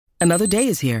Another day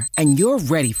is here, and you're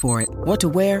ready for it. What to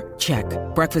wear? Check.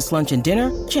 Breakfast, lunch, and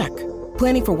dinner? Check.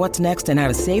 Planning for what's next and how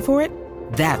to save for it?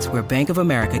 That's where Bank of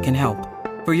America can help.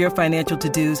 For your financial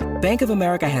to-dos, Bank of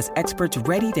America has experts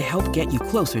ready to help get you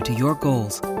closer to your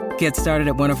goals. Get started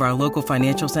at one of our local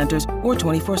financial centers or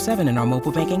 24/7 in our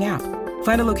mobile banking app.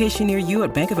 Find a location near you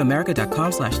at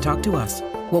bankofamerica.com/talktous.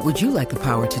 What would you like the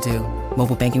power to do?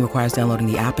 Mobile banking requires downloading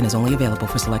the app and is only available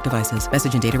for select devices.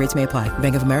 Message and data rates may apply.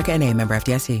 Bank of America N.A., member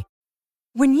FDIC.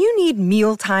 When you need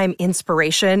mealtime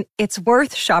inspiration, it's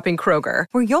worth shopping Kroger,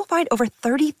 where you'll find over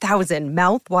 30,000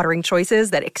 mouth-watering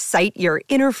choices that excite your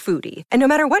inner foodie. And no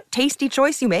matter what tasty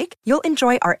choice you make, you'll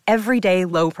enjoy our everyday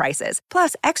low prices,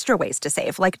 plus extra ways to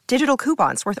save, like digital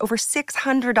coupons worth over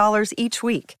 $600 each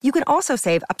week. You can also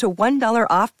save up to $1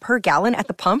 off per gallon at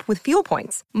the pump with fuel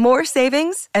points. More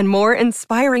savings and more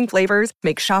inspiring flavors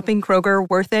make shopping Kroger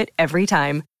worth it every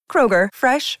time. Kroger,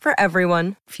 fresh for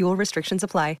everyone. Fuel restrictions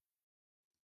apply.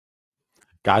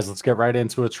 Guys, let's get right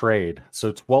into a trade.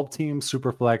 So 12-team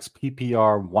Superflex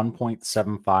PPR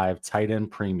 1.75 tight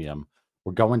end premium.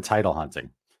 We're going title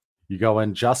hunting. You go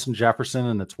in Justin Jefferson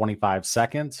in the 25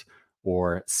 seconds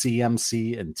or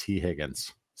CMC and T.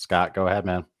 Higgins. Scott, go ahead,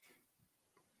 man.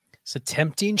 It's a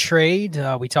tempting trade.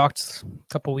 We talked a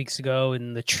couple weeks ago,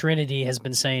 and the Trinity has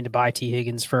been saying to buy T.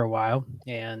 Higgins for a while,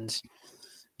 and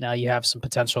now you have some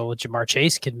potential with Jamar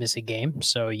Chase could miss a game.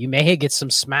 So you may get some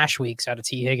smash weeks out of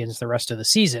T. Higgins the rest of the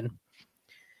season.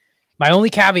 My only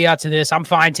caveat to this, I'm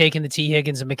fine taking the T.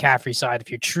 Higgins and McCaffrey side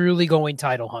if you're truly going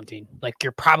title hunting. Like,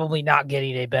 you're probably not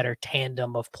getting a better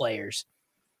tandem of players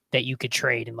that you could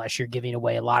trade unless you're giving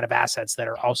away a lot of assets that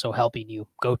are also helping you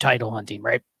go title hunting,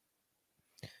 right?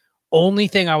 Only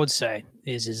thing I would say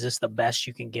is this the best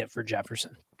you can get for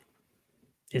Jefferson?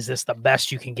 Is this the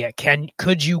best you can get?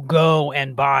 Could you go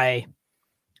and buy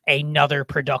another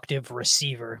productive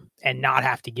receiver and not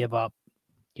have to give up,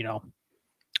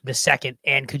 the second?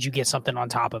 And could you get something on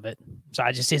top of it? So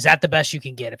is that the best you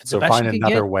can get? If it's so the best find you can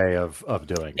another get, way of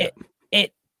doing it.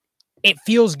 It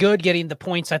feels good getting the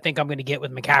points I think I'm going to get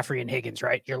with McCaffrey and Higgins,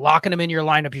 right? You're locking them in your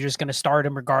lineup. You're just going to start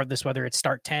them regardless, whether it's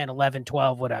start 10, 11,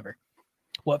 12, whatever.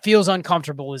 What feels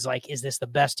uncomfortable is is this the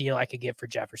best deal I could get for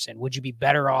Jefferson? Would you be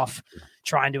better off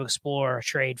trying to explore a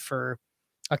trade for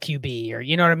a QB, or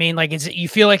you know what I mean? You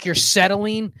feel like you're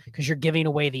settling because you're giving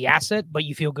away the asset, but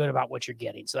you feel good about what you're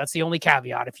getting. So that's the only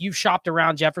caveat. If you've shopped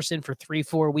around Jefferson for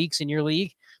 3-4 weeks in your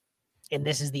league, and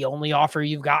this is the only offer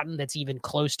you've gotten that's even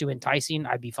close to enticing,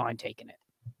 I'd be fine taking it.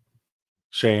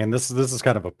 Shane, this is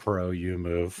kind of a pro you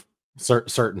move.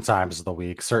 Certain times of the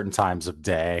week, certain times of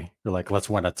day, you're like, let's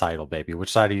win a title, baby.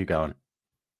 Which side are you going?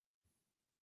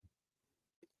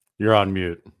 You're on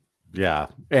mute. Yeah,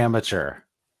 amateur.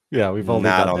 Yeah, we've only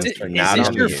not done on. this. Is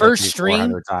this your first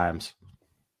stream? Times.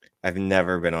 I've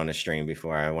never been on a stream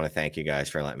before. I want to thank you guys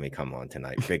for letting me come on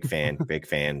tonight. Big fan, big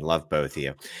fan. Love both of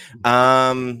you.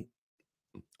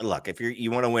 Look, if you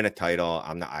want to win a title,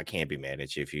 I can't be mad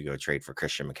at you if you go trade for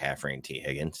Christian McCaffrey and T.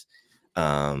 Higgins.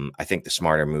 I think the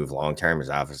smarter move long term is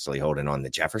obviously holding on to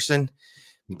Jefferson,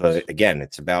 but again,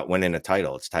 it's about winning a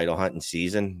title. It's title hunting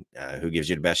season. Who gives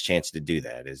you the best chance to do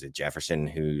that? Is it Jefferson?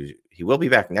 He will be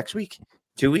back next week,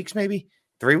 2 weeks, maybe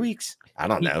 3 weeks. I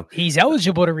don't know. He's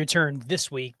eligible to return this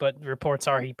week, but reports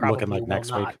are he probably looking like will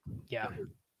next not. week. Yeah,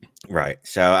 right.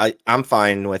 So I'm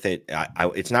fine with it.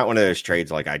 It's not one of those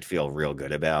trades I'd feel real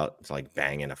good about. It's like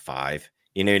banging a 5.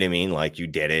 You know what I mean? Like, you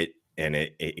did it and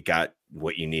it got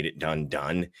what you needed done,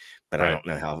 but right. I don't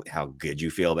know how good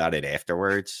you feel about it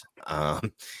afterwards.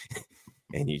 And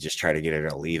you just try to get her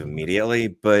to leave immediately,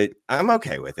 but I'm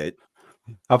okay with it.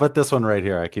 How about this one right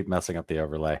here? I keep messing up the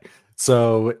overlay.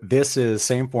 So this is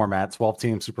same format,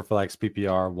 12-team Superflex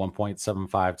PPR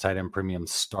 1.75 tight end premium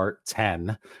start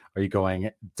 10. Are you going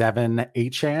Devin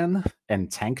Achane and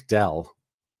Tank Dell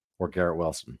or Garrett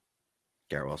Wilson?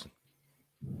 Garrett Wilson.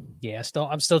 Yeah,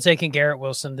 I'm still taking Garrett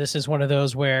Wilson. This is one of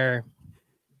those where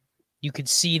you could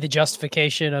see the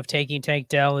justification of taking Tank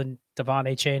Dell and Devon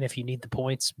Achane if you need the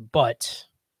points, but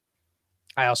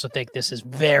I also think this is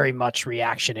very much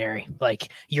reactionary.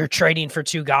 Like, you're trading for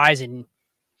two guys, and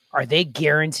are they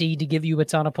guaranteed to give you a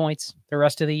ton of points the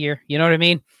rest of the year? You know what I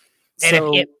mean? And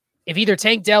So, if either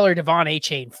Tank Dell or Devon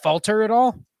Achane falter at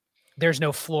all, there's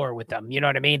no floor with them. You know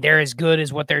what I mean? They're as good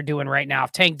as what they're doing right now.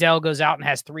 If Tank Dell goes out and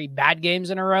has 3 bad games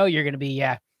in a row, you're going to be,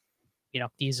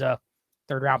 he's a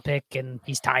third-round pick, and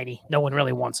he's tiny. No one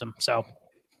really wants him. So,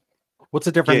 what's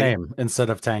a different name instead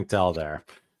of Tank Dell there?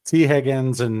 T.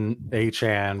 Higgins and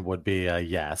Achane would be a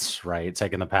yes, right?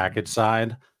 Taking the package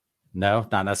side. No,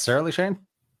 not necessarily, Shane?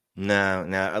 No.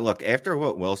 Look, after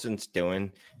what Wilson's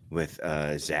doing with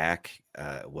Zach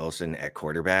Wilson at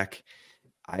quarterback,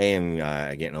 I am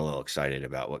getting a little excited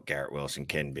about what Garrett Wilson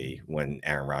can be when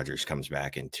Aaron Rodgers comes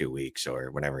back in 2 weeks or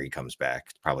whenever he comes back.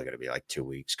 It's probably going to be like 2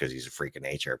 weeks because he's a freak of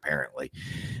nature, apparently.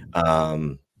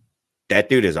 That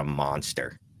dude is a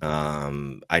monster.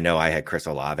 I know I had Chris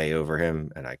Olave over him,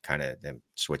 and I kind of am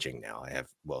switching now. I have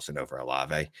Wilson over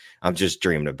Olave. I'm just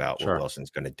dreaming about what Wilson's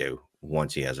going to do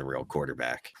once he has a real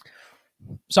quarterback.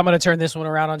 So I'm going to turn this one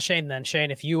around on Shane then. Shane,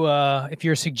 if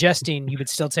you're suggesting you would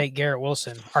still take Garrett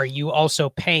Wilson, are you also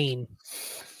paying?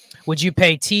 Would you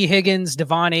pay T. Higgins,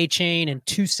 Devon A-Chain, and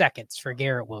 2 seconds for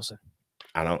Garrett Wilson?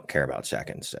 I don't care about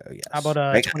seconds, so yes. How about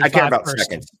I care about first?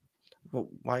 Seconds. Well,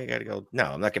 why you got to go? No,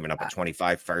 I'm not giving up a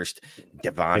 25 first.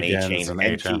 Devon A-Chain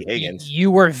and T. Higgins.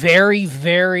 You were very,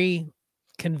 very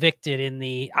convicted in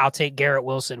the "I'll take Garrett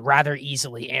Wilson" rather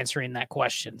easily answering that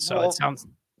question. So it sounds.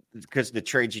 Because the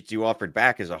trade you offered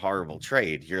back is a horrible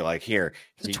trade. You're like, here,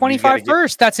 it's 25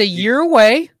 first. That's a year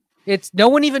away. It's no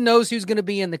one even knows who's going to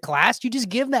be in the class. You just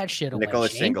give that shit away.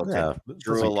 Nicholas Singleton,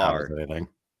 Drew Allard.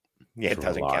 Yeah, it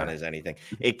doesn't count as anything.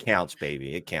 It counts,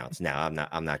 baby. It counts. Now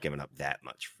I'm not giving up that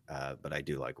much, but I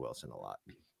do like Wilson a lot.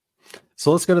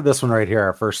 So let's go to this one right here.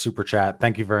 Our first super chat.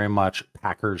 Thank you very much.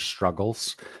 Packers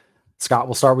struggles. Scott,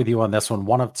 we'll start with you on this one.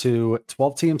 1 of 2,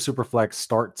 12-team Superflex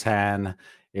start 10.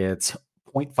 It's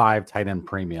 0.5 tight end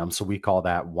premium. So we call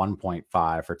that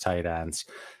 1.5 for tight ends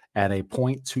and a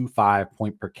 0.25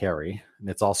 point per carry. And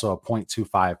it's also a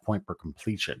 0.25 point per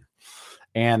completion.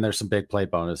 And there's some big play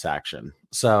bonus action.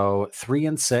 So 3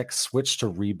 and 6 switch to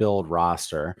rebuild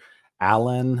roster.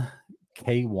 Allen,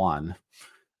 K1,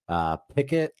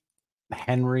 Pickett,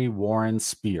 Henry, Warren,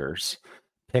 Spears,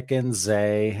 Pickens,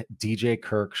 Zay, DJ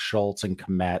Kirk, Schultz, and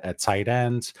Kmet at tight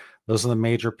end. Those are the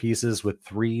major pieces with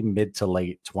 3 mid to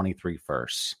late 23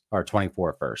 firsts, or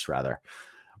 24 firsts rather.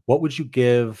 What would you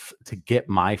give to get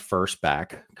my first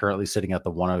back, currently sitting at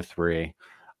the 103,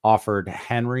 offered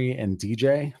Henry and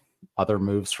DJ? Other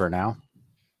moves for now?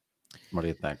 What do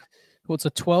you think? Well, it's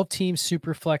a 12-team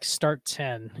Superflex start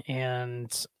 10,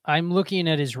 and I'm looking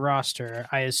at his roster.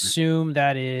 I assume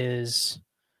that is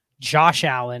Josh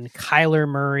Allen, Kyler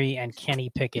Murray, and Kenny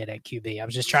Pickett at QB. I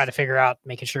was just trying to figure out,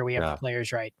 making sure we have the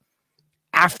players right.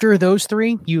 After those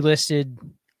 3, you listed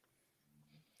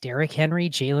Derrick Henry,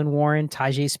 Jalen Warren,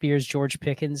 Tyjae Spears, George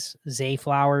Pickens, Zay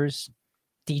Flowers,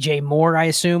 DJ Moore, I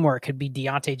assume, or it could be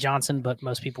Deontay Johnson, but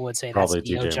most people would say probably that's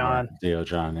Dio John. Dio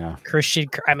John, yeah. Christian,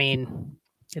 I mean,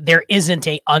 there isn't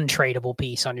a untradeable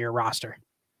piece on your roster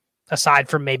aside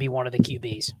from maybe one of the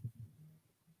QBs.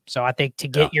 So I think to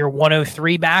get your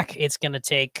 103 back, it's going to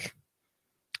take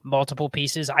multiple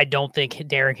pieces. I don't think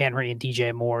Derrick Henry and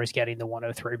DJ Moore is getting the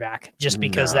 103 back just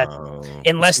because that,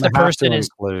 unless the person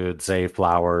include Zay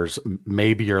Flowers,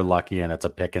 maybe you're lucky and it's a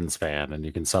Pickens fan and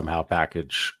you can somehow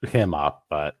package him up,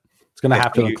 but it's going to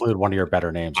have to include one of your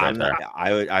better names right there.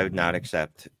 I would not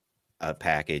accept a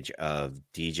package of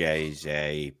DJ,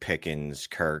 Zay, Pickens,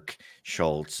 Kirk,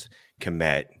 Schultz,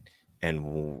 Kmet,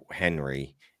 and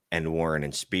Henry, and Warren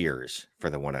and Spears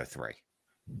for the 103.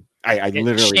 I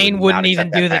literally Shane wouldn't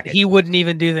even do that. He wouldn't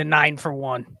even do the 9 for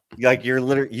 1. Like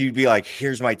you'd be like,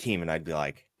 here's my team, and I'd be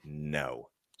like, no.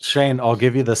 Shane, I'll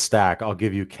give you the stack. I'll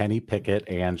give you Kenny Pickett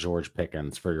and George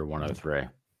Pickens for your 103.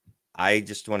 I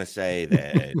just want to say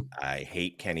that I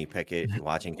hate Kenny Pickett.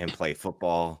 Watching him play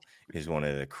football is one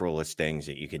of the cruelest things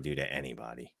that you could do to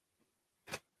anybody.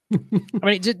 I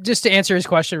mean, just to answer his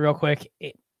question real quick,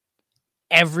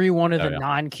 every one of the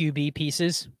non-QB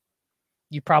pieces,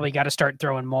 you probably got to start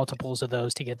throwing multiples of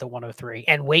those to get the 103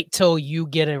 and wait till you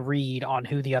get a read on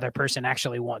who the other person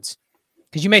actually wants.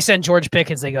 Because you may send George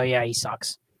Pickens, they go, yeah, he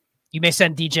sucks. You may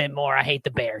send DJ Moore, I hate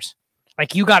the Bears.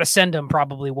 Like, you got to send them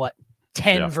probably,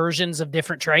 10 versions of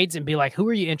different trades and be like, who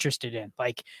are you interested in?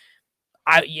 Like,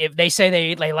 if they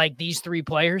say they like these 3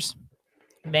 players,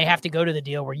 you may have to go to the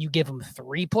deal where you give them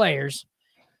 3 players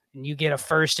and you get a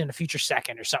first and a future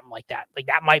second or something like that. Like,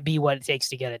 that might be what it takes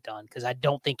to get it done. Because I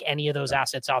don't think any of those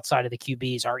assets outside of the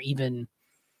QBs are even,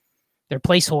 they're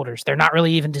placeholders. They're not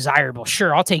really even desirable.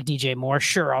 Sure, I'll take DJ Moore.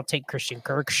 Sure, I'll take Christian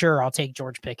Kirk. Sure, I'll take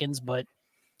George Pickens. But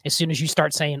as soon as you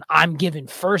start saying, I'm giving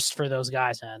first for those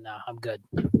guys, no, I'm good.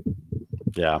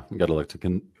 Yeah, you got to look to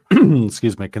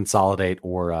consolidate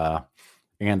or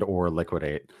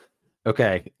liquidate.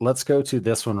 Okay, let's go to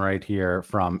this one right here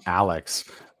from Alex.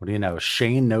 What do you know?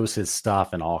 Shane knows his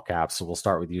stuff in all caps. So we'll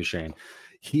start with you, Shane.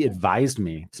 He advised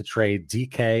me to trade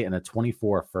DK and a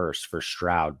 24 first for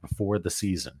Stroud before the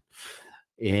season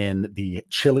in the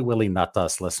Chili Willy Nut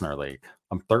Dust Listener League.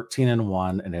 I'm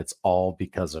 13-1, and it's all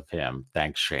because of him.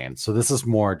 Thanks, Shane. So this is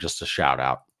more just a shout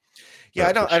out. Yeah,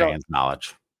 I don't Shane's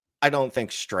knowledge. I don't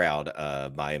think Stroud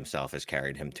by himself has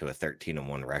carried him to a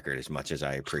 13-1 record as much as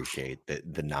I appreciate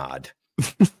the nod.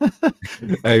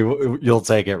 Hey, you'll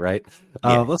take it, right?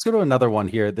 Yeah. Let's go to another one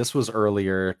here. This was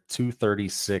earlier,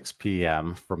 2:36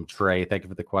 p.m. from Trey. Thank you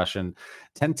for the question.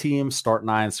 10 teams, start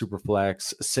 9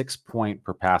 Superflex, 6 point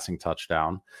per passing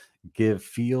touchdown. Give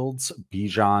Fields,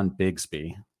 Bijan,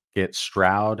 Bigsby. Get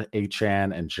Stroud,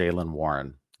 Achane, and Jalen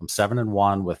Warren. I'm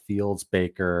 7-1 with Fields,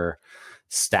 Baker,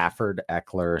 Stafford,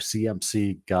 Eckler,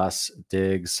 CMC, Gus,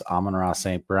 Diggs, Amon-Ra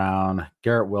St. Brown,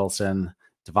 Garrett Wilson,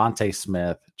 Devontae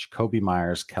Smith, Jacoby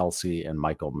Myers, Kelsey, and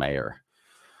Michael Mayer.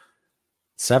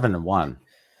 7-1.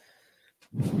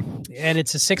 And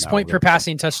it's a 6 point per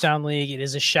passing touchdown league. It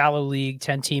is a shallow league.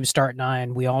 10 teams start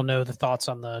 9. We all know the thoughts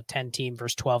on the 10 team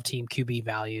versus 12 team QB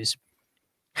values.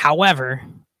 However,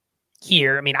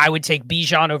 here, I mean, I would take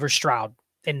Bijan over Stroud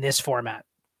in this format.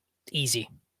 Easy.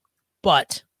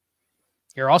 But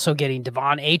you're also getting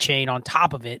Devon Achane on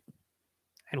top of it.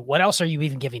 And what else are you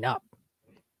even giving up?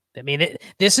 I mean,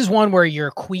 this is one where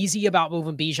you're queasy about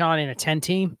moving Bijan in a 10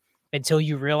 team until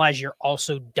you realize you're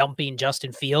also dumping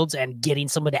Justin Fields and getting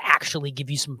someone to actually give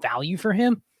you some value for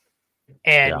him.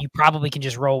 And you probably can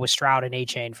just roll with Stroud and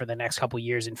Achane for the next couple of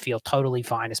years and feel totally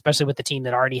fine, especially with the team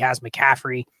that already has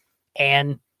McCaffrey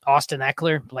and Austin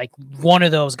Eckler. Like, one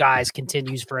of those guys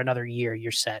continues for another year,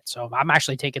 you're set. So I'm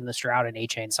actually taking the Stroud and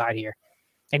Achane side here.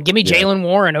 And give me Jalen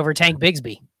Warren over Tank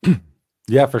Bigsby.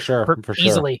 Yeah, for sure. For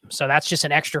easily. Sure. So that's just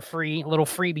an extra little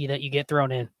freebie that you get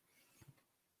thrown in.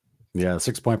 Yeah,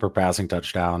 6 point per passing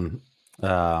touchdown.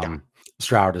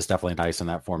 Stroud is definitely nice in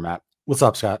that format. What's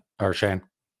up, Scott or Shane?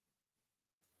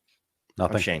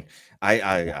 Nothing. Shane.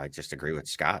 I just agree with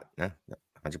Scott. No,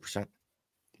 100%.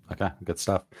 Okay, good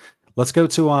stuff. Let's go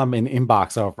to an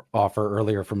inbox offer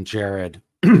earlier from Jared.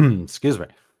 Excuse me.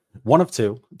 1 of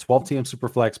 2, 12-team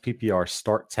Superflex PPR,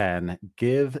 start 10.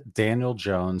 Give Daniel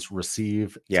Jones,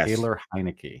 receive Taylor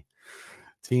Heineke.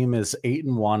 Team is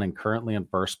 8-1 and currently in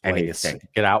first place. Anything.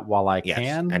 Get out while I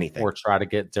can, anything. Or try to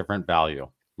get different value.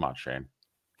 Come on, Shane.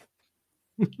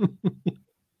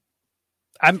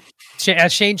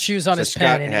 As Shane chews on his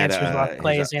pen and answers while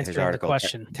Clay is answering the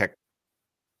question.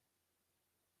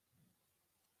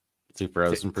 Too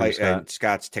frozen for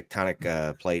Scott's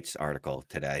tectonic plates article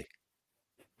today.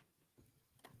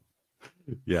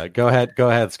 Yeah, go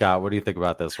ahead, Scott. What do you think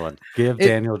about this one? Give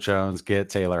Daniel Jones, get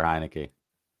Taylor Heineke.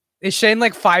 Is Shane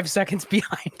like 5 seconds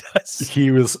behind us?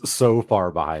 He was so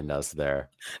far behind us there.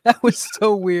 That was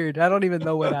so weird. I don't even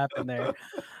know what happened there.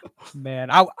 Man,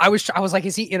 I was like,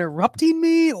 is he interrupting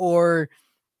me or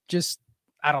just,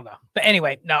 I don't know. But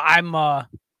anyway, no, I'm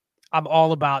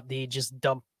all about the just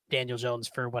dump Daniel Jones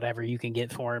for whatever you can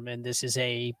get for him. And this is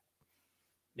a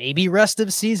maybe rest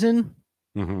of season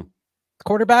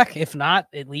quarterback. If not,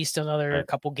 at least another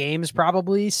couple games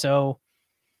probably. So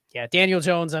yeah, Daniel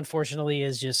Jones, unfortunately,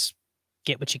 is just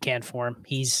get what you can for him.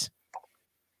 Is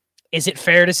it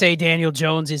fair to say Daniel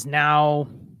Jones is now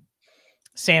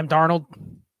Sam Darnold,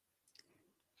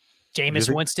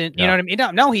 Jameis Winston? You know what I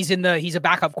mean? No, he's a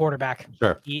backup quarterback.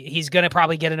 Sure. He's going to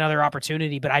probably get another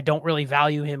opportunity, but I don't really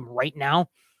value him right now,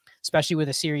 especially with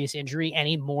a serious injury,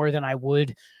 any more than I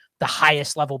would the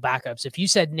highest level backups. If you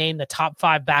said name the top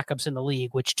 5 backups in the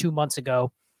league, which 2 months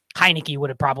ago, Heineke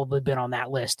would have probably been on that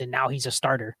list, and now he's a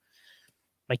starter.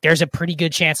 Like, there's a pretty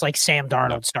good chance like Sam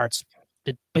Darnold starts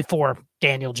before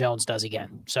Daniel Jones does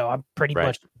again. So I'm pretty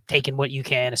much taking what you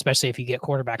can, especially if you get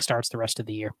quarterback starts the rest of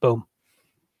the year. Boom.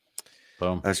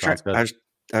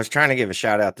 I was trying to give a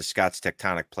shout out to Scott's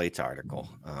Tectonic Plates article.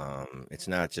 It's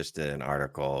not just an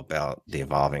article about the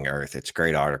evolving Earth. It's a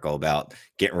great article about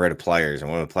getting rid of players.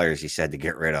 And one of the players he said to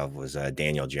get rid of was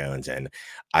Daniel Jones. And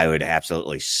I would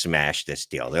absolutely smash this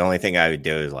deal. The only thing I would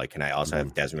do is, like, can I also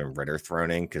have Desmond Ridder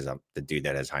thrown in? Because the dude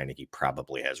that has Heineke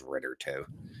probably has Ridder too.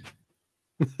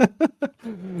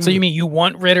 So you mean you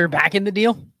want Ridder back in the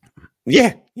deal?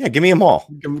 Yeah. Give me them all.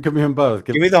 Give me them both.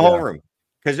 Give me the whole room.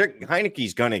 Because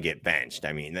Heineke's going to get benched.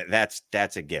 I mean, that's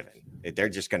a given. They're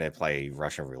just going to play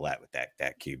Russian roulette with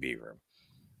that QB room.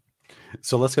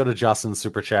 So let's go to Justin's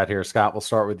super chat here. Scott, we'll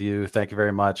start with you. Thank you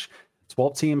very much.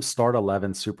 12 teams, start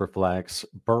 11 super flex.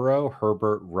 Burrow,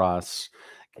 Herbert, Russ,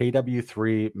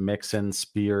 KW3, Mixon,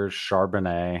 Spears,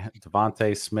 Charbonnet,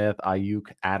 Devontae Smith,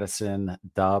 Ayuk, Addison,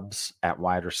 Dubs at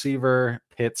wide receiver,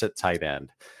 Pitts at tight end.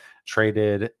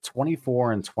 Traded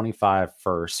 24 and 25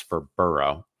 firsts for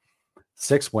Burrow.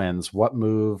 6 wins. What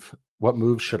move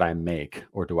should I make,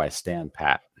 or do I stand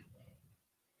pat?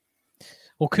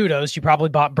 Well, kudos. You probably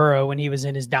bought Burrow when he was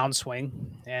in his downswing,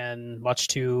 and much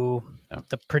to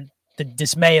the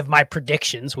dismay of my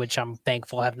predictions, which I'm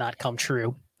thankful have not come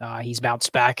true. He's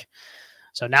bounced back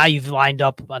So now you've lined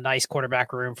up a nice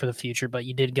quarterback room for the future, but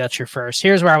you did get your first.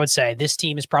 Here's where I would say this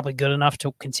team is probably good enough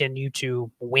to continue to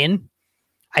win.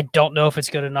 I don't know if it's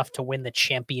good enough to win the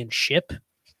championship,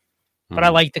 but I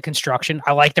like the construction.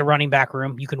 I like the running back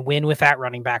room. You can win with that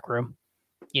running back room.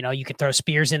 You know, you can throw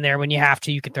Spears in there when you have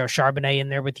to. You can throw Charbonnet in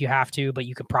there when you have to, but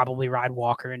you could probably ride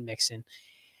Walker and Mixon.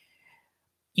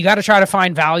 You got to try to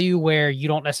find value where you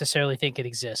don't necessarily think it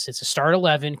exists. It's a start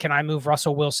 11. Can I move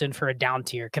Russell Wilson for a down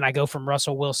tier? Can I go from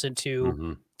Russell Wilson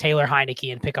to Taylor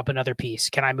Heineke and pick up another piece?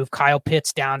 Can I move Kyle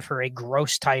Pitts down for a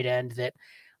gross tight end that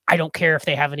I don't care if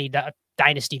they have any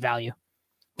dynasty value?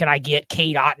 Can I get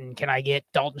Cade Otton? Can I get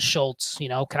Dalton Schultz? You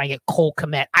know, can I get Cole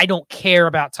Kmet? I don't care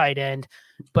about tight end,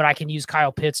 but I can use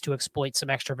Kyle Pitts to exploit some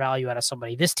extra value out of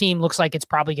somebody. This team looks like it's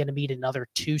probably going to need another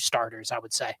 2 starters, I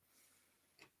would say,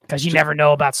 because you never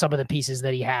know about some of the pieces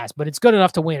that he has, but it's good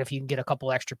enough to win if you can get a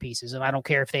couple extra pieces. And I don't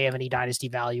care if they have any dynasty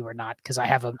value or not, because I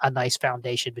have a nice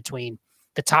foundation between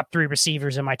the top 3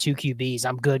 receivers and my 2 QBs.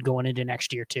 I'm good going into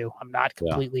next year too. I'm not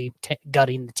completely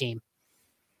gutting the team.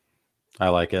 I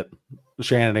like it.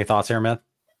 Shannon, any thoughts here, man?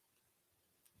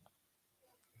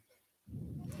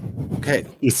 Okay.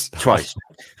 Twice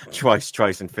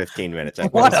in 15 minutes.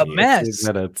 What a mess.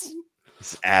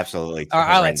 It's absolutely all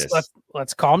right,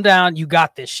 let's calm down. You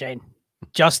got this, Shane.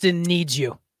 Justin needs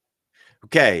you.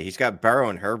 Okay, he's got Burrow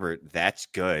and Herbert. That's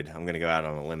good. I'm going to go out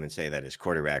on a limb and say that his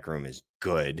quarterback room is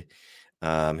good.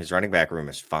 His running back room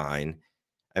is fine.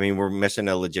 I mean, we're missing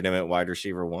a legitimate wide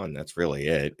receiver 1. That's really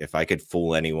it. If I could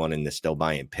fool anyone into still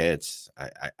buying Pitts,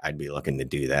 I'd be looking to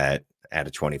do that. Add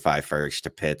a 25 first to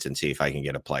Pitts and see if I can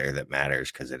get a player that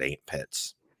matters, because it ain't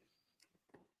Pitts.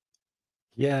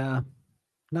 Yeah.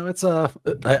 No, it's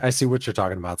I see what you're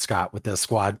talking about, Scott, with this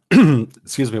squad.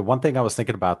 Excuse me. One thing I was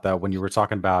thinking about, though, when you were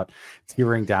talking about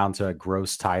tearing down to a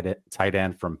gross tight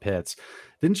end from Pitts,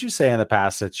 didn't you say in the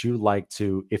past that you like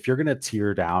to, if you're going to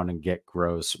tear down and get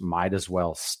gross, might as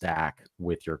well stack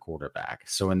with your quarterback?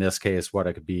 So in this case, what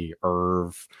it could be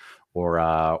Irv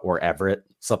or Everett,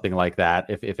 something like that,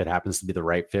 if it happens to be the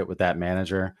right fit with that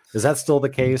manager. Is that still the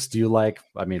case? Do you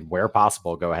where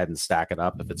possible, go ahead and stack it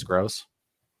up if it's gross?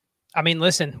 I mean,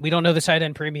 listen, we don't know the tight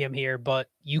end premium here, but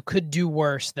you could do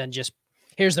worse than just,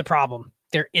 here's the problem.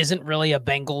 There isn't really a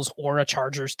Bengals or a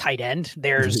Chargers tight end.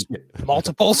 There's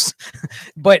multiples,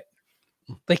 but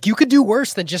you could do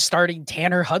worse than just starting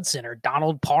Tanner Hudson or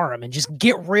Donald Parham and just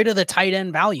get rid of the tight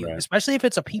end value, right? Especially if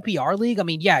it's a PPR league. I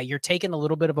mean, yeah, you're taking a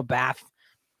little bit of a bath,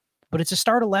 but it's a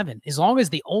start 11. As long as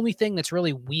the only thing that's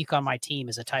really weak on my team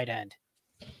is a tight end.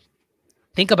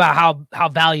 Think about how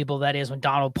valuable that is when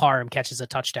Donald Parham catches a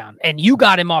touchdown and you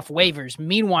got him off waivers.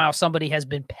 Meanwhile, somebody has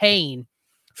been paying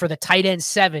for the tight end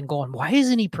 7 going, why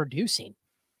isn't he producing?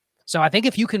 So I think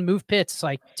if you can move Pitts,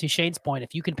 like to Shane's point,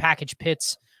 if you can package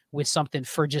Pitts with something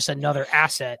for just another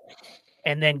asset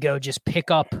and then go just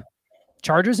pick up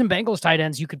Chargers and Bengals tight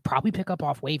ends, you could probably pick up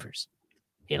off waivers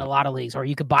in a lot of leagues, or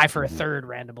you could buy for a third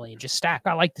randomly and just stack.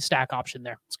 I like the stack option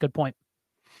there. It's a good point.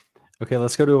 Okay,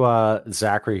 let's go to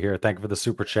Zachary here. Thank you for the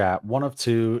super chat. 1 of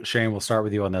 2. Shane, we'll start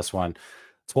with you on this one.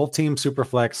 12-team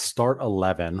Superflex, start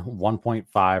 11,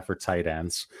 1.5 for tight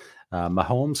ends.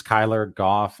 Mahomes, Kyler,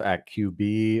 Goff at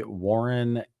QB,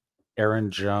 Warren,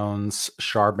 Aaron Jones,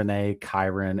 Charbonnet,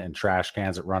 Kyron, and trash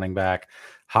cans at running back.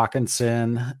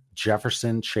 Hawkinson,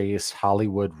 Jefferson, Chase,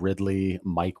 Hollywood, Ridley,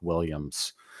 Mike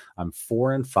Williams. I'm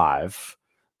 4 and 5.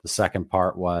 The second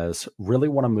part was really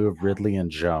want to move Ridley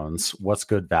and Jones. What's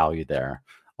good value there?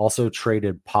 Also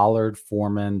traded Pollard,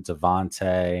 Foreman,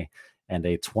 Devontae, and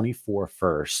a 24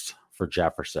 first for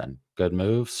Jefferson. Good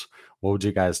moves. What would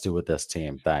you guys do with this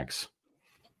team? Thanks.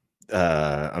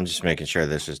 I'm just making sure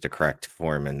this is the correct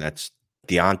Foreman. That's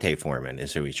Deontay Foreman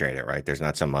is who we traded, right? There's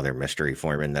not some other mystery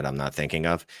Foreman that I'm not thinking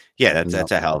of. Yeah,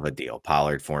 that's a hell of a deal.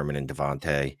 Pollard, Foreman, and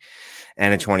Devontae,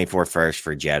 and a 24 first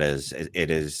for Jettas. It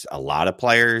is a lot of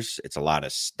players. It's a lot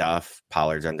of stuff.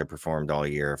 Pollard's underperformed all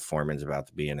year. Foreman's about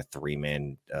to be in a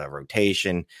 3-man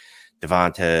rotation.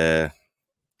 Devontae,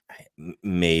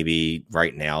 maybe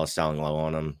right now is selling low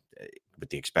on him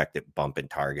with the expected bump in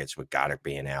targets with Goddard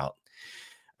being out.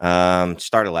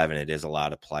 Start 11, it is a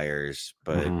lot of players,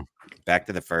 but back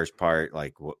to the first part,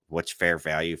 like what's fair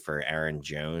value for Aaron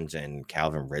Jones and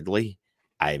Calvin Ridley?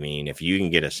 I mean, if you can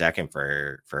get a second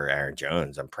for Aaron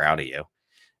Jones, I'm proud of you.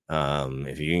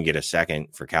 If you can get a second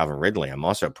for Calvin Ridley, I'm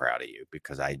also proud of you,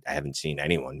 because I haven't seen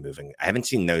anyone moving. I haven't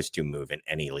seen those two move in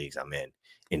any leagues I'm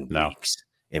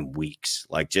in weeks,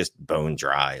 like just bone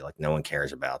dry. Like no one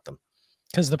cares about them.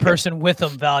 Because the person with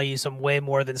them values them way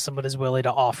more than someone is willing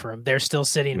to offer them. They're still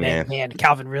sitting, man,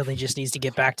 Calvin really just needs to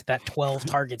get back to that 12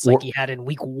 targets like he had in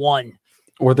week 1.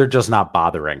 Or they're just not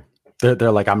bothering.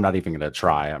 They're like, I'm not even going to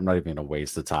try. I'm not even going to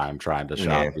waste the time trying to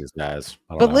shop these guys.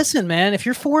 But listen, man, if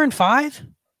you're 4-5,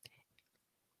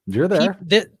 you're there.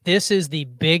 This is the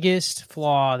biggest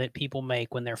flaw that people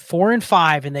make when they're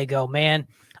 4-5 and they go, man,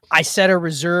 I set a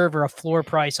reserve or a floor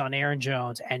price on Aaron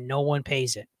Jones and no one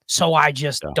pays it. So I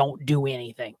just don't do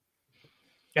anything.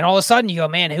 And all of a sudden you go,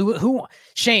 man, who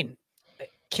Shane,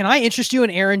 can I interest you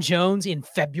in Aaron Jones in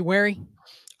February?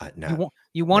 No.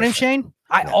 You want him, Shane?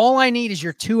 No. All I need is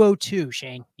your 202,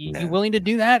 Shane. You willing to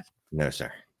do that? No,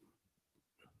 sir.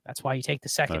 That's why you take the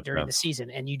second during the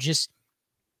season, and you just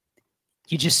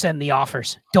send the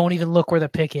offers. Don't even look where the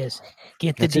pick is.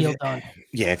 Get the deal done.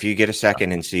 Yeah, if you get a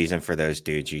second in season for those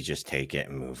dudes, you just take it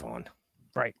and move on.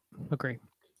 Right. Agree.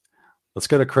 Let's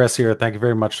go to Chris here. Thank you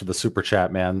very much for the super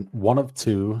chat, man. 1 of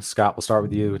 2. Scott, we'll start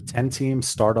with you. 10 teams,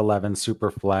 start 11,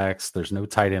 super flex. There's no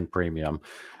tight end premium.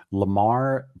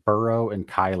 Lamar, Burrow, and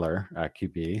Kyler at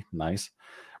QB. Nice.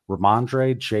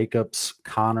 Ramondre, Jacobs,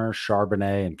 Connor,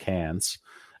 Charbonnet, and Cans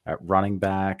at running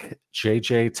back.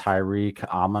 JJ, Tyreek,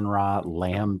 Amon-Ra,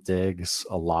 Lamb, Diggs,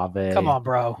 Olave. Come on,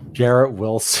 bro. Garrett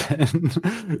Wilson,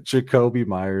 Jacoby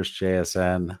Myers,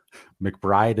 JSN,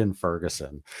 McBride, and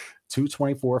Ferguson.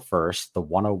 224 first, the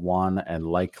 101, and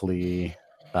likely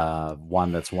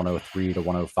one that's 103 to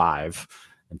 105.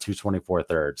 And 224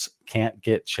 thirds. Can't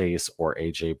get Chase or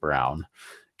AJ Brown.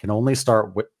 Can only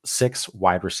start with 6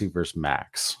 wide receivers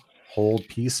max. Hold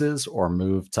pieces or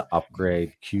move to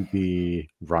upgrade QB,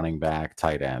 running back,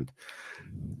 tight end.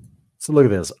 So look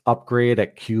at this. Upgrade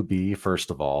at QB, first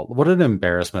of all. What an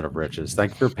embarrassment of riches.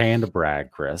 Thank you for paying to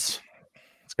brag, Chris.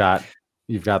 Scott,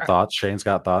 you've got thoughts? Shane's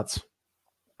got thoughts?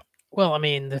 Well, I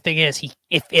mean, the thing is,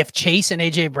 if Chase and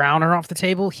AJ Brown are off the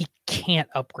table, he can't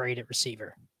upgrade at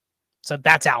receiver. So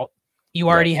that's out. You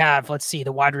already have, let's see,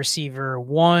 the wide receiver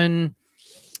 1,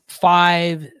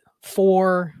 5,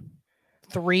 4,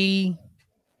 3,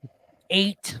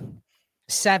 8,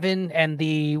 7, and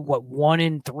the 1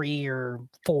 and 3 or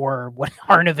 4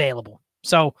 aren't available.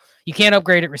 So you can't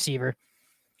upgrade at receiver.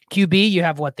 QB, you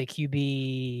have the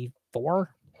QB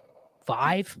 4,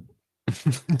 5,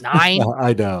 9.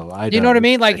 I know. You know what I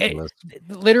mean? Like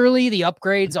literally the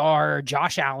upgrades are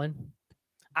Josh Allen.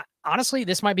 Honestly,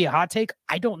 this might be a hot take.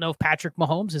 I don't know if Patrick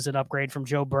Mahomes is an upgrade from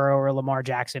Joe Burrow or Lamar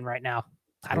Jackson right now.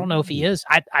 I don't know if he is.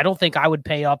 I don't think I would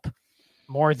pay up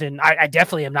more than I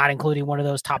definitely am not including one of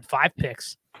those top 5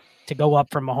 picks to go up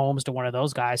from Mahomes to one of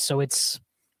those guys. So it's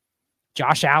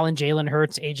Josh Allen, Jalen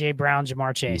Hurts, AJ Brown,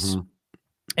 Jamar Chase.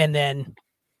 And then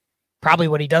probably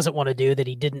what he doesn't want to do that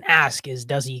he didn't ask is,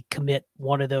 does he commit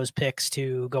one of those picks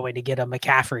to going to get a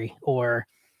McCaffrey or,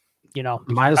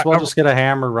 might as well just get a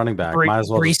hammer running back. Might as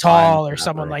well Breece Hall or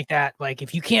someone like that. Like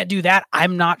if you can't do that,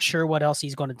 I'm not sure what else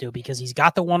he's going to do because he's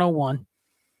got the 101.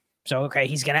 So, okay,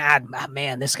 he's going to add,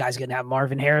 man, this guy's going to have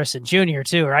Marvin Harrison Jr.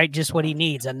 too, right? Just what he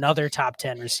needs, another top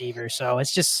 10 receiver. So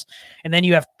it's just, and then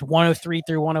you have 103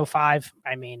 through 105.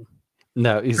 I mean,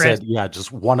 no, he said,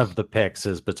 just one of the picks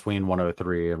is between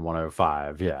 103 and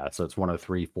 105. Yeah, so it's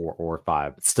 103, 4, or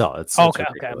 5. But still, it's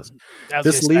ridiculous.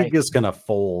 This league is going to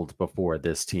fold before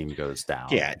this team goes down.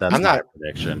 Yeah, that's my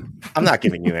prediction. I'm not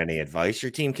giving you any advice.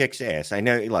 Your team kicks ass. I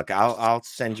know. Look, I'll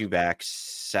send you back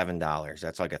 $7.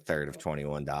 That's like a third of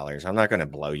 $21. I'm not going to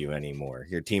blow you anymore.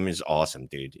 Your team is awesome,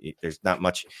 dude. There's not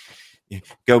much.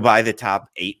 Go buy the top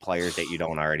 8 players that you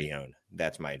don't already own.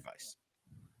 That's my advice.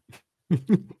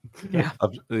 Yeah,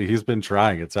 he's been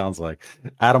trying, it sounds like.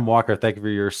 Adam Walker, thank you for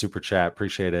your super chat.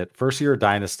 Appreciate it. First year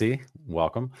dynasty,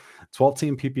 welcome.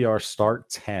 12-team PPR start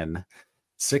 10,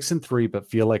 6-3, but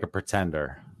feel like a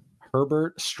pretender.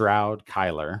 Herbert, Stroud,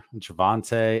 Kyler,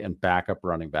 Javonte, and backup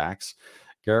running backs.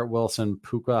 Garrett Wilson,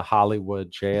 Puka,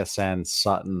 Hollywood, JSN,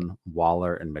 Sutton,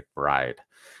 Waller, and McBride.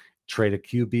 Trade a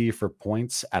QB for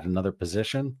points at another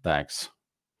position. Thanks.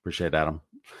 Appreciate it, Adam.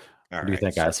 What do you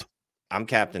think, guys? I'm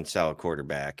captain sell a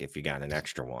quarterback if you got an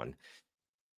extra one.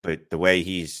 But the way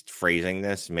he's phrasing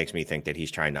this makes me think that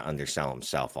he's trying to undersell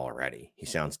himself already. He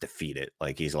sounds defeated.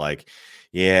 Like he's like,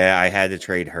 yeah, I had to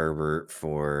trade Herbert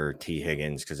for T.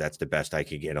 Higgins because that's the best I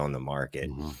could get on the market.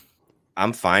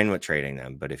 I'm fine with trading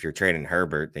them. But if you're trading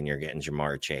Herbert, then you're getting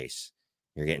Jamar Chase.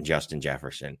 You're getting Justin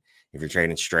Jefferson. If you're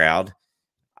trading Stroud,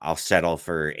 I'll settle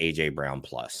for AJ Brown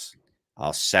plus.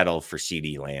 I'll settle for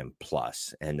CD Lamb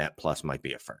plus. And that plus might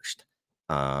be a first.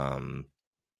 Kyler,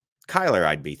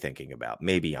 I'd be thinking about.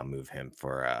 Maybe I'll move him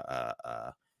for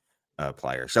a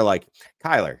player. So like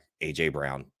Kyler, AJ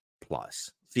Brown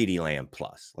plus, CD Lamb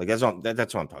plus. Like that's what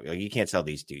I'm talking. Like you can't sell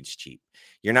these dudes cheap.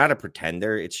 You're not a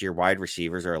pretender. It's your wide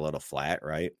receivers are a little flat,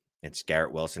 right? It's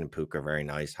Garrett Wilson and Puka, very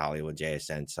nice. Hollywood,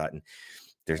 JSN, Sutton.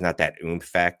 There's not that oomph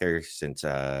factor since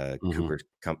Cooper's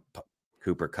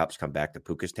Cooper Kupp's come back to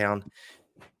Pukistown.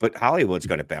 But Hollywood's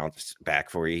going to bounce back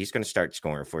for you. He's going to start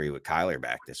scoring for you with Kyler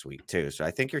back this week too. So I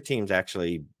think your team's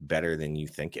actually better than you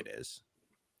think it is.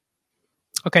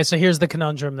 Okay, so here's the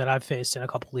conundrum that I've faced in a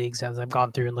couple leagues as I've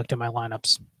gone through and looked at my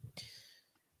lineups.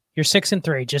 You're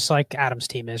 6-3, just like Adam's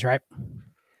team is, right?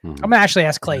 Mm-hmm. I'm going to actually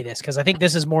ask Clay this because I think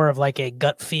this is more of like a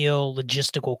gut feel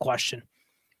logistical question.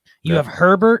 You have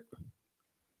Herbert,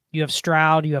 you have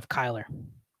Stroud, you have Kyler.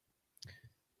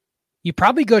 You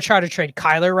probably go try to trade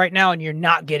Kyler right now, and you're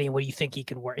not getting what you think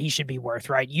he should be worth,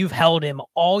 right? You've held him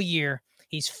all year.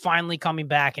 He's finally coming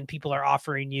back, and people are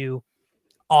offering you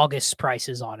August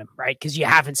prices on him, right? Because you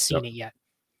haven't seen it yet.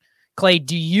 Clay,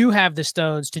 do you have the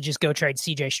stones to just go trade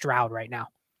CJ Stroud right now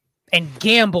and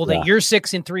gamble that your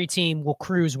 6-3 team will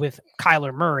cruise with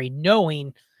Kyler Murray,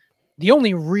 knowing the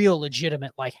only real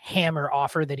legitimate like hammer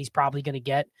offer that he's probably going to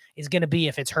get is going to be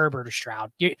if it's Herbert or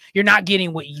Stroud. You're not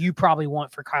getting what you probably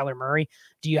want for Kyler Murray.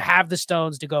 Do you have the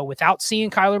stones to go without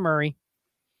seeing Kyler Murray?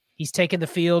 He's taken the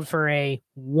field for a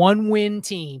 1-win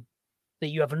team that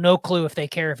you have no clue if they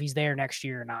care if he's there next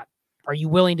year or not. Are you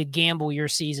willing to gamble your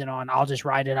season on, I'll just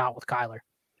ride it out with Kyler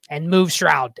and move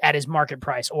Stroud at his market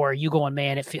price? Or are you going,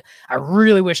 man, I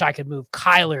really wish I could move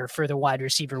Kyler for the wide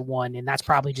receiver 1, and that's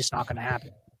probably just not going to happen.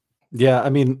 Yeah, I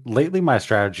mean, lately my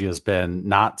strategy has been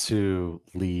not to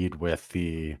lead with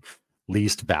the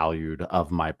least valued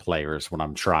of my players when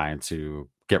I'm trying to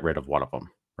get rid of one of them,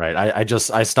 right?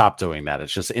 I stopped doing that.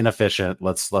 It's just inefficient.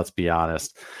 Let's be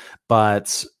honest.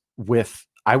 But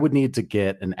I would need to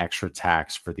get an extra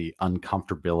tax for the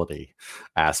uncomfortability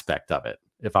aspect of it.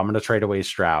 If I'm going to trade away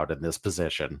Stroud in this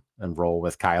position and roll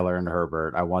with Kyler and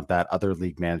Herbert, I want that other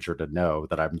league manager to know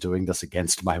that I'm doing this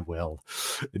against my will.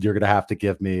 And you're going to have to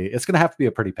it's going to have to be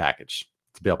a pretty package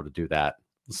to be able to do that.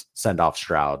 Send off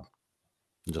Stroud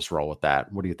and just roll with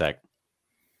that. What do you think?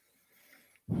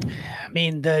 I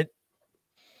mean, the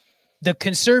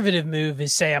conservative move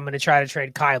is say I'm going to try to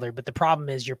trade Kyler, but the problem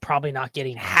is you're probably not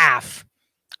getting half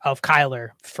of Kyler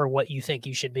for what you think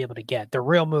you should be able to get. The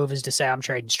real move is to say I'm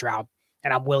trading Stroud.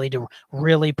 And I'm willing to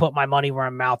really put my money where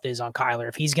my mouth is on Kyler.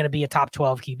 If he's going to be a top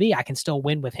 12 QB, I can still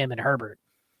win with him and Herbert.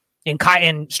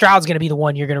 And Stroud's going to be the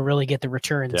one you're going to really get the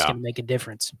return that's going to make a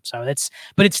difference. So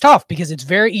but it's tough because it's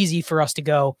very easy for us to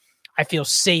go, I feel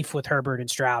safe with Herbert and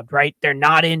Stroud, right? They're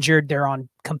not injured. They're on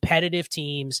competitive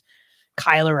teams.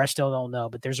 Kyler, I still don't know,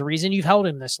 but there's a reason you've held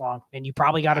him this long, and you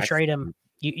probably got to trade him.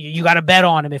 You got to bet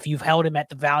on him if you've held him at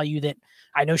the value that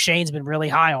I know Shane's been really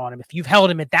high on him. If you've held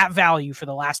him at that value for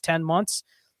the last 10 months,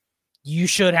 you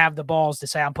should have the balls to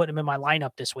say, I'm putting him in my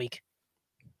lineup this week.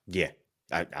 Yeah,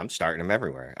 I'm starting him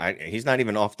everywhere. He's not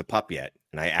even off the PUP yet.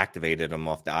 And I activated him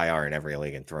off the IR in every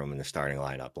league and threw him in the starting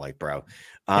lineup. Like, bro,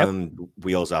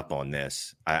 wheels up on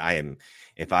this. I am,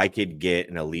 if I could get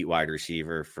an elite wide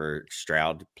receiver for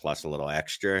Stroud plus a little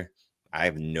extra, I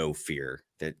have no fear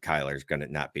that Kyler's going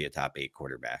to not be a top 8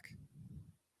 quarterback.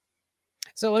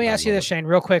 So let me ask you this, Shane,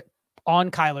 real quick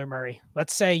on Kyler Murray.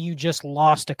 Let's say you just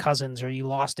lost to Cousins or you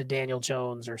lost to Daniel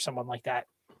Jones or someone like that.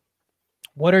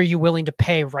 What are you willing to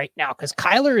pay right now? Because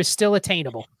Kyler is still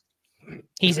attainable.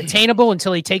 He's attainable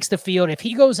until he takes the field. If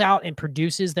he goes out and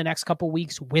produces the next couple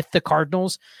weeks with the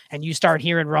Cardinals and you start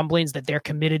hearing rumblings that they're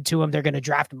committed to him, they're going to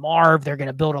draft Marv, they're going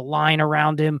to build a line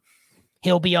around him,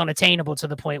 he'll be unattainable to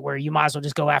the point where you might as well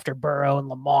just go after Burrow and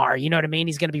Lamar. You know what I mean?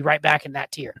 He's going to be right back in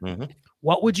that tier. Mm-hmm.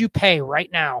 What would you pay right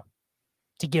now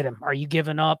to get him? Are you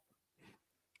giving up?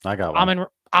 I got one.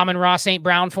 Amon-Ra St.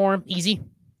 Brown for him? Easy?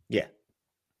 Yeah.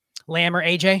 Lamb or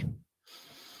AJ?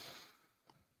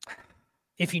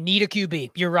 If you need a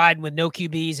QB, you're riding with no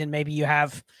QBs and maybe you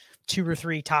have 2 or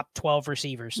 3 top 12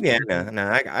 receivers. Yeah, no.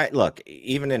 I look,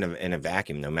 even in a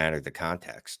vacuum, no matter the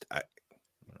context, I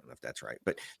don't know if that's right,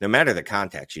 but no matter the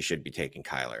context, you should be taking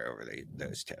Kyler over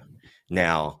those two.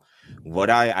 Now,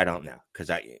 what I don't know, because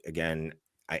I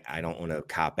don't want to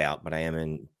cop out, but I am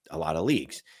in a lot of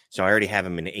leagues. So I already have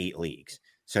him in 8 leagues.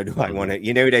 So do I want to,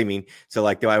 you know what I mean? So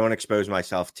like, do I want to expose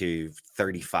myself to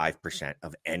 35%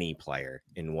 of any player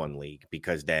in one league?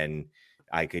 Because then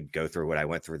I could go through what I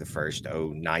went through the first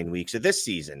 9 weeks of this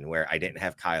season where I didn't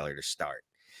have Kyler to start.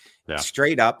 Yeah.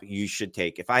 Straight up, you should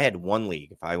take, if I had one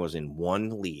league, if I was in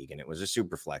one league and it was a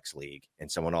super flex league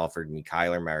and someone offered me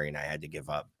Kyler Murray and I had to give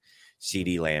up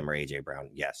CD Lamb or AJ Brown,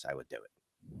 yes, I would do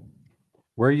it.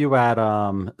 Where are you at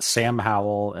Sam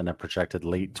Howell and a projected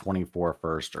late 24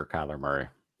 first or Kyler Murray?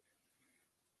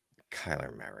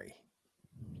 Kyler Murray.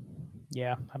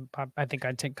 Yeah, I think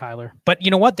I'd take Kyler. But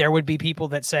you know what? There would be people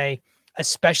that say,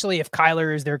 especially if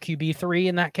Kyler is their QB3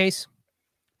 in that case,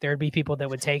 there would be people that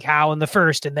would take Howell in the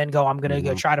first and then go, I'm going to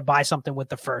go try to buy something with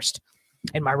the first.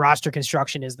 and my roster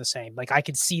construction is the same. Like I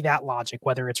could see that logic,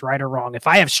 whether it's right or wrong. If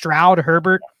I have Stroud,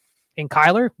 Herbert, and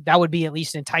Kyler, that would be at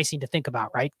least enticing to think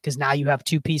about, right? Because now you have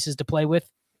two pieces to play with,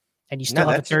 and you still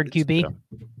have a third QB.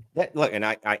 Look, and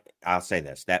I'll say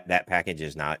this: that package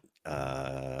is not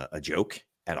a joke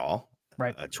at all.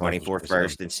 Right, 24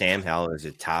 first, and Sam Howell is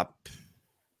a top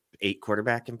 8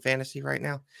 quarterback in fantasy right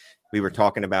now. We were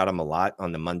talking about him a lot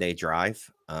on the Monday drive.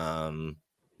 And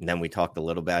then we talked a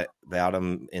little bit about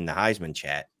him in the Heisman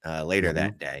chat later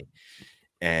that day.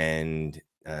 And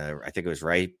I think it was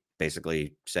Ray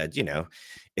basically said,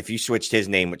 if you switched his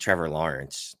name with Trevor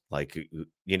Lawrence, like,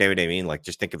 you know what I mean? Like,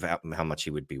 just think of how much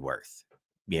he would be worth.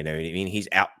 You know what I mean? He's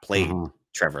outplayed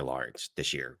Trevor Lawrence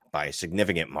this year by a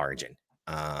significant margin.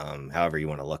 However you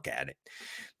want to look at it.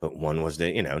 But one was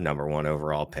the, number 1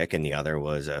 overall pick, and the other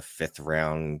was a 5th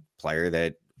round player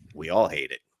that we all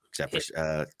hated, except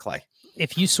for Clay.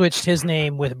 If you switched his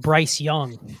name with Bryce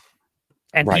Young,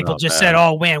 and people just said,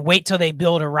 "Oh man, wait till they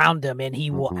build around him, and he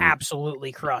will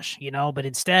absolutely crush," But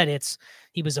instead,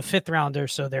 he was a 5th rounder,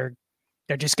 so they're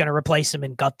just going to replace him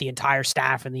and gut the entire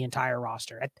staff and the entire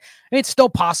roster. It's still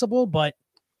possible, but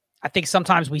I think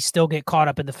sometimes we still get caught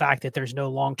up in the fact that there's no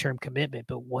long-term commitment.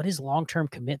 But what is long-term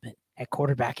commitment at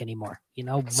quarterback anymore?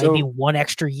 Maybe one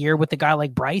extra year with a guy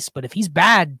like Bryce, but if he's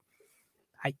bad,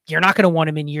 you're not going to want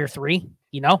him in year 3.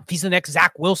 If he's the next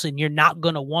Zach Wilson, you're not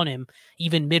going to want him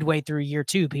even midway through year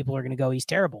 2. People are going to go, he's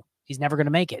terrible. He's never going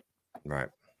to make it. Right.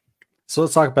 So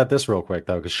let's talk about this real quick,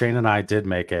 though, because Shane and I did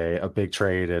make a big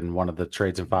trade in one of the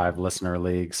Trades in 5 listener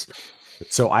leagues.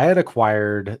 So I had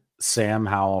acquired Sam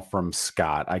Howell from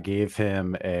Scott. I gave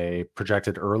him a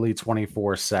projected early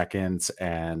 24 seconds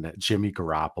and Jimmy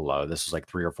Garoppolo. This was like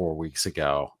 3 or 4 weeks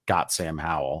ago. Got Sam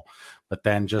Howell, but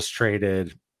then just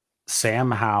traded Sam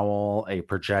Howell, a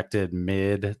projected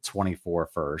mid 24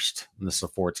 first. And this is a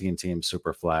 14-team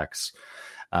super flex.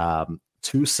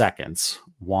 2 seconds,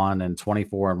 1 in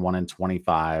 24 and 1 in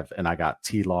 25. And I got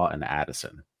T-Law and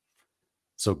Addison.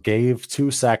 So gave 2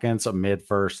 seconds, a mid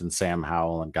first, and Sam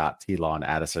Howell, and got T-Law and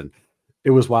Addison. It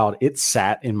was wild. It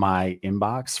sat in my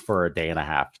inbox for a day and a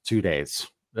half, 2 days.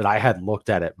 And I had looked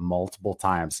at it multiple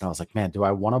times, and I was like, man, do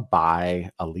I want to buy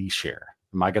a leash here?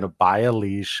 Am I going to buy a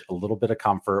leash, a little bit of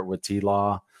comfort with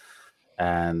T-Law?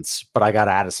 But I got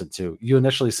Addison too. You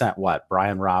initially sent what?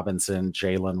 Brian Robinson,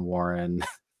 Jalen Warren.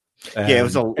 It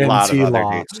was a lot of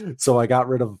other dudes. So I got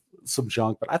rid of some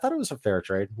junk, but I thought it was a fair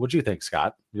trade. What do you think,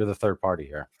 Scott? You're the third party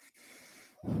here.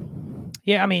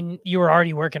 Yeah, I mean, you were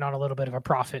already working on a little bit of a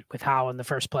profit with Howe in the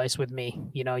first place with me.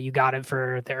 You got it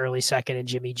for the early second and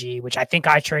Jimmy G, which I think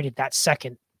I traded that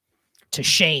second to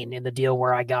Shane in the deal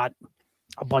where I got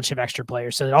a bunch of extra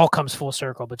players. So it all comes full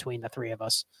circle between the 3 of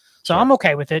us. So I'm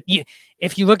okay with it.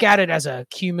 If you look at it as a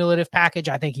cumulative package,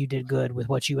 I think you did good with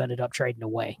what you ended up trading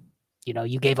away.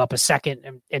 You gave up a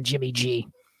second and Jimmy G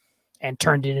and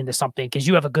turned it into something because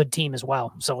you have a good team as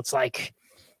well. So it's like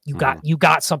you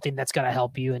got something that's going to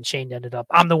help you. And Shane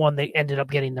I'm the one that ended up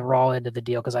getting the raw end of the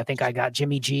deal because I think I got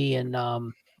Jimmy G and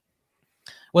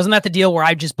wasn't that the deal where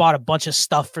I just bought a bunch of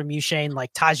stuff from you, Shane,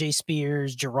 like Tajay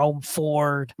Spears, Jerome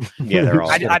Ford? Yeah, they're all.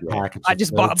 I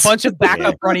just bought a bunch of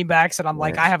backup running backs, and I'm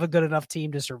like, I have a good enough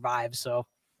team to survive. So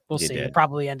we'll see. We'll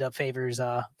probably end up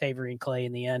favoring Clay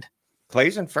in the end.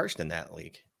 Clay's in first in that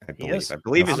league. I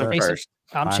believe he's in first.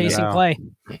 I'm chasing Clay.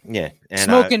 Yeah. And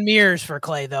smoke and mirrors for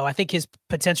Clay, though. I think his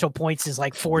potential points is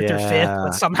like 4th or 5th,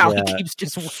 but somehow he keeps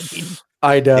just winning.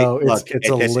 I know. It's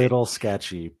a little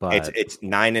sketchy, but it's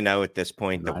 9-0 at this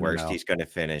point. The worst he's going to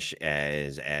finish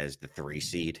as the 3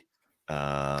 seed.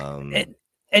 And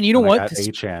you know what?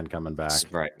 Achan coming back.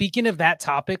 Right. Speaking of that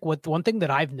topic, one thing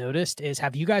that I've noticed is,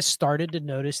 have you guys started to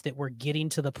notice that we're getting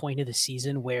to the point of the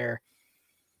season where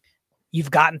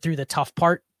you've gotten through the tough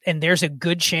part? And there's a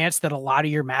good chance that a lot of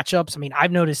your matchups, I mean,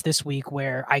 I've noticed this week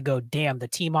where I go, damn, the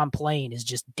team I'm playing is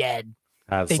just dead.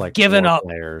 They've given up.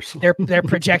 Players. They're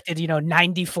projected,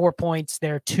 94 points.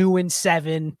 They're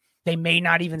 2-7. They may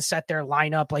not even set their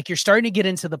lineup. Like, you're starting to get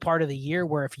into the part of the year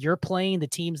where if you're playing the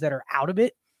teams that are out of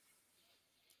it,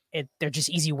 they're just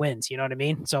easy wins. You know what I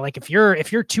mean? So like if you're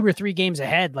 2 or 3 games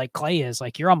ahead, like Clay is,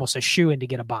 like, you're almost a shoo-in to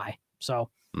get a bye. So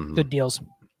good deals.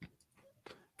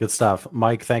 Good stuff.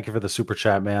 Mike, thank you for the super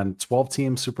chat, man.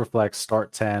 12-team Superflex,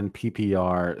 start 10,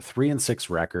 PPR, 3-6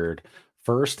 record,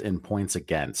 first in points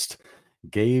against.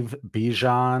 Gave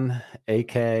Bijan,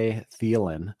 AK,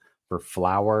 Thielen for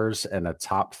Flowers and a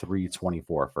top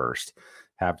 324 first.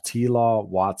 Have T-Law,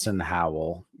 Watson,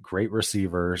 Howell, great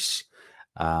receivers,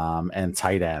 and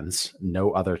tight ends.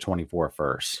 No other 24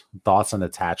 first. Thoughts on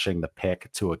attaching the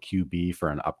pick to a QB for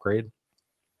an upgrade?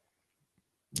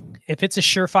 If it's a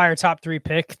surefire top 3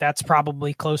 pick, that's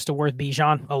probably close to worth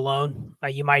Bijan alone.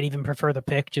 You might even prefer the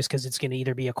pick just because it's going to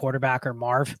either be a quarterback or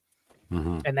Marv.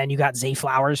 Mm-hmm. And then you got Zay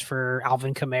Flowers for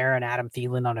Alvin Kamara and Adam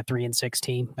Thielen on a 3-6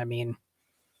 team. I mean,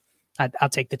 I'll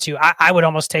take the two. I would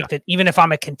almost take that. Even if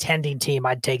I'm a contending team,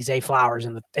 I'd take Zay Flowers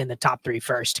in the top 3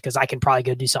 first because I can probably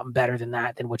go do something better than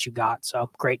that than what you got. So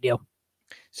great deal.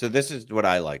 So this is what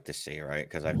I like to see, right?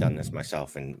 Because I've done this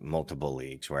myself in multiple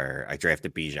leagues where I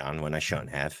drafted Bijan when I shouldn't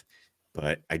have,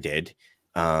 but I did.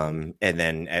 And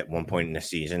then at one point in the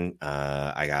season,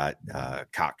 I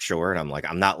got cocksure, and I'm like,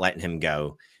 I'm not letting him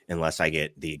go unless I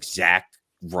get the exact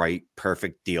right,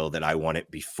 perfect deal that I wanted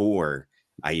before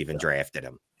I even drafted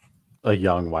him. A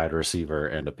young wide receiver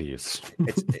and a piece.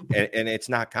 It's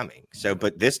not coming. So,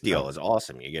 but this deal is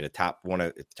awesome. You get a top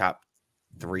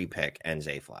 3 pick and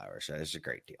Zay Flowers. So this is a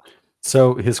great deal.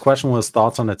 So his question was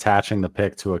thoughts on attaching the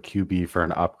pick to a QB for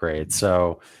an upgrade.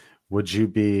 So would you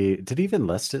be, did he even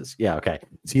list his? Yeah. Okay.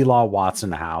 T-Law,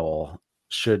 Watson, Howell.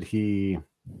 Should he,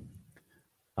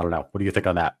 I don't know. What do you think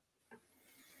on that?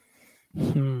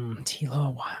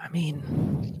 T-Law, I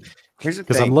mean, here's the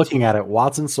because thing. I'm looking at it.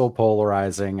 Watson's so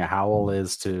polarizing. Howell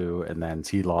is too, and then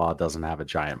T-Law doesn't have a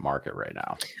giant market right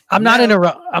now. I'm not in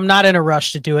a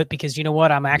rush to do it because you know what?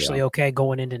 I'm actually okay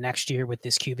going into next year with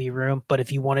this QB room. But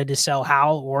if you wanted to sell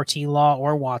Howell or T-Law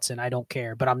or Watson, I don't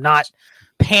care. But I'm not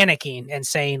panicking and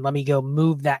saying, let me go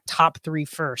move that top 3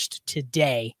 first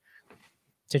today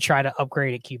to try to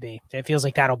upgrade at QB. It feels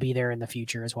like that'll be there in the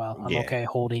future as well. I'm okay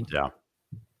holding. Yeah.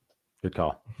 Good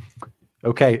call.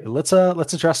 Okay, let's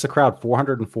address the crowd.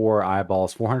 404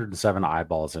 eyeballs, 407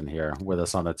 eyeballs in here with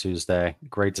us on a Tuesday.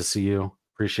 Great to see you.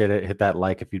 Appreciate it. Hit that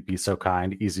like if you'd be so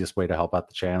kind. Easiest way to help out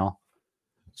the channel.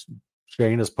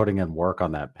 Shane is putting in work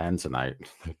on that pen tonight.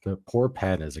 The poor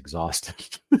pen is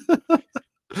exhausted.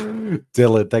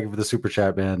 Dylan, thank you for the super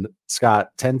chat, man. Scott,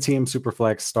 10-team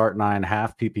Superflex, start 9,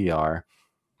 half PPR.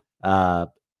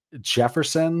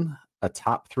 Jefferson, a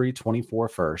top 3 24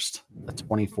 first, a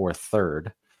 24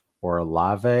 third, or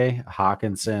Olave,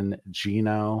 Hawkinson,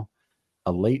 Geno,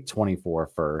 a late 24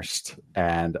 first,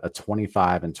 and a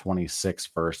 25 and 26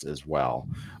 first as well.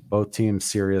 Both teams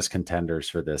serious contenders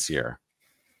for this year.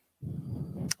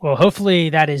 Well, hopefully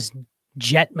that is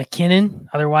Jet McKinnon.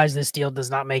 Otherwise, this deal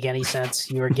does not make any sense.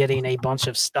 You are getting a bunch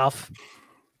of stuff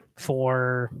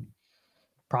for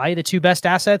probably the 2 best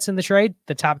assets in the trade,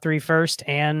 the top 3 first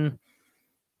and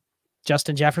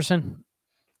Justin Jefferson.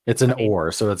 It's an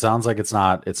or, so it sounds like it's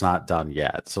not done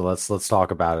yet. So let's talk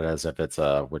about it as if it's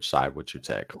which side would you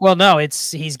take? Well, no,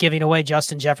 he's giving away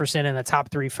Justin Jefferson in the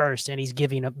top 3 first, and he's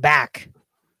giving back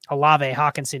Olave,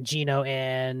 Hawkinson, Geno,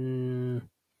 and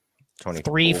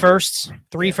 3 firsts,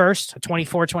 3 firsts,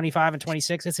 24, 25, and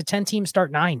 26. It's a 10-team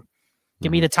start 9.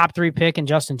 Give me the top 3 pick and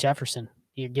Justin Jefferson.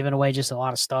 You're giving away just a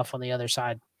lot of stuff on the other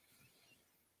side.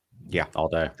 Yeah, all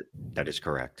day. That is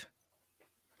correct.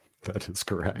 That is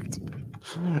correct.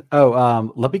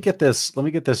 Oh, let me get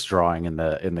this drawing in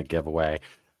the giveaway.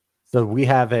 So we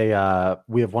have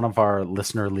one of our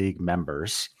listener league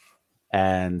members,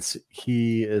 and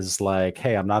he is like,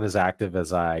 hey, I'm not as active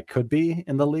as I could be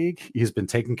in the league. He's been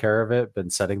taking care of it, been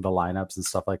setting the lineups and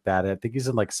stuff like that. I think he's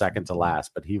in like second to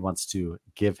last, but he wants to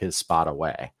give his spot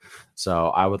away. So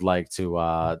I would like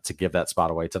to give that spot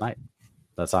away tonight.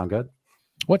 That sound good?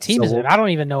 What team is it? I don't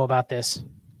even know about this.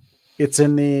 It's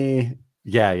in the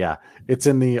It's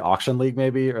in the auction league,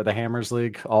 maybe, or the Hammers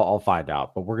league. I'll find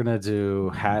out. But we're gonna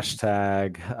do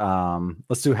hashtag.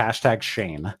 Let's do hashtag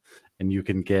Shane, and you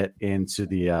can get into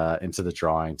the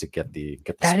drawing to get the.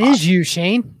 That spot. is you,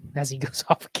 Shane. As he goes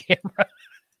off camera.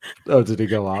 Oh, did he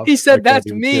go off? He said that's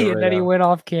me, and then he went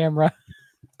off camera.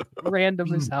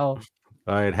 Random as hell.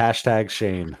 All right, hashtag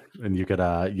Shane, and you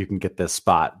can get this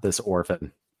spot, this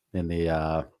orphan, in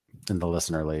the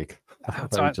listener league.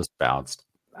 So I just bounced.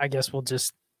 I guess we'll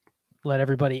just let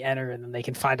everybody enter and then they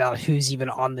can find out who's even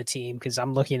on the team. Cause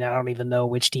I'm looking at, I don't even know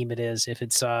which team it is. If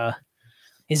it's,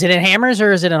 is it in Hammers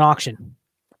or is it an auction?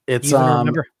 It's,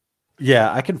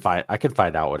 yeah, I can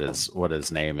find out what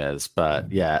his name is,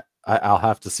 but yeah, I'll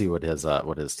have to see what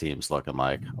his team's looking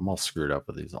like. I'm all screwed up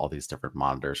with all these different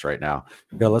monitors right now.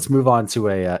 Yeah, let's move on to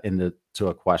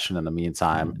a question in the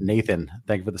meantime. Nathan,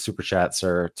 thank you for the super chat,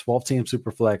 sir. 12-team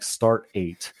Superflex, start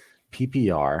 8,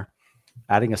 PPR,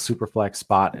 adding a Superflex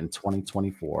spot in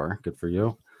 2024. Good for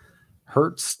you.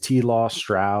 Hurts, T-Law,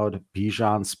 Stroud,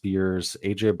 Bijan, Spears,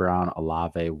 AJ Brown,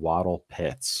 Olave, Waddle,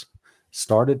 Pitts.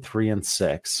 Started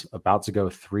 3-6, about to go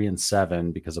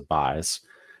 3-7 because of buys.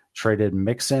 Traded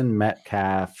Mixon,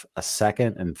 Metcalf, a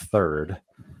second and third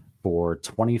for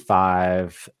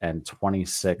 25 and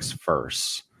 26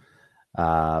 firsts.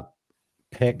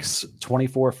 picks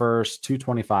 24 first,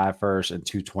 225 first, and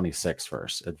 226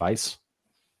 first. Advice?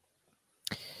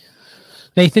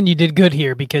 Nathan, you did good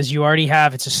here because you already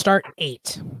have, it's a start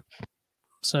 8.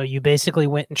 So you basically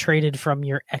went and traded from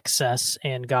your excess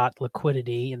and got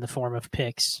liquidity in the form of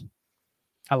picks.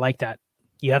 I like that.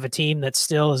 You have a team that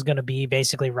still is going to be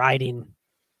basically riding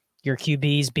your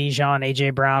QBs, Bijan,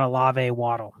 AJ Brown, Olave,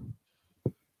 Waddle.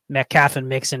 Metcalf and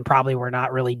Mixon probably were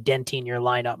not really denting your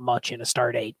lineup much in a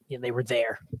start 8. And they were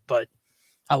there. But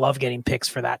I love getting picks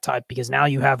for that type because now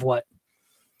you have what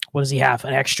does he have?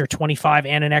 An extra 25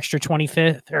 and an extra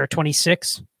 25th or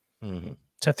 26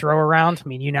 to throw around. I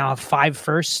mean, you now have 5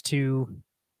 firsts to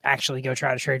actually go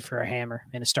try to trade for a hammer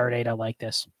in a start 8. I like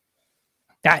this.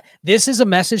 This is a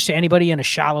message to anybody in a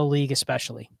shallow league,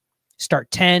 especially.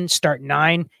 Start 10, start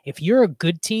 9. If you're a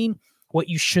good team, what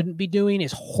you shouldn't be doing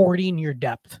is hoarding your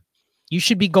depth. You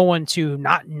should be going to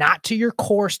not to your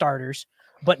core starters,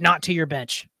 but not to your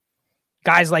bench.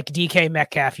 Guys like DK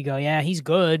Metcalf, you go, yeah, he's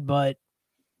good, but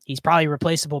he's probably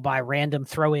replaceable by a random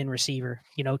throw-in receiver.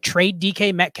 Trade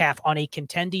DK Metcalf on a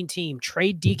contending team.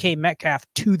 Trade DK Metcalf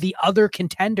to the other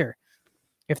contender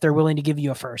if they're willing to give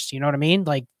you a first. You know what I mean?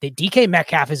 Like, the DK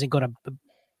Metcalf isn't going to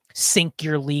sink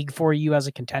your league for you as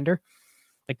a contender.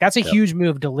 Like, that's a huge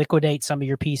move to liquidate some of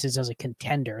your pieces as a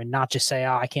contender and not just say,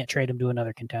 I can't trade him to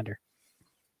another contender.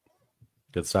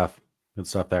 Good stuff. Good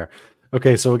stuff there.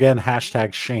 Okay, so again,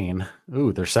 hashtag Shane.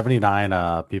 Ooh, there's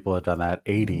 79 people have done that.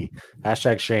 80.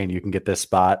 Hashtag Shane. You can get this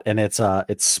spot, and it's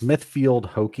Smithfield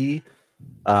Hokie.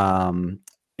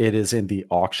 It is in the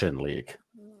auction league.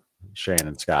 Shane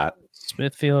and Scott.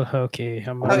 Smithfield Hokie.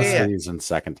 Honestly, he's in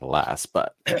second to last,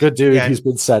 but good dude. Yeah. He's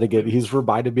been setting it. He's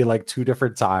reminded me like 2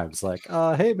 different times. Like,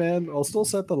 hey man, I'll still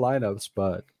set the lineups,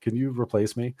 but can you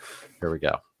replace me? Here we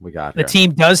go. We got the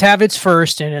team does have its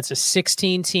first, and it's a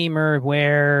 16 teamer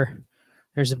where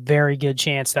there's a very good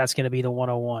chance that's going to be the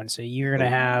 101. So you were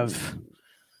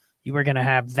going to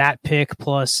have that pick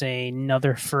plus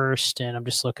another first, and I'm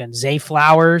just looking. Zay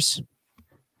Flowers.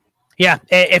 Yeah,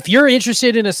 if you're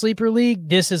interested in a sleeper league,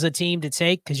 this is a team to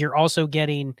take because you're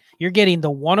getting the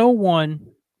 101,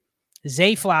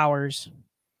 Zay Flowers,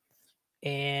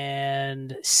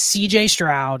 and CJ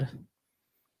Stroud,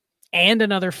 and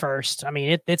another first. I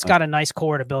mean, it's got a nice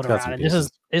core to build around, and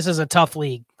this is a tough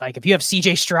league. Like, if you have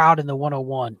CJ Stroud in the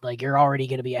 101, like, you're already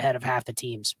going to be ahead of half the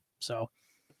teams. So,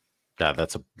 yeah,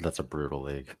 that's a brutal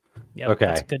league. Yep, okay,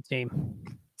 that's a good team.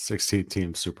 16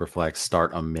 team Superflex,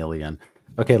 start $1 million.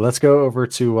 Okay, let's go over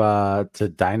to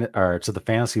the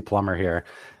fantasy plumber here.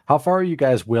 How far are you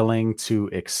guys willing to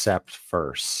accept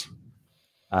first?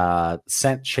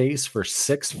 Sent Chase for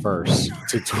 6 firsts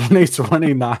to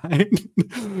 2029.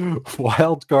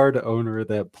 Wild card owner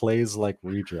that plays like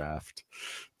redraft.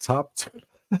 Top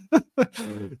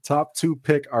 2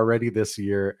 pick already this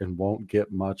year and won't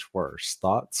get much worse.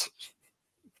 Thoughts?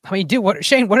 I mean, dude,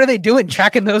 Shane, what are they doing?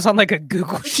 Tracking those on like a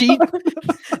Google sheet?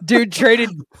 Dude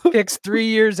traded picks 3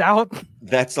 years out.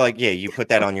 That's like, yeah, you put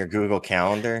that on your Google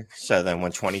Calendar. So then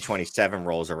when 2027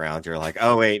 rolls around, you're like,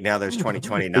 oh, wait, now there's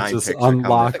 2029 just picks.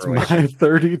 Unlocked my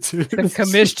 32. The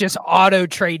commish just auto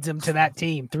trades him to that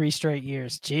team 3 straight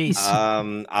years. Jeez.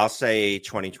 I'll say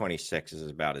 2026 is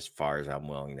about as far as I'm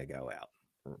willing to go out.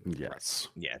 Yes.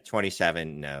 Yeah.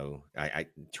 27. No, I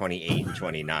 28 and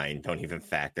 29 don't even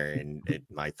factor in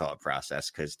my thought process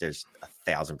because there's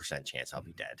 1,000% chance I'll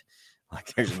be dead.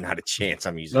 Like, there's not a chance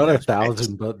I'm using not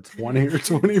 1,000, but 20 or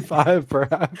 25,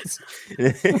 perhaps.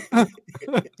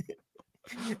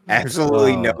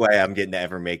 Absolutely no way I'm getting to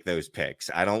ever make those picks.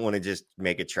 I don't want to just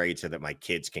make a trade so that my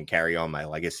kids can carry on my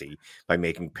legacy by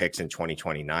making picks in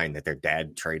 2029 that their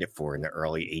dad traded for in the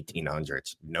early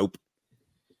 1800s. Nope.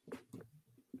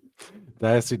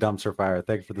 Dynasty Dumpster Fire.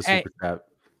 Thank you for the super chat.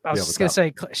 I was just going to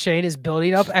say, Shane is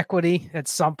building up equity. At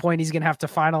some point, he's going to have to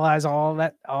finalize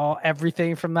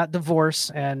everything from that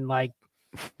divorce. And like,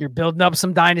 you're building up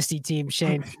some dynasty teams,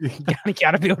 Shane. You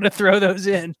got to be able to throw those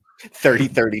in.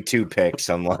 32 picks.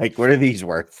 I'm like, what are these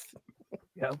worth?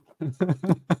 Yep.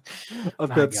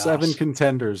 I've got 7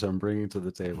 contenders I'm bringing to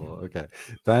the table. Okay.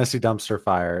 Dynasty Dumpster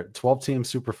Fire. 12-team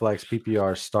Superflex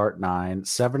PPR start 9,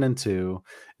 7-2,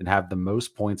 and have the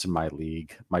most points in my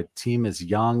league. My team is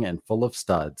young and full of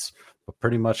studs, but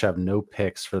pretty much have no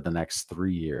picks for the next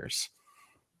 3 years.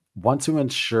 Want to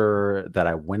ensure that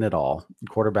I win it all.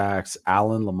 Quarterbacks,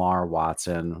 Allen, Lamar,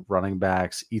 Watson. Running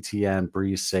backs, ETN,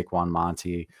 Brees, Saquon,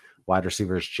 Monty. Wide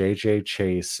receivers, JJ,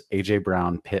 Chase, AJ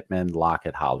Brown, Pittman,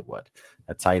 Lockett, Hollywood.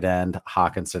 At tight end,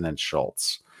 Hawkinson and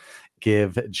Schultz.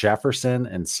 Give Jefferson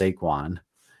and Saquon.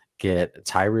 Get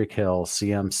Tyreek Hill,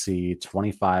 CMC,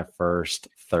 25 first,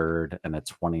 third, and a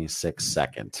 26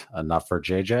 second. Enough for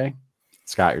JJ?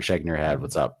 Scott, you're shaking your head.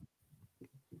 What's up?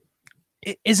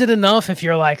 Is it enough if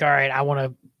you're like, all right, I want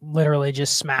to literally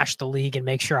just smash the league and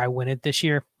make sure I win it this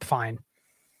year? Fine.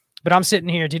 But I'm sitting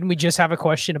here. Didn't we just have a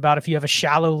question about if you have a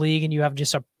shallow league and you have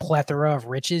just a plethora of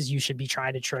riches, you should be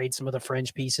trying to trade some of the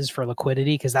fringe pieces for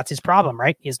liquidity? Because that's his problem,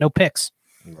 right? He has no picks.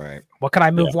 Right. What can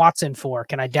I move Watson for?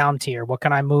 Can I down tier? What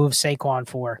can I move Saquon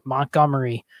for?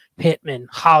 Montgomery, Pittman,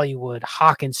 Hollywood,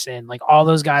 Hawkinson, like all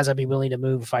those guys I'd be willing to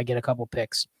move if I get a couple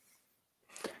picks.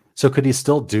 So could he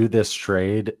still do this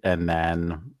trade and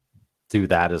then do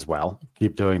that as well?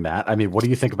 Keep doing that? I mean, what do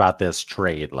you think about this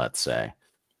trade, let's say?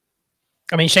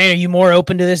 I mean, Shane, are you more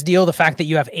open to this deal? The fact that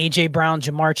you have A.J. Brown,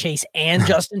 Jamar Chase, and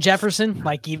Justin Jefferson?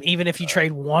 Like, even if you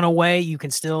trade one away, you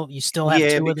still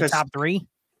have two of the top three?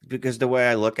 Because the way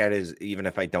I look at it is, even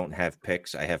if I don't have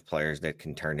picks, I have players that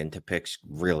can turn into picks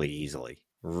really easily.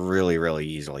 Really, really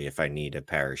easily if I need a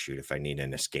parachute, if I need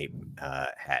an escape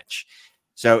hatch.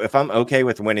 So if I'm okay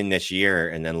with winning this year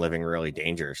and then living really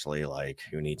dangerously, like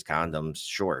who needs condoms?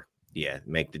 Sure. Yeah,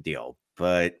 make the deal.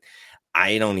 But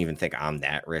I don't even think I'm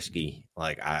that risky.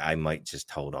 Like I might just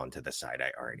hold on to the side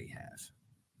I already have.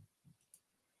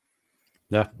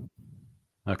 Yeah.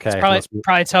 Okay. It's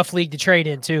probably a tough league to trade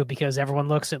in too, because everyone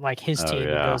looks at like his team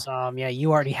and goes,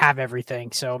 you already have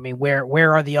everything. So I mean,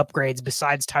 where are the upgrades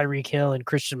besides Tyreek Hill and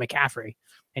Christian McCaffrey?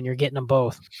 And you're getting them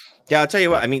both. Yeah, I'll tell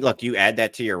you what. I mean, look, you add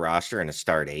that to your roster and a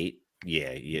start 8.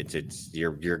 Yeah,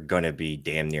 you're going to be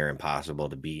damn near impossible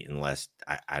to beat unless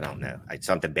I don't know.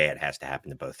 Something bad has to happen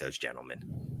to both those gentlemen.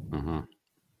 Mm-hmm.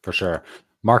 For sure.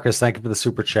 Marcus, thank you for the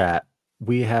super chat.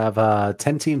 We have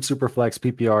 10-team Superflex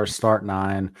PPR start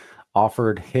 9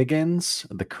 offered Higgins,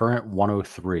 the current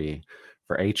 103,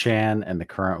 for Achane and the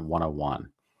current 101.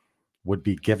 Would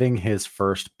be giving his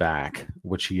first back,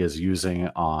 which he is using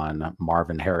on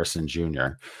Marvin Harrison Jr.,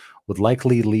 would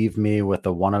likely leave me with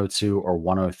a 102 or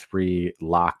 103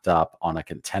 locked up on a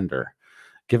contender.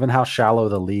 Given how shallow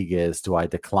the league is, do I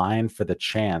decline for the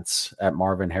chance at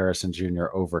Marvin Harrison Jr.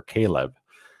 over Caleb?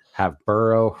 Have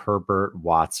Burrow, Herbert,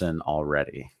 Watson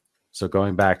already. So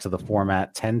going back to the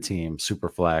format, 10-team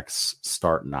Superflex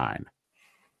start 9.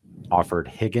 Offered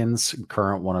Higgins,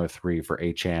 current 103 for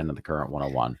Achane and the current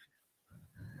 101.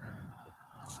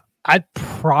 I'd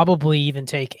probably even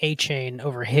take Achane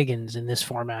over Higgins in this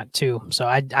format too. So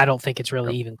I don't think it's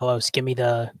really even close. Give me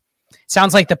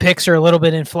sounds like the picks are a little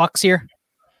bit in flux here.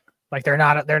 Like they're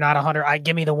not 100.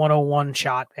 Give me the 101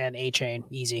 shot and Achane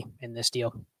easy in this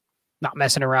deal. Not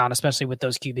messing around, especially with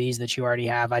those QBs that you already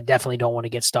have. I definitely don't want to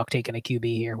get stuck taking a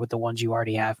QB here with the ones you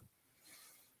already have.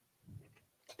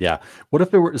 Yeah. What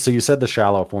if it were, so you said the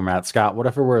shallow format, Scott, what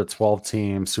if it were a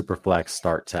 12-team Superflex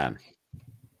start 10?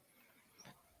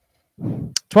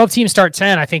 12 teams start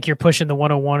 10. I think you're pushing the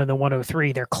 101 and the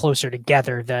 103. They're closer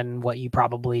together than what you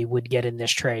probably would get in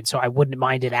this trade. So I wouldn't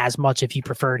mind it as much if you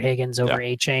preferred Higgins over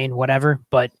Achane, whatever.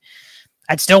 But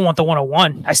I'd still want the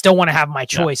 101. I still want to have my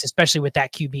choice, especially with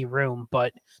that QB room.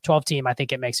 But 12 team, I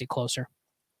think it makes it closer.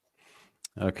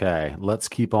 Okay, let's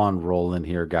keep on rolling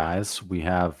here, guys. We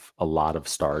have a lot of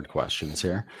starred questions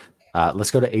here.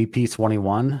 Let's go to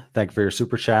AP21. Thank you for your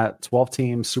super chat.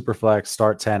 12-team Superflex,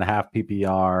 start 10, half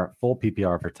PPR, full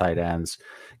PPR for tight ends.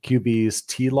 QBs,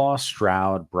 T-Law,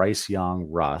 Stroud, Bryce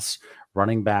Young, Russ.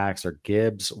 Running backs are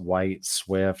Gibbs, White,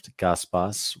 Swift, Gus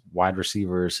Bus. Wide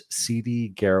receivers, CD,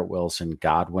 Garrett Wilson,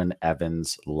 Godwin,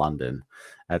 Evans, London.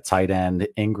 At tight end,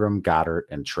 Ingram, Goddard,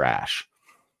 and Trash.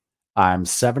 I'm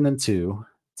 7-2,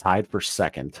 tied for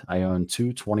second. I own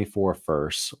 224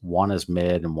 firsts. One is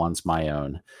mid and one's my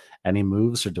own. Any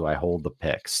moves or do I hold the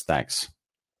picks? Thanks.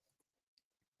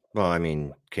 Well, I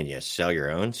mean, can you sell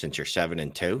your own since you're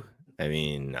 7-2? I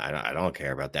mean, I don't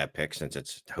care about that pick since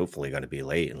it's hopefully going to be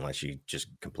late unless you just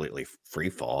completely free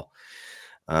fall.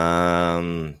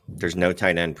 There's no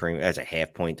tight end premium as a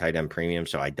half point tight end premium,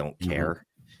 so I don't care.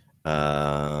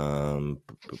 Running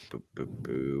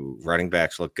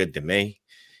backs look good to me.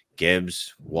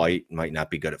 Gibbs, White might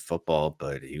not be good at football,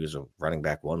 but he was a running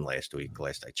back 1 last week,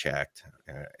 last I checked,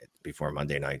 before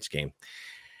Monday night's game.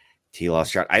 T-Law,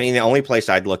 I mean, the only place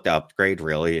I'd look to upgrade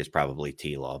really is probably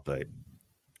T-Law, but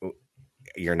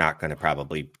you're not going to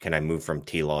probably, can I move from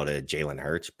T-Law to Jalen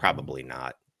Hurts? Probably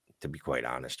not, to be quite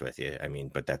honest with you. I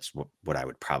mean, but that's what I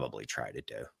would probably try to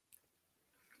do.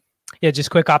 Yeah,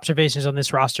 just quick observations on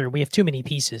this roster. We have too many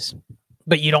pieces,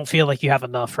 but you don't feel like you have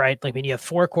enough, right? Like when you have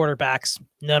 4 quarterbacks,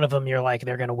 none of them you're like,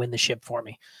 they're going to win the ship for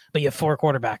me. But you have 4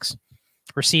 quarterbacks.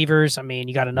 Receivers, I mean,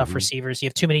 you got enough receivers. You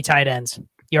have too many tight ends.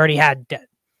 You already had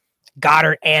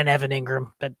Goddard and Evan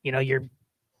Ingram, but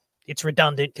it's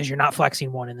redundant because you're not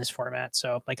flexing one in this format.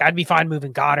 So like I'd be fine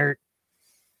moving Goddard,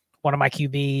 one of my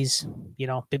QBs,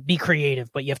 be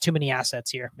creative, but you have too many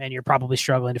assets here and you're probably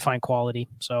struggling to find quality.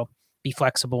 So be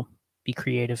flexible, be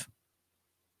creative.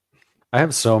 I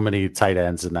have so many tight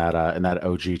ends in that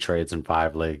OG trades in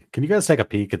 5 league. Can you guys take a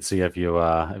peek and see if you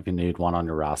need one on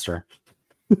your roster?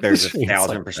 There's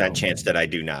 1,000% chance that I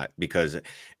do not, because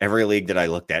every league that I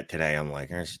looked at today, I'm like,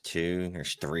 there's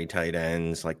 3 tight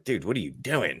ends. Like, dude, what are you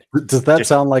doing? Does that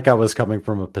sound like I was coming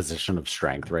from a position of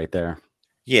strength right there?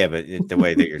 Yeah, but the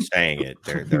way that you're saying it,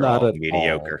 they're all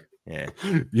mediocre. All. Yeah.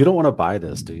 You don't want to buy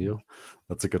this, do you?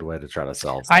 That's a good way to try to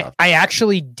sell stuff. I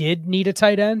actually did need a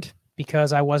tight end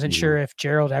because I wasn't sure if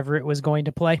Gerald Everett was going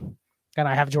to play, and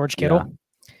I have George Kittle.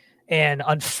 Yeah. And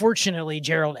unfortunately,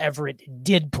 Gerald Everett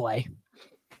did play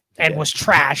and was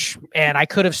trash. And I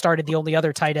could have started the only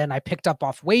other tight end I picked up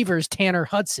off waivers, Tanner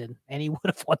Hudson, and he would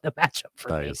have won the matchup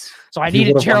for me. So I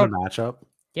needed Gerald. Matchup.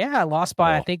 Yeah, I lost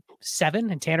by, I think, 7,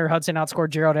 and Tanner Hudson outscored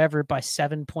Gerald Everett by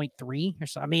 7.3 or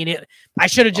so. I mean, I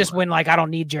should have just went like, I don't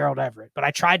need Gerald Everett, but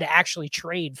I tried to actually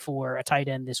trade for a tight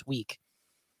end this week,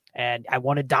 and I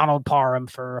wanted Donald Parham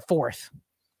for a 4th.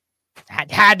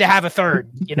 Had to have a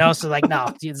 3rd, so like,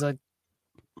 no.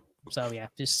 So yeah,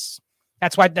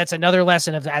 that's another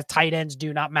lesson of that tight ends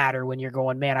do not matter when you're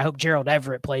going, man, I hope Gerald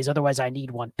Everett plays. Otherwise, I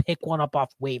need one. Pick one up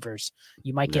off waivers.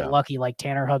 You might get lucky like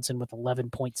Tanner Hudson with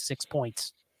 11.6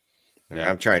 points. Yeah,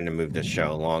 I'm trying to move this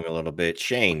show along a little bit.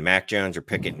 Shane, Mac Jones or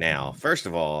Pickett now? First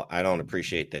of all, I don't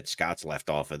appreciate that Scott's left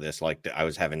off of this. Like I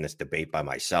was having this debate by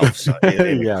myself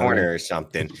in the corner or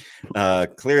something.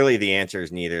 Clearly, the answer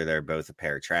is neither. They're both a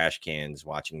pair of trash cans.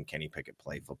 Watching Kenny Pickett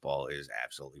play football is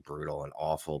absolutely brutal and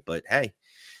awful. But hey,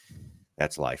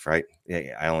 that's life, right?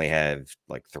 I only have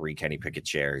like 3 Kenny Pickett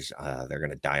shares. They're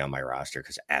going to die on my roster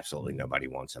because absolutely nobody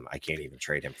wants him. I can't even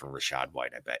trade him for Rashad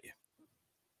White, I bet you.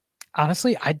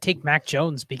 Honestly, I'd take Mac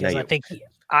Jones because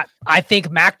I think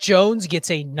Mac Jones gets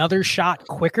another shot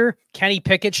quicker. Kenny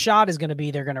Pickett's shot is going to be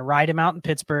they're going to ride him out in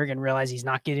Pittsburgh and realize he's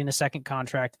not getting a second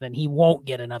contract. Then he won't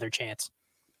get another chance.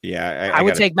 Yeah, I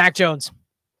would take Mac Jones.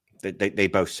 They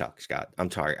both suck, Scott.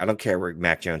 I'm sorry. I don't care where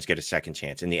Mac Jones get a second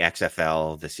chance in the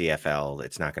XFL, the CFL.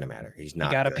 It's not going to matter. He's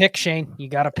not. You got to pick, Shane. You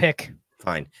got to pick.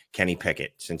 Fine, Kenny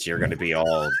Pickett, since you're going to be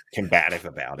all combative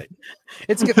about it.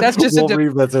 That's just we'll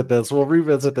revisit this. We'll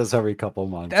revisit this every couple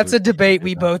months. That's a debate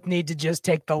we both need to just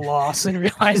take the loss and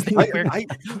realize that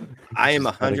I am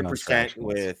 100%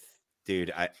 with,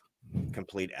 dude.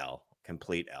 Complete L.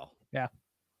 Yeah.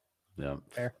 Yeah.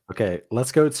 Fair. Okay,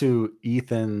 let's go to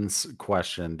Ethan's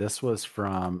question. This was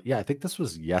from, I think this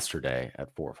was yesterday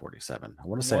at 4:47. I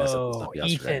want to say I said this stuff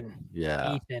yesterday. Ethan.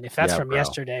 Yeah. Ethan. If that's from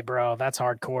yesterday, bro, that's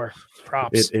hardcore.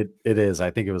 Props. It is. I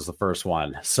think it was the first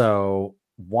one. So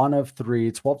 1 of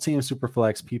 3, 12-team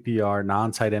Superflex PPR,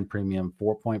 non-tight end premium,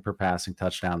 4-point per passing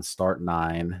touchdown, start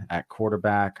 9 at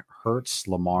quarterback, Hurts,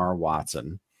 Lamar,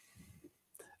 Watson.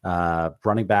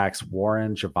 Running backs,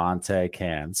 Warren, Javonte,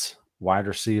 Cans. Wide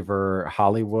receiver,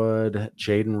 Hollywood,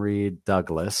 Jaden Reed,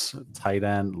 Douglas. Tight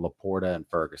end, Laporta, and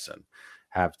Ferguson.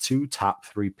 Have 2 top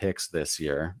 3 picks this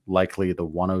year, likely the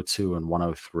 102 and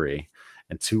 103,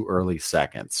 and 2 early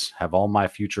seconds. Have all my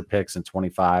future picks in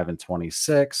 25 and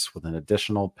 26 with an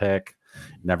additional pick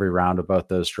in every round of both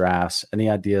those drafts. Any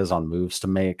ideas on moves to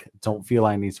make? Don't feel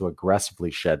I need to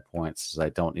aggressively shed points as I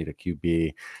don't need a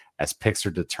QB, as picks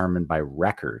are determined by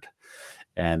record.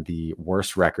 And the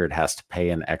worst record has to pay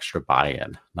an extra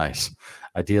buy-in. Nice.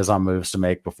 Ideas on moves to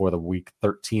make before the week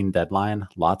 13 deadline.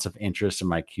 Lots of interest in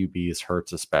my QBs,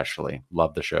 Hurts especially.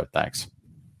 Love the show. Thanks.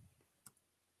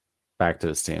 Back to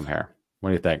his team here. What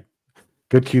do you think?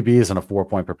 Good QBs and a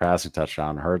 4-point per passing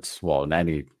touchdown. Hurts, well, in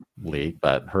any league,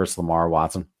 but Hurts, Lamar,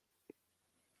 Watson.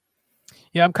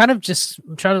 Yeah, I'm just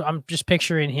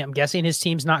picturing him. I'm guessing his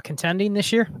team's not contending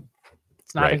this year.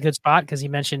 It's not a good spot because he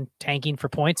mentioned tanking for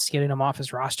points, getting him off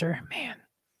his roster. Man,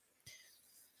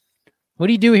 what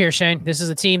do you do here, Shane? This is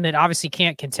a team that obviously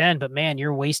can't contend, but man,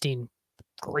 you're wasting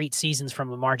great seasons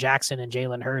from Lamar Jackson and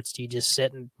Jalen Hurts. Do you just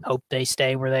sit and hope they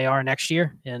stay where they are next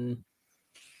year and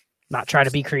not try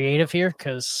to be creative here?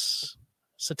 Because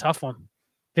it's a tough one.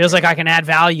 Feels like I can add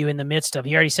value in the midst of,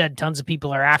 he already said tons of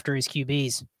people are after his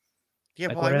QBs. Yeah,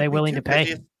 like, what are they willing to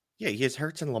pay? Yeah, he has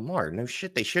Hurts and Lamar. No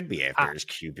shit, they should be after his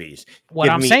QBs.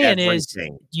 What I'm saying is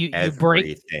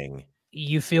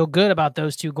you feel good about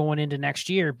those two going into next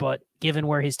year, but given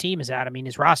where his team is at, I mean,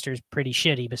 his roster is pretty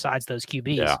shitty besides those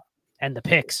QBs and the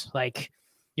picks. Like,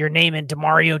 you're naming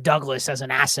Demario Douglas as an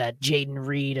asset, Jaden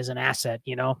Reed as an asset,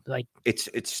 like it's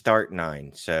start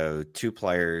 9. So 2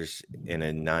 players in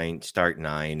a start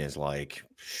 9 is like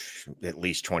at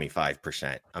least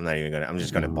 25%. I'm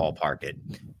just gonna ballpark it.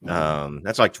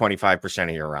 That's like 25%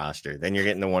 of your roster. Then you're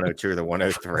getting the 102 or the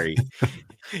 103.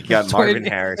 You got Marvin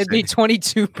Harrison. It'd be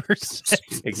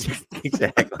 22%.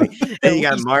 Exactly. Then you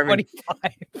got Marvin.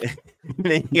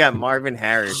 Then you got Marvin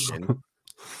Harrison,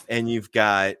 and you've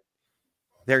got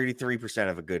 33%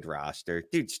 of a good roster.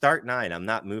 Dude, start 9. I'm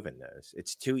not moving those.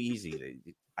 It's too easy.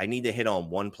 I need to hit on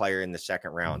one player in the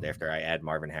second round after I add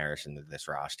Marvin Harrison to this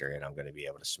roster, and I'm going to be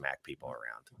able to smack people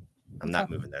around. I'm not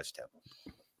moving those 2.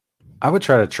 I would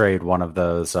try to trade one of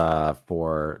those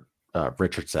for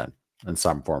Richardson in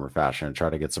some form or fashion and try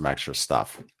to get some extra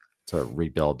stuff to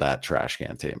rebuild that trash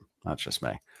can team. That's just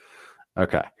me.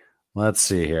 Okay, let's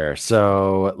see here.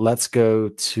 So let's go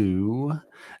to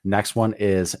next one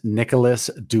is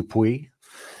Nicholas Dupuis.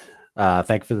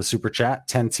 Thank you for the super chat.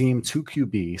 10 team, 2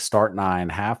 QB, start 9,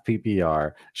 half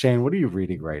PPR. Shane, what are you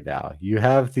reading right now? You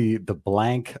have the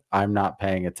blank I'm not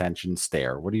paying attention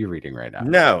stare. What are you reading right now?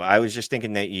 No, I was just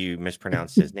thinking that you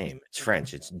mispronounced his name. It's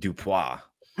French. It's Dupois.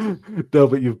 No,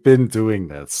 but you've been doing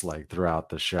this like throughout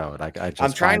the show. And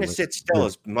I'm trying to sit still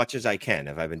as much as I can.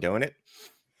 Have I been doing it?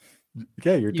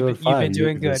 Yeah, you're doing fine. You've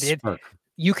been doing good.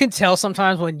 You can tell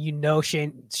sometimes when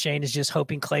Shane is just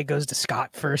hoping Clay goes to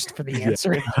Scott first for the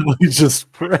answer. Yeah, he's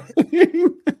just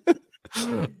praying.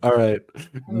 All right.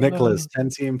 Nicholas, 10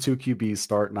 team, 2 QB,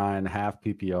 start 9, half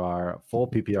PPR, full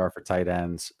PPR for tight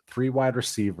ends, 3 wide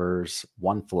receivers,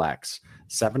 1 flex,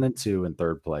 7 and 2 in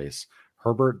third place.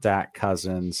 Herbert, Dak,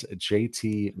 Cousins,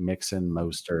 JT, Mixon,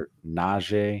 Mostert,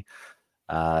 Najee,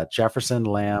 Jefferson,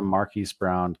 Lamb, Marquise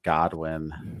Brown,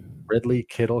 Godwin, Ridley,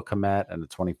 Kittle, Komet, and the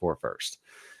 24 first.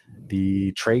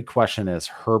 The trade question is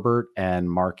Herbert and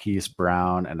Marquise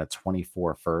Brown and a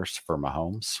 24 first for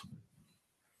Mahomes.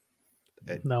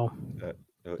 No.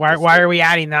 Why are we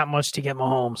adding that much to get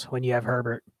Mahomes when you have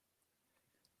Herbert?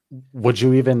 Would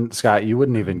you even, Scott, you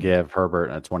wouldn't even give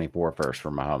Herbert a 24 first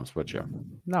for Mahomes, would you?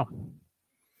 No.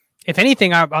 If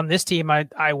anything, on this team,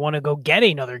 I want to go get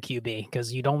another QB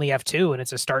because you'd only have 2 and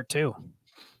it's a start 2.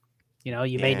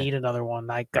 You may need another one.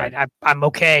 I'm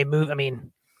okay.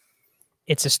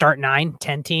 It's a start 9,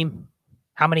 10 team.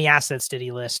 How many assets did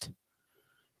he list?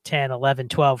 10, 11,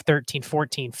 12, 13,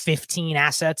 14, 15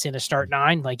 assets in a start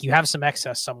 9. Like you have some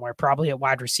excess somewhere, probably at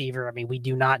wide receiver. We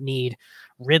do not need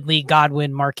Ridley,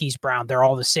 Godwin, Marquise Brown. They're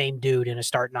all the same dude in a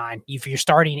start 9. If you're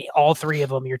starting all 3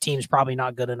 of them, your team's probably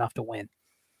not good enough to win.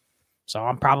 So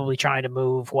I'm probably trying to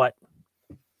move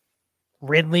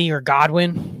Ridley or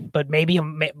Godwin, but maybe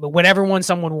whatever one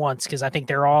someone wants, because I think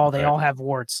they all have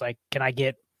warts. Like, can I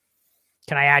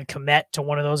add Komet to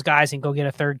one of those guys and go get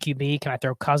a third QB? Can I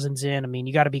throw Cousins in?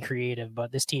 You got to be creative,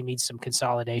 but this team needs some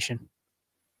consolidation.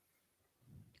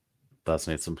 Does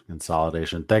need some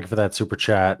consolidation. Thank you for that super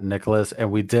chat, Nicholas. And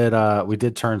we did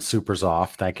turn supers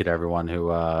off. Thank you to everyone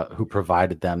who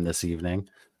provided them this evening.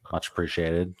 Much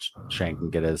appreciated. Shane can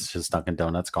get his Dunkin'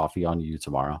 Donuts coffee on you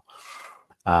tomorrow.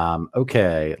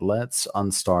 Okay, let's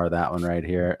unstar that one right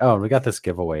here. Oh, we got this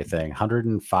giveaway thing.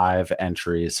 105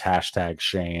 entries.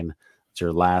 #Shane. It's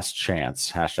your last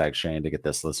chance. #Shane to get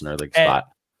this listener league spot.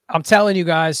 I'm telling you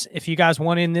guys, if you guys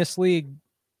want in this league,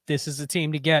 this is the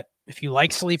team to get. If you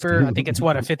like Sleeper, I think it's a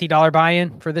 $50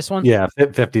 buy-in for this one. Yeah,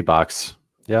 $50.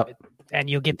 Yep. And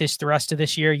you'll get this the rest of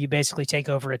this year. You basically take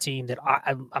over a team that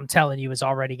I'm telling you is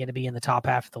already going to be in the top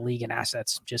half of the league in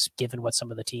assets, just given what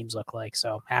some of the teams look like.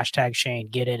 So #Shane,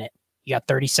 get in it. You got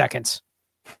 30 seconds.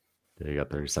 Yeah, you got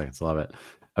 30 seconds. Love it.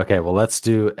 Okay, well, let's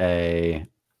do a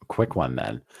quick one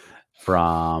then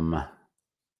from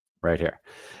right here.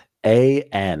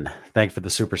 AN, thank you for the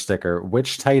super sticker.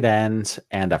 Which tight end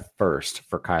and a first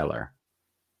for Kyler?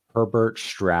 Herbert,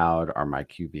 Stroud are my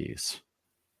QBs.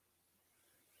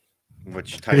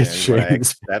 Which tight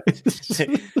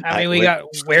end? We got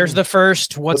where's the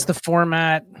first? What's the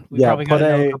format? We probably got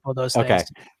to know a couple of those things.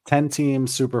 10 team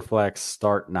super flex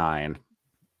start 9.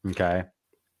 Okay.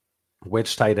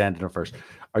 Which tight end and a first?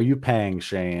 Are you paying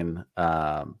Shane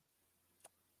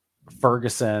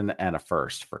Ferguson and a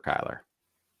first for Kyler?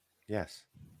 Yes.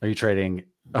 Are you trading?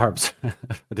 I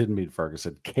didn't mean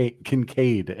Ferguson.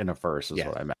 Kincaid in a first is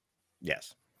what I meant.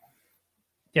 Yes.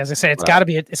 Yeah, as I say, it's got to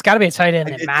be a tight end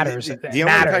that matters. It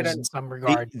matters in some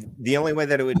regard. The only way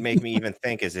that it would make me even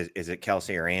think is it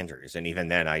Kelsey or Andrews, and even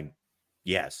then, I'm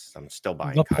still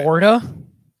buying Laporta. Kyler.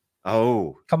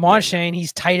 Oh, come on, Shane,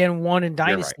 he's tight end 1 in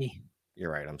Dynasty.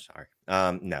 You're right. I'm sorry.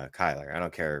 No, Kyler. I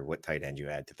don't care what tight end you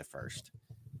add to the first.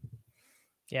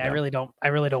 Yeah, no. I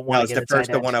really don't want to get the first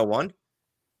the 101.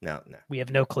 No. We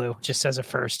have no clue. Just says it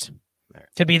first. Right.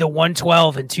 Could be the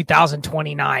 112 in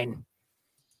 2029.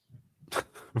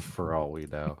 For all we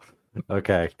know.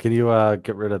 Okay. Can you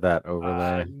get rid of that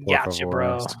overlay? Gotcha,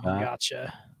 bro. Scott?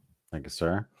 Gotcha. Thank you,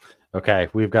 sir. Okay.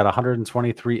 We've got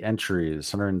 123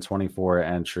 entries, 124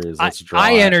 entries. Let's draw.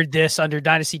 I entered this under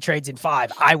Dynasty Trades in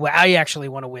 5. I actually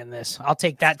want to win this. I'll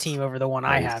take that team over the one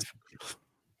I have.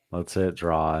 Let's hit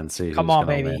draw and see Come who's on,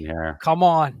 going to baby. win here. Come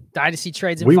on. Dynasty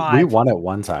Trades in 5. We won it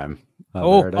one time.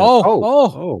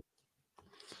 Oh.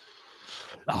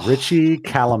 Richie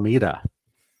Calamita.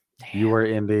 You were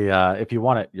in the if you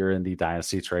want it, you're in the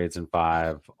Dynasty Trades in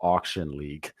 5 auction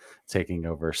league, taking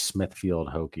over Smithfield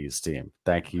Hokies team.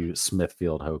 Thank you,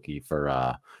 Smithfield Hokie,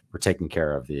 for taking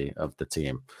care of the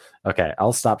team. Okay,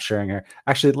 I'll stop sharing here.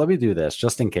 Actually, let me do this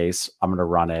just in case. I'm gonna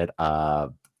run it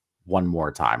one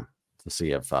more time to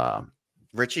see if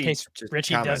Richie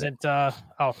doesn't yeah,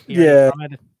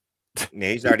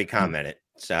 he's already commented.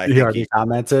 So he already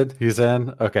commented. He's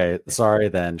in. Okay, sorry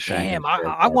then. Damn,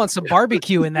 I want some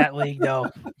barbecue in that league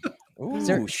though.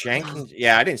 Ooh, Shank.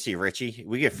 Yeah, I didn't see Richie.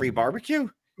 We get free barbecue.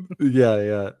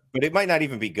 Yeah. But it might not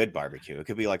even be good barbecue. It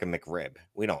could be like a McRib.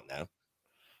 We don't know.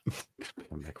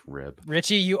 A McRib.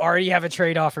 Richie, you already have a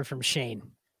trade offer from Shane.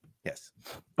 Yes.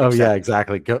 Oh yeah,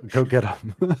 exactly. Go get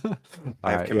him.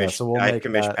 I have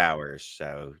commission powers,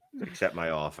 so accept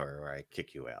my offer or I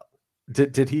kick you out.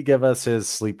 Did he give us his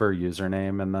sleeper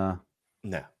username in the?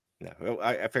 No.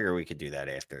 I figure we could do that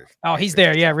after. Oh, he's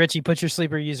there. Yeah, Richie, put your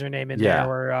sleeper username in there.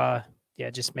 Or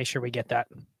just make sure we get that.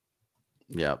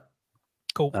 Yep.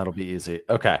 Cool. That'll be easy.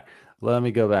 Okay, let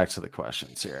me go back to the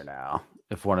questions here now.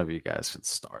 If one of you guys can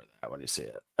start that when you see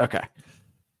it. Okay.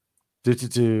 Go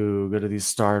to these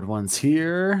starred ones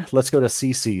here. Let's go to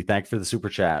CC. Thank you for the super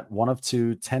chat. 1 of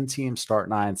 2, 10 teams, start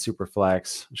 9, super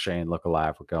flex. Shane, look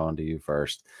alive. We're going to you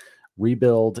first.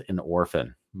 Rebuild an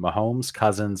orphan. Mahomes,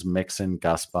 Cousins, Mixon,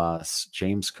 Gus Bus,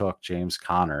 James Cook, James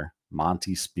Conner,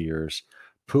 Monty Spears,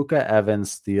 Puka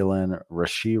Evans, Thielen,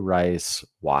 Rashee Rice,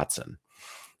 Watson.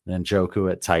 And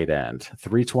Njoku at tight end.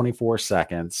 324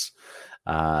 seconds,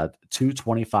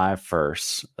 225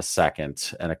 firsts, a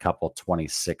second, and a couple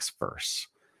 26 firsts.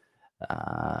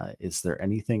 Is there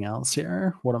anything else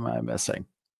here? What am I missing?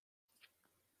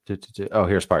 Oh,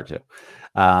 here's part 2.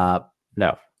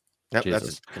 No. Nope,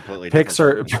 that's completely picks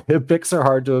are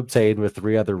hard to obtain with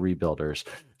 3 other rebuilders.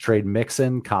 Trade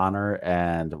Mixon, Connor,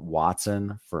 and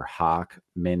Watson for Hawk,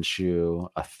 Minshew,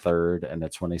 a third, and a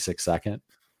 26-second.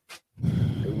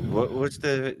 What was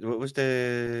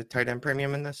the tight end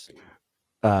premium in this?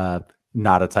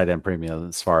 Not a tight end premium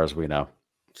as far as we know.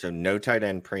 So no tight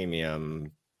end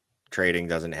premium. Trading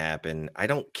doesn't happen. I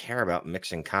don't care about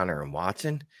Mixon, Connor, and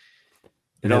Watson.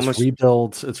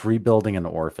 It's rebuilding an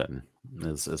orphan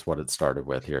is what it started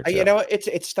with here. You know,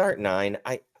 it's start 9.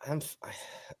 I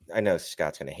know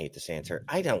Scott's gonna hate this answer.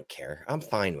 I don't care. I'm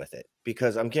fine with it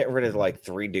because I'm getting rid of like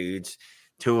 3 dudes.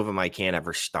 2 of them I can't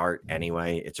ever start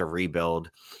anyway. It's a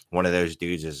rebuild. One of those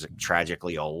dudes is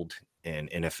tragically old and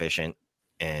inefficient,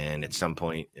 and at some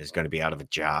point is going to be out of a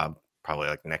job, probably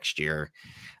like next year.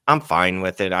 I'm fine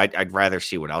with it. I'd rather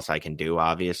see what else I can do,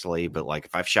 obviously. But like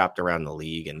if I've shopped around the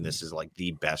league and this is like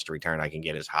the best return I can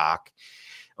get is Hawk.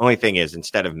 Only thing is,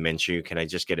 instead of Minshew, can I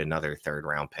just get another 3rd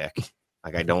round pick?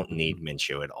 Like I don't need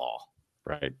Minshew at all.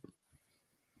 Right.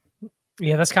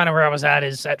 Yeah, that's kind of where I was at.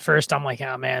 Is at first I'm like,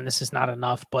 oh man, this is not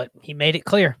enough. But he made it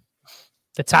clear.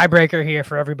 The tiebreaker here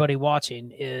for everybody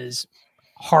watching is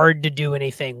hard to do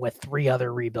anything with 3 other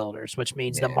rebuilders, which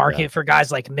means the market for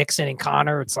guys like Mixon and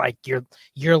Connor, it's like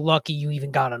you're lucky you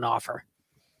even got an offer.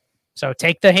 So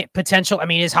take the potential. I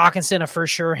mean, is Hawkinson a for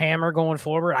sure hammer going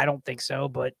forward? I don't think so,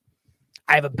 but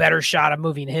I have a better shot of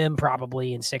moving him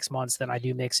probably in 6 months than I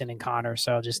do Mixon and Connor.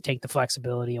 So just take the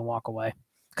flexibility and walk away.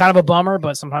 Kind of a bummer,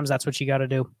 but sometimes that's what you got to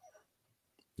do.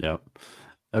 Yep.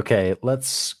 Okay,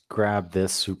 let's grab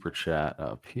this super chat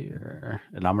up here,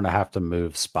 and I'm gonna have to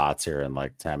move spots here in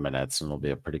like 10 minutes, and it'll be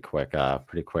a pretty quick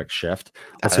shift.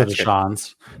 Let's go to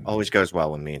Sean's. Always goes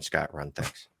well when me and Scott run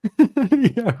things.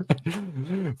 Yeah,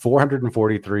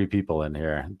 443 people in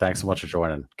here. Thanks so much for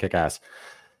joining. Kick ass.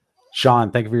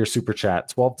 Sean, thank you for your super chat.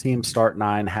 12 teams, start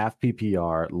 9, half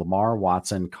PPR. Lamar,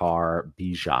 Watson, Carr,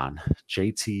 Bijan,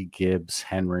 JT, Gibbs,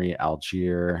 Henry,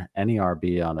 Algier,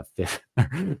 NERB on a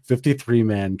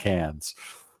 53-man cans.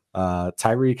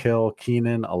 Tyreek Hill,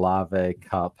 Keenan, Olave,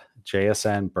 Cup,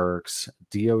 JSN, Burks,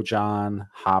 Diojon,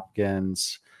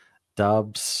 Hopkins,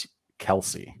 Dubs,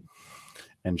 Kelsey,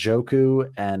 and Njoku,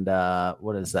 and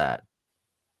what is that?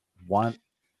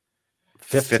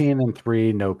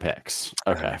 15-3, no picks.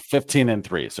 Okay,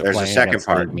 15-3. So there's a second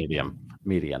part.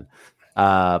 Median.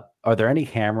 Are there any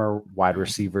hammer wide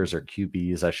receivers or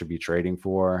QBs I should be trading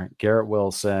for? Garrett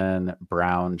Wilson,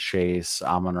 Brown, Chase,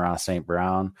 Amon-Ra St.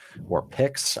 Brown, or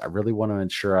picks? I really want to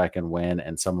ensure I can win,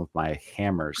 and some of my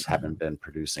hammers haven't been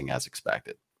producing as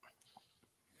expected.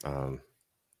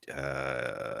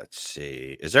 Let's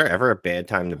see. Is there ever a bad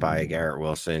time to buy a Garrett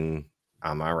Wilson,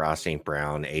 Amon-Ra St.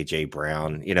 Brown, AJ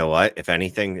Brown? You know what? If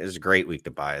anything, is a great week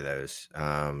to buy those.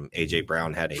 AJ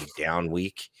Brown had a down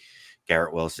week.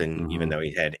 Garrett Wilson, even though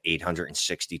he had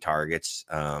 860 targets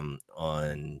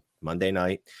on Monday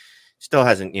night, still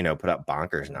hasn't, put up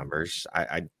bonkers numbers.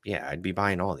 I'd be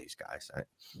buying all these guys.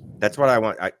 That's what I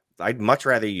want. I'd much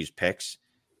rather use picks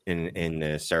in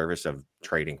the service of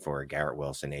trading for Garrett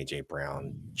Wilson, AJ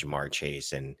Brown, Jamar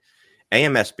Chase, and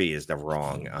AMSB is the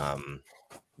wrong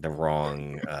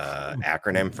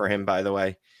acronym for him, by the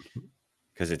way,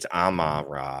 because it's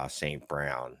Amon-Ra St.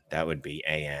 Brown. That would be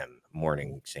AM.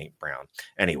 Morning St. Brown.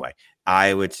 Anyway,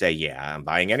 I would say, yeah, I'm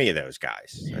buying any of those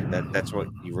guys. That's what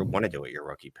you want to do with your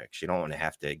rookie picks. You don't want to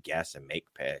have to guess and make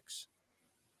picks.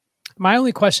 My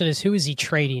only question is, who is he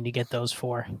trading to get those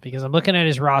for? Because I'm looking at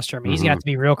his roster. I mean, he's got to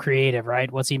be real creative, right?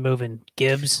 What's he moving?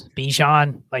 Gibbs,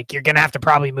 Bijan? Like, you're going to have to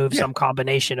probably move some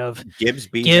combination of Gibbs,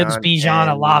 Bijan,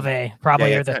 Olave.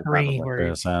 Probably are the three. Or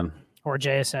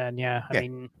JSN, yeah. I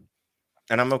mean...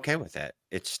 And I'm okay with that.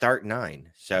 It's start 9.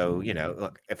 So,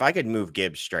 look, if I could move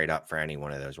Gibbs straight up for any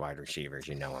one of those wide receivers,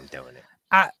 I'm doing it.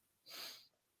 I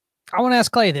want to ask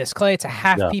Clay this. Clay, it's a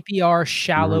half PPR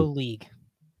shallow league.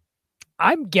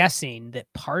 I'm guessing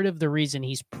that part of the reason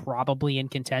he's probably in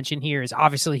contention here is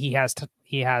obviously he has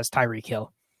Tyreek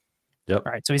Hill. Yep.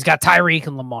 Right. So he's got Tyreek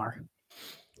and Lamar,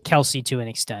 Kelsey to an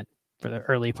extent for the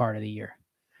early part of the year.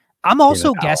 I'm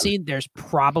also guessing there's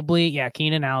probably,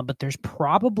 Keenan Allen, but there's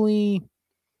probably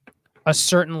a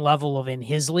certain level of in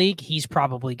his league. He's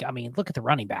probably, look at the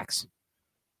running backs.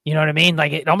 You know what I mean?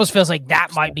 Like, it almost feels like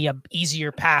that might be an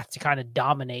easier path to kind of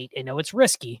dominate. I know it's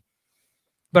risky,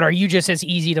 but are you just as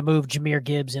easy to move Jahmyr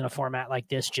Gibbs in a format like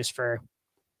this just for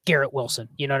Garrett Wilson?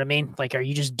 You know what I mean? Like, are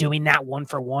you just doing that one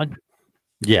for one?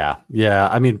 Yeah.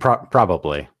 I mean,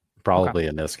 probably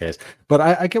in this case, but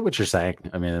I get what you're saying.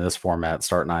 I mean, in this format,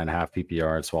 start 9.5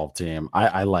 PPR, 12 team.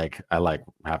 I like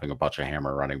having a bunch of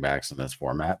hammer running backs in this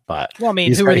format, but who are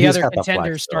the other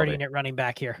contenders starting at running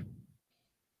back here?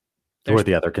 Who are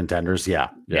the other contenders? Yeah.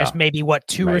 There's maybe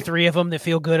two or three of them that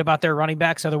feel good about their running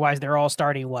backs. Otherwise, they're all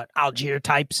starting Algier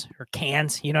types or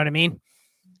cans. You know what I mean?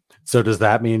 So does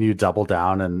that mean you double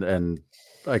down and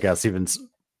I guess even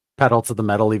pedal to the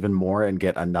metal even more and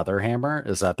get another hammer?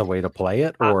 Is that the way to play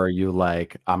it? Or are you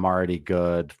like, I'm already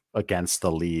good against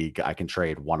the league, I can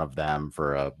trade one of them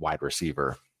for a wide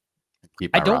receiver?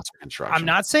 Roster construction. I'm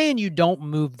not saying you don't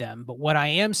move them, but what I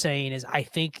am saying is I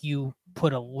think you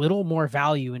put a little more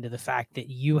value into the fact that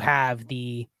you have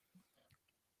the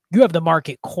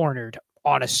market cornered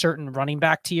on a certain running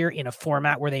back tier in a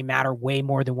format where they matter way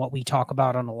more than what we talk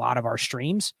about on a lot of our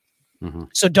streams.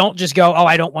 So don't just go,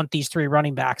 I don't want these 3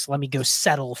 running backs. Let me go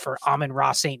settle for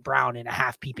Amon-Ra St. Brown in a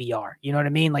half PPR. You know what I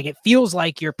mean? Like, it feels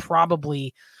like you're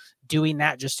probably doing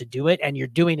that just to do it. And you're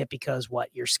doing it because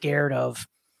you're scared of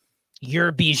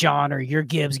your Bijan or your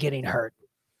Gibbs getting hurt.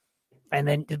 And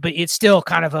then, but it's still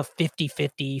kind of a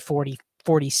 50-50,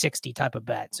 40-60 type of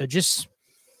bet. So just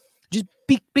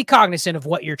be cognizant of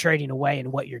what you're trading away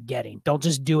and what you're getting. Don't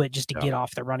just do it just to get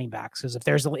off the running backs. Because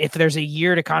if there's a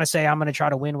year to kind of say I'm going to try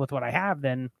to win with what I have,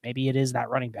 then maybe it is that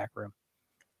running back room.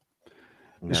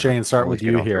 Shane, start with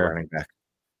you here.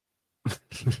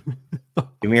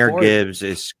 Jahmyr Gibbs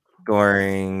is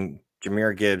scoring.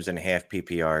 Jahmyr Gibbs in half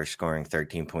PPR scoring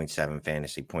 13.7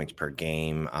 fantasy points per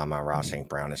game. Amon-Ra St.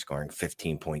 Brown is scoring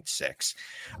 15.6.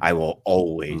 I will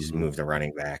always move the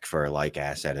running back for a like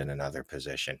asset in another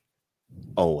position.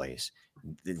 Always.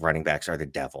 The running backs are the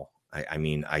devil. I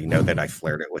mean, I know that I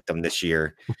flirted with them this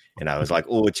year, and I was like,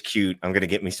 oh, it's cute. I'm going to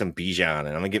get me some Bijan, and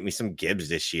I'm going to get me some Gibbs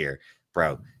this year.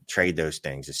 Bro, trade those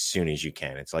things as soon as you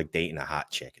can. It's like dating a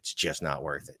hot chick. It's just not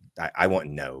worth it. I won't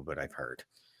know, but I've heard.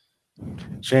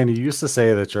 Shane, you used to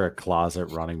say that you're a closet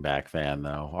running back fan,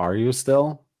 though. Are you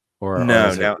still? Or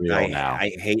no,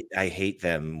 I hate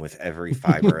them with every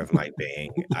fiber of my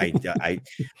being.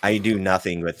 I do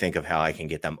nothing but think of how I can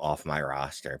get them off my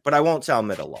roster, but I won't sell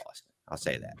them at a loss. I'll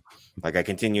say that. Like, I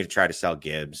continue to try to sell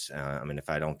Gibbs. If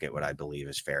I don't get what I believe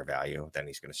is fair value, then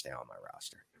he's going to stay on my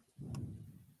roster.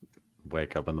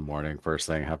 Wake up in the morning, first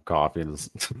thing, have coffee. And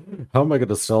how am I going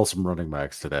to sell some running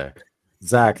backs today?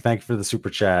 Zach, thank you for the super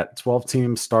chat. 12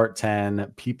 teams, start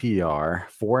 10, PPR,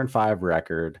 4-5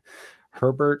 record.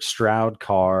 Herbert, Stroud,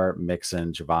 Carr,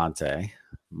 Mixon, Javante.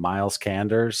 Miles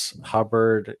Sanders,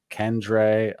 Hubbard,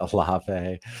 Kendre,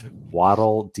 Olave,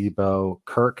 Waddle, Debo,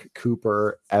 Kirk,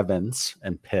 Cooper, Evans,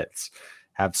 and Pitts.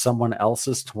 Have someone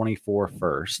else's 24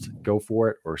 first. Go for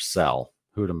it or sell.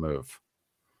 Who to move?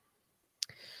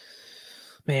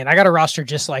 Man, I got a roster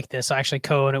just like this. I actually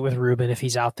co-own it with Ruben if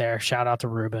he's out there. Shout out to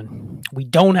Ruben. We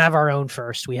don't have our own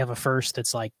first. We have a first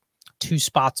that's like 2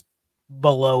 spots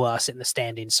below us in the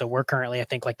standings. So we're currently, I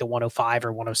think, like the 105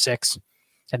 or 106.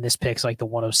 And this pick's like the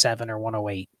 107 or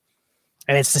 108.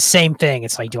 And it's the same thing.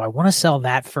 It's like, do I want to sell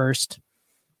that first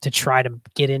to try to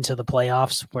get into the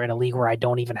playoffs? We're in a league where I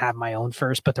don't even have my own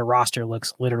first, but the roster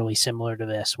looks literally similar to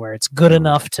this, where it's good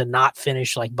enough to not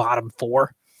finish like bottom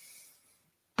 4,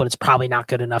 but it's probably not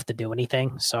good enough to do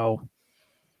anything. So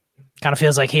kind of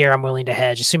feels like here I'm willing to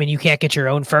hedge, assuming you can't get your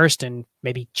own first and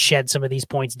maybe shed some of these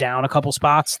points down a couple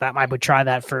spots. That I would try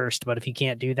that first, but if you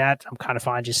can't do that, I'm kind of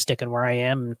fine just sticking where I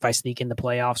am. And if I sneak in the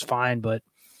playoffs, fine, but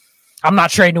I'm not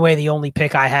trading away the only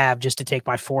pick I have just to take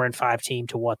my 4 and 5 team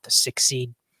to the 6th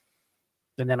seed.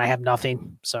 And then I have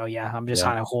nothing. So yeah, I'm just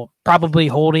kind of probably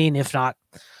holding, if not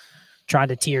trying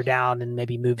to tear down and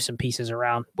maybe move some pieces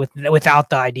around without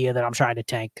the idea that I'm trying to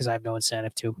tank because I have no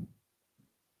incentive to.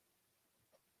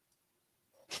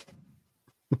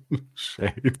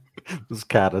 Shade. This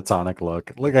catatonic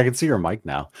look. Look, I can see your mic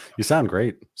now. You sound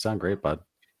great. Bud.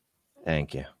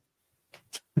 Thank you.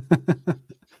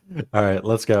 All right,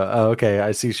 let's go. Oh, okay,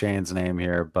 I see Shane's name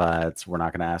here, but we're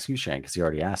not going to ask you, Shane, because he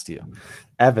already asked you.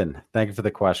 Evan, thank you for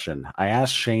the question. I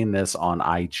asked Shane this on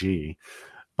IG,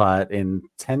 but in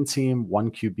 10-team,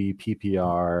 1 QB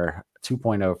PPR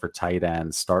 2.0 for tight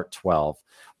end, start 12,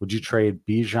 would you trade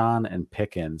Bijan and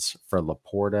Pickens for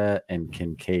Laporta and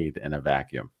Kincaid in a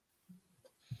vacuum?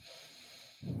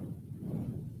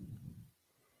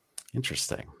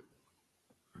 Interesting.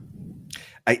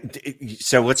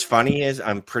 So what's funny is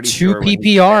I'm pretty 2 sure 2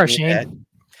 PPR, Shane.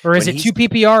 Or is it 2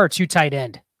 PPR or 2 tight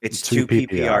end? It's 2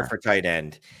 PPR for tight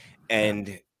end.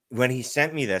 And when he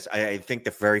sent me this, I think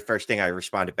the very first thing I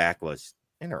responded back was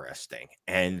interesting.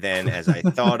 And then as I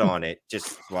thought on it,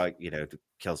 just like, to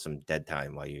kill some dead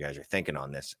time while you guys are thinking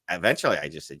on this, eventually I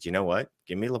just said, you know what?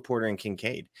 Give me Laporta and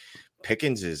Kincaid.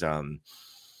 Pickens is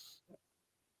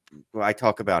well, I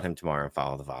talk about him tomorrow and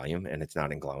Follow the Volume, and it's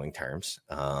not in glowing terms.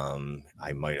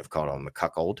 I might have called him a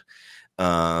cuckold.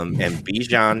 And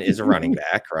Bijan is a running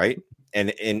back, right?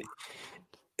 And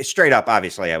straight up,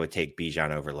 obviously, I would take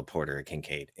Bijan over Laporta or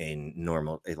Kincaid in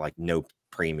normal, like no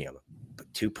premium,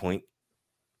 but 2 point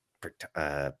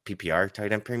PPR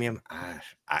tight end premium. I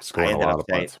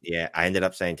ended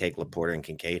up saying take Laporta and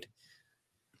Kincaid.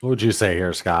 What would you say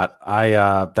here, Scott?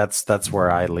 That's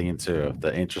where I lean to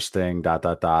the interesting ...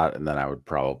 and then I would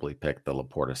probably pick the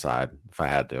Laporta side if I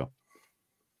had to.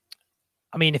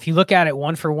 I mean, if you look at it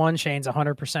 1 for 1, Shane's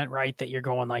 100% right that you're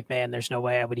going like, man, there's no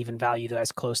way I would even value that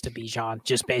as close to Bijan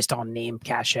just based on name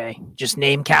cachet. Just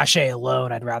name cachet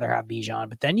alone, I'd rather have Bijan.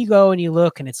 But then you go and you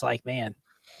look and it's like, man,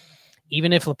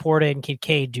 even if Laporta and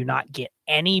Kincaid do not get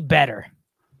any better,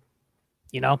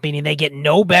 meaning they get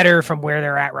no better from where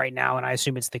they're at right now. And I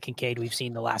assume it's the Kincaid we've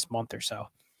seen the last month or so.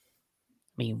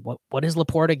 I mean, what is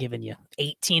Laporta giving you?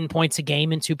 18 points a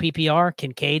game in 2 PPR.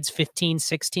 Kincaid's 15,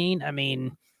 16. I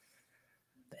mean,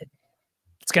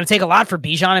 it's going to take a lot for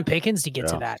Bijan and Pickens to get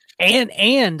to that.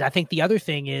 And I think the other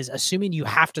thing is, assuming you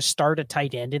have to start a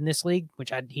tight end in this league,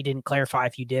 which he didn't clarify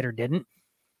if you did or didn't,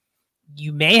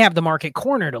 you may have the market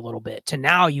cornered a little bit to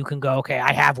now you can go, okay,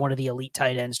 I have one of the elite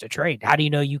tight ends to trade. How do you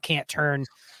know you can't turn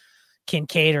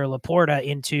Kincaid or Laporta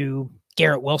into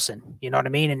Garrett Wilson? You know what I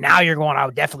mean? And now you're going, I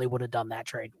definitely would have done that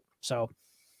trade. So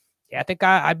yeah, I think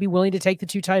I'd be willing to take the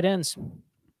 2 tight ends.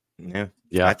 Yeah.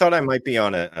 I thought I might be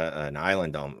on an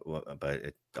island,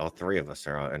 but all 3 of us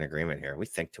are in agreement here. We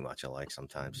think too much alike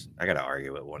sometimes. I got to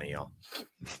argue with one of y'all.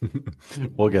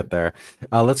 We'll get there.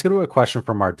 Let's go to a question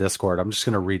from our Discord. I'm just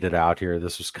going to read it out here.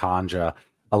 This was Kanja.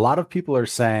 A lot of people are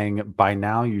saying by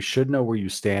now you should know where you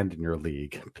stand in your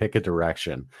league. Pick a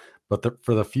direction. But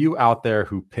for the few out there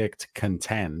who picked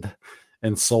contend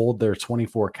and sold their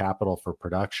 24 capital for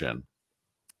production,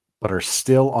 but are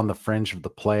still on the fringe of the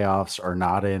playoffs or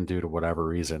not in due to whatever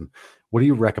reason, what do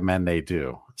you recommend they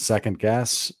do? Second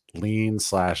guess, lean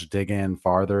 / dig in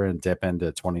farther and dip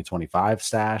into 2025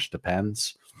 stash?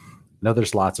 Depends. I know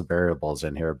there's lots of variables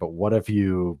in here, but what if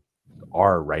you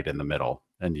are right in the middle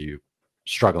and you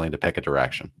struggling to pick a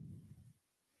direction?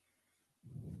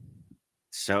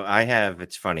 So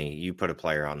it's funny, you put a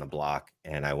player on the block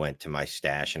and I went to my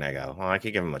stash and I go, well, I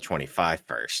could give him a 25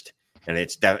 first. And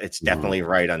it's definitely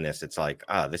right on this. It's like,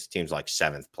 this team's like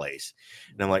 7th place.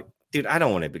 And I'm like, dude, I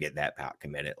don't want to get that pot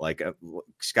committed. Like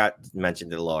Scott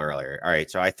mentioned it a little earlier. All right,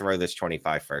 so I throw this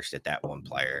 25 first at that one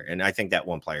player, and I think that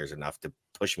one player is enough to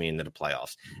push me into the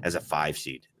playoffs as a 5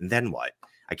 seed. And then what?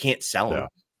 I can't sell him. Yeah.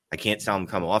 I can't sell him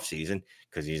come off season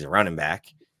because he's a running back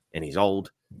and he's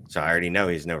old. So I already know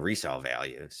he's no resale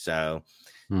value. So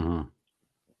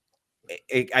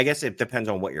I guess it depends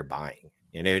on what you're buying.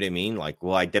 You know what I mean? Like,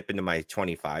 will I dip into my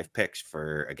 25 picks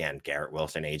for, again, Garrett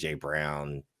Wilson, AJ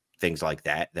Brown, things like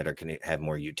that are going to have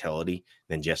more utility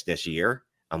than just this year?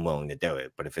 I'm willing to do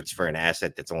it. But if it's for an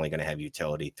asset that's only going to have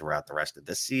utility throughout the rest of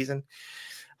this season,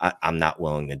 I'm not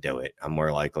willing to do it. I'm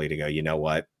more likely to go, you know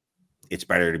what? It's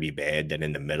better to be bad than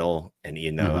in the middle. And,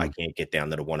 you know, I can't get down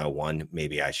to the 101.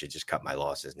 Maybe I should just cut my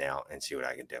losses now and see what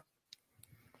I can do.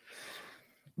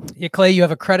 Yeah, Clay, you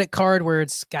have a credit card where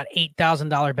it's got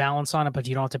 $8,000 balance on it, but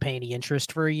you don't have to pay any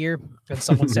interest for a year. And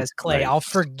someone says, Clay, Right. I'll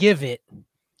forgive it.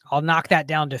 I'll knock that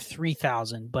down to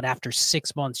 $3,000, but after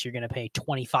 6 months, you're going to pay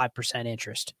 25%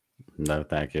 interest. No,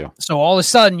 thank you. So all of a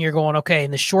sudden you're going, okay,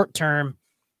 in the short term,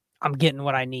 I'm getting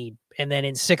what I need. And then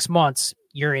in 6 months,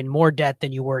 you're in more debt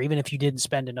than you were, even if you didn't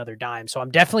spend another dime. So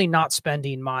I'm definitely not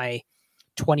spending my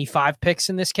 25 picks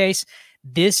in this case.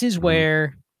 This is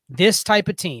where this type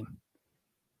of team,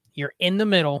 you're in the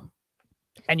middle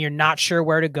and you're not sure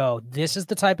where to go. This is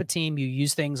the type of team you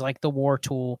use things like the War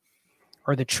tool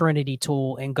or the Trinity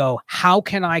tool and go, how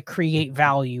can I create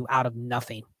value out of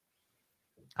nothing?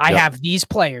 I have these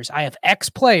players. I have X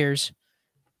players.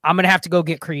 I'm going to have to go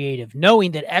get creative,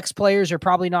 knowing that X players are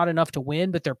probably not enough to win,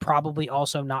 but they're probably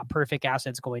also not perfect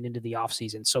assets going into the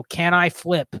offseason. So can I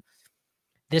flip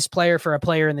this player for a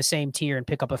player in the same tier and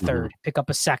pick up a third, pick up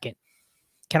a second?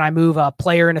 Can I move a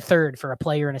player in a third for a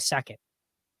player in a second?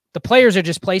 The players are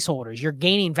just placeholders. You're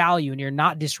gaining value and you're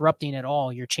not disrupting at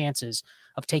all your chances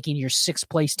of taking your 6th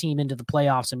place team into the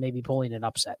playoffs and maybe pulling an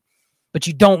upset. But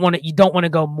you don't want to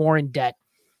go more in debt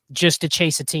just to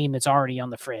chase a team that's already on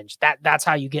the fringe. That's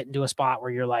how you get into a spot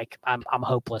where you're like, I'm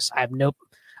hopeless. I'm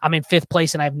in 5th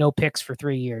place and I have no picks for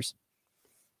 3 years.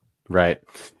 Right.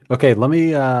 Okay. Let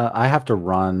me, I have to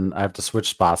run. I have to switch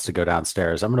spots to go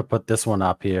downstairs. I'm going to put this one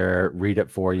up here, read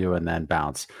it for you, and then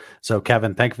bounce. So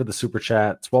Kevin, thank you for the super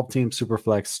chat. 12-team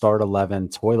Superflex Start 11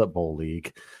 Toilet Bowl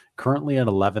League. Currently in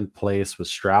 11th place with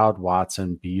Stroud,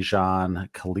 Watson,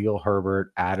 Bijan, Khalil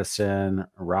Herbert, Addison,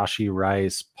 Rashi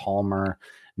Rice, Palmer,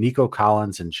 Nico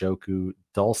Collins, and Njoku,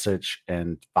 Dulcich,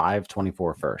 and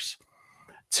 524 first.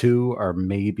 Two,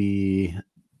 maybe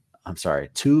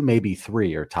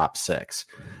 3 are top 6.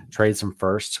 Trade some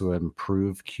first to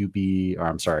improve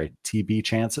TB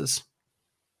chances.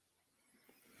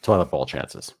 Toilet bowl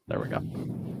chances. There we go.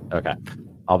 Okay.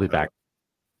 I'll be back.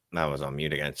 I was on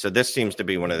mute again. So this seems to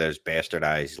be one of those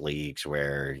bastardized leagues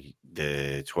where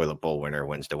the toilet bowl winner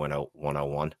wins the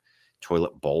 101.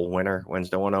 Toilet bowl winner wins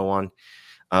the 101.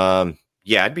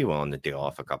 Yeah, I'd be willing to deal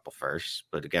off a couple first.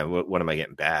 But again, what am I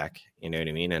getting back? You know what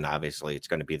I mean? And obviously it's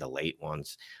going to be the late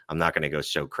ones. I'm not going to go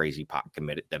so crazy pot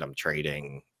committed that I'm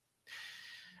trading.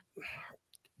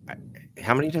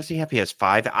 How many does he have? He has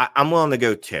 5. I'm willing to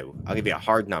go 2. I'll give you a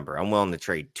hard number. I'm willing to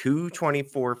trade 2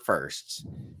 24 firsts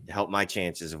to help my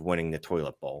chances of winning the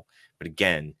toilet bowl. But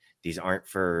again, these aren't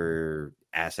for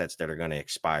assets that are going to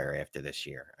expire after this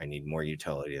year. I need more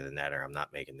utility than that, or I'm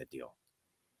not making the deal.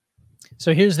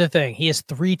 So here's the thing. He has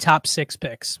 3 top 6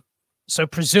 picks. So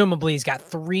presumably he's got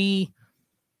three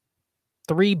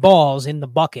balls in the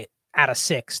bucket out of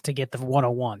 6 to get the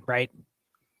 101, right?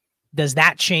 Does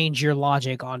that change your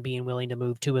logic on being willing to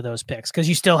move 2 of those picks? Because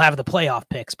you still have the playoff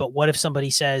picks. But what if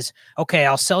somebody says, okay,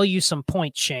 I'll sell you some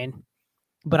points, Shane,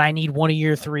 but I need one of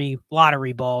your 3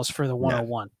 lottery balls for the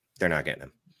 101? No, they're not getting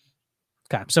them.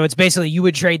 Okay. So it's basically you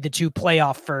would trade the 2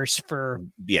 playoff first for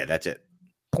that's it.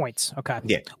 Points. Okay.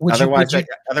 Yeah. Otherwise, I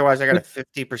got a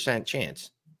 50%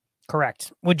 chance.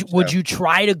 Correct. Would you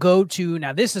try to go to,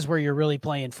 now this is where you're really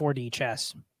playing 4D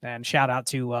chess, and shout out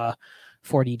to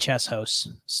 4D chess hosts,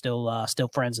 still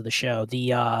friends of the show.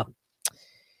 The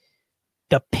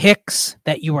picks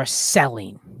that you are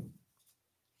selling,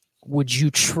 would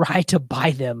you try to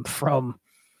buy them from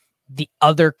the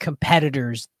other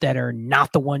competitors that are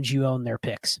not the ones you own their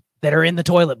picks, that are in the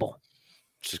toilet bowl?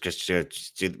 Just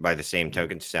by the same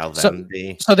token, sell them.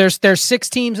 So there's 6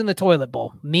 teams in the toilet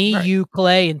bowl. Me, Right. you,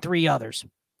 Clay, and 3 others.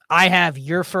 I have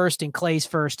your first and Clay's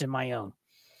first and my own.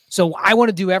 So I want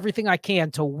to do everything I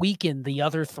can to weaken the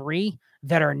other 3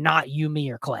 that are not you, me,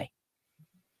 or Clay.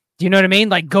 Do you know what I mean?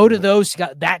 Like, go to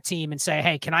that team and say,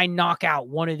 hey, can I knock out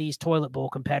one of these toilet bowl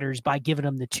competitors by giving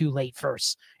them the 2 late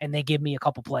firsts, and they give me a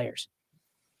couple players?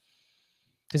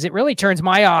 Because it really turns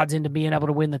my odds into being able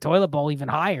to win the toilet bowl even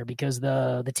higher because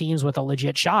the teams with a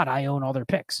legit shot, I own all their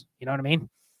picks. You know what I mean?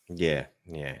 Yeah.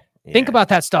 Think about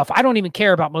that stuff. I don't even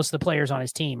care about most of the players on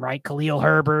his team, right? Khalil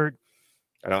Herbert.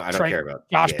 I don't care about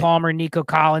Josh Palmer, Nico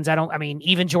Collins.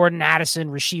 Even Jordan Addison,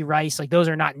 Rashee Rice, like those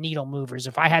are not needle movers.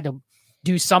 If I had to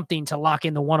do something to lock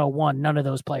in the 101, none of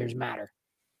those players matter.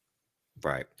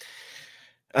 Right.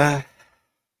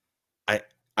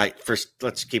 First,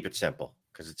 let's keep it simple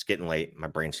because it's getting late. My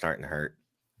brain's starting to hurt.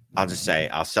 I'll just say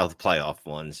I'll sell the playoff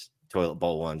ones, toilet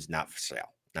bowl ones, not for sale.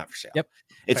 Yep.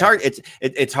 It's Fair. hard.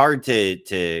 It's hard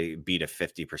to beat a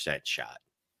 50% shot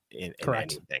in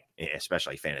anything,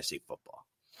 especially fantasy football.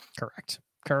 Correct.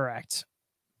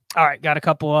 All right. Got a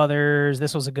couple others.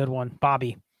 This was a good one.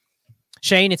 Bobby.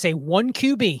 Shane, it's a 1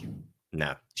 QB.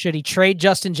 No. Should he trade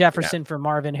Justin Jefferson for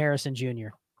Marvin Harrison Jr.?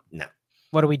 No.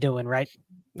 What are we doing, right?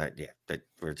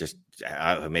 We're just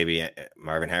maybe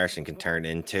Marvin Harrison can turn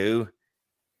into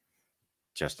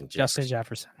Justin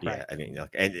Jefferson. Yeah, right. I mean, look,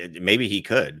 and maybe he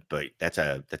could, but that's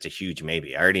a huge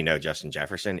maybe. I already know Justin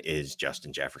Jefferson is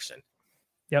Justin Jefferson.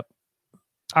 Yep.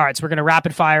 All right, so we're going to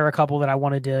rapid fire a couple that I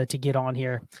wanted to get on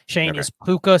here. Shane, is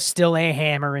Puka still a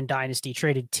hammer in Dynasty?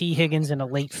 Traded T. Higgins in a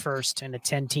late first and a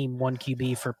 10-team 1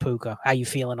 QB for Puka. How you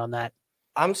feeling on that?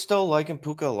 I'm still liking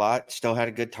Puka a lot. Still had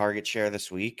a good target share this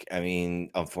week. I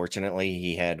mean, unfortunately,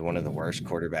 he had one of the worst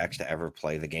quarterbacks to ever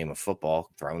play the game of football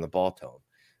throwing the ball to him.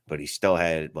 But he still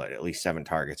had, at least 7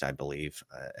 targets, I believe,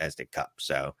 as the cup.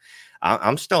 So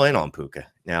I'm still in on Puka.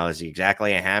 Now, is he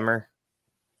exactly a hammer?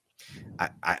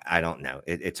 I don't know.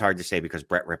 It's hard to say because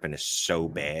Brett Rippon is so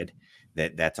bad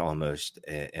that's almost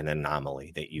an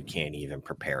anomaly that you can't even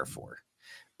prepare for.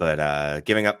 But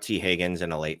giving up T. Higgins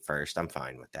in a late first, I'm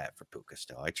fine with that for Puka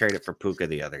still. I traded for Puka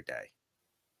the other day.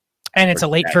 And it's a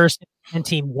late first and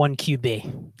team 1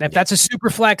 QB. If that's a super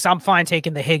flex, I'm fine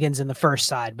taking the Higgins in the first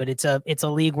side, but it's a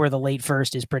league where the late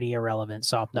first is pretty irrelevant.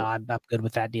 So no, I'm good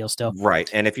with that deal still. Right.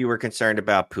 And if you were concerned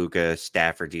about Puka,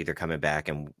 Stafford's either coming back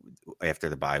and after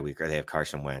the bye week or they have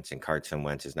Carson Wentz, and Carson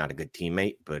Wentz is not a good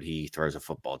teammate, but he throws a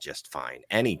football just fine.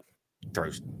 And he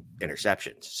throws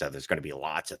interceptions. So there's going to be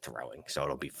lots of throwing. So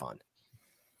it'll be fun.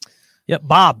 Yep,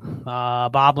 Bob.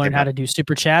 Bob learned how to do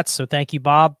super chats, so thank you,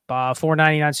 Bob.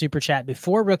 $4.99 super chat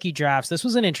before rookie drafts. This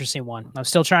was an interesting one. I'm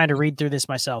still trying to read through this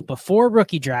myself. Before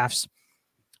rookie drafts,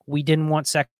 we didn't want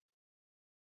second,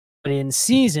 but in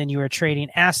season, you were trading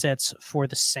assets for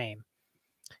the same.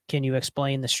 Can you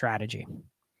explain the strategy?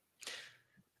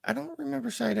 I don't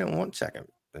remember saying I didn't want second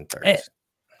and third.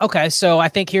 Okay, so I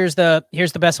think here's the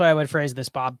best way I would phrase this,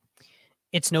 Bob.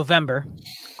 It's November.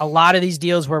 A lot of these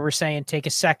deals where we're saying take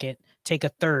a second, take a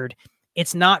third,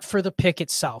 it's not for the pick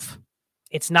itself.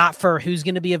 It's not for who's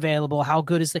going to be available. How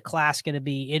good is the class going to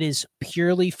be? It is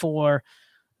purely for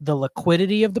the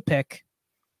liquidity of the pick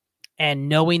and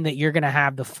knowing that you're going to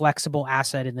have the flexible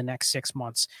asset in the next 6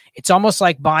 months. It's almost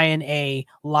like buying a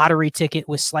lottery ticket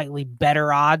with slightly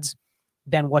better odds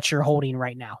than what you're holding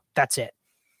right now. That's it.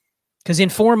 Because in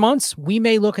 4 months, we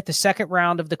may look at the second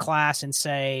round of the class and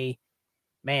say,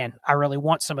 man, I really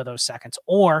want some of those seconds,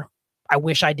 or I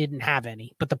wish I didn't have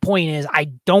any. But the point is, I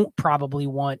don't probably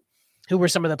want, who were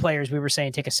some of the players we were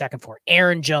saying take a second for?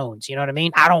 Aaron Jones. You know what I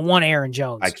mean? I don't want Aaron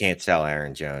Jones. I can't sell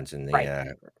Aaron Jones in the right.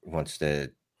 Once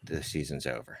the season's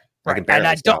over. Right. I can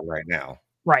barely sell right now.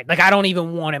 Right. Like, I don't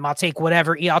even want him. I'll take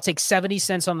whatever. I'll take 70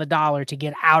 cents on the dollar to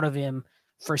get out of him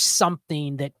for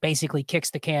something that basically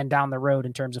kicks the can down the road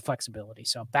in terms of flexibility.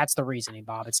 So that's the reasoning,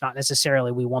 Bob. It's not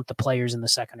necessarily we want the players in the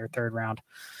second or third round.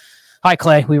 Hi,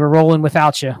 Clay. We were rolling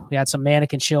without you. We had some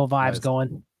mannequin chill vibes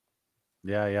going.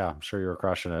 Yeah. I'm sure you were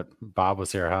crushing it. Bob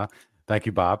was here, huh? Thank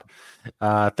you, Bob.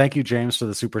 Thank you, James, for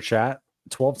the super chat.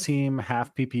 12-team,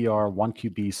 half PPR, 1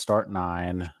 QB, start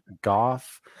 9.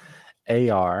 Goff,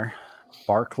 AR,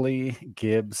 Barkley,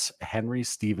 Gibbs, Henry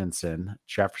Stevenson,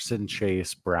 Jefferson,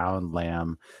 Chase, Brown,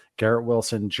 Lamb, Garrett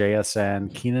Wilson,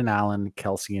 JSN, Keenan Allen,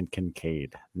 Kelsey, and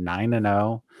Kincaid.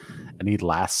 9-0. I need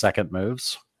last second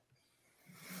moves.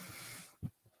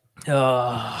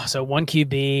 So 1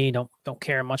 QB, don't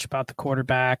care much about the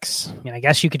quarterbacks. I mean, I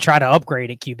guess you could try to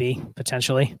upgrade at QB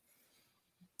potentially.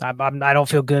 I don't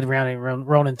feel good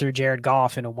running through Jared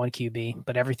Goff in a 1 QB,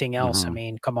 but everything else, I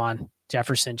mean, come on.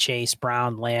 Jefferson, Chase,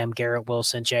 Brown, Lamb, Garrett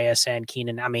Wilson, JSN,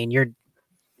 Keenan. I mean, you're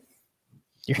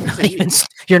not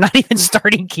even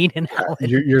starting Keenan Allen.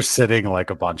 You're sitting like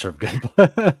a bunch of good.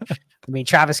 I mean,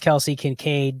 Travis Kelce,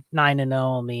 Kincaid,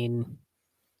 9-0. I mean,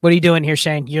 what are you doing here,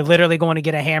 Shane? You're literally going to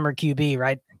get a hammer QB,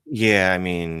 right? Yeah, I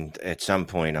mean, at some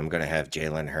point, I'm going to have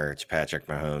Jalen Hurts, Patrick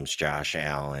Mahomes, Josh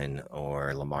Allen,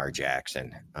 or Lamar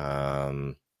Jackson.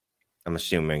 I'm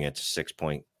assuming it's a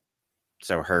 6-point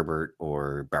So Herbert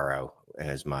or Burrow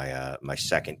as my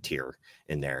second tier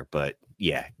in there. But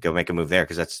yeah, go make a move there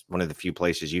because that's one of the few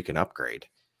places you can upgrade.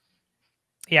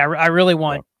 Yeah, I really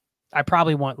want. I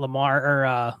probably want Lamar, or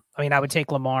I would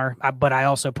take Lamar, but I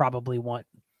also probably want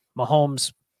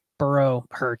Mahomes, Burrow,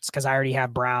 Hurts because I already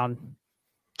have Brown,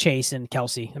 Chase, and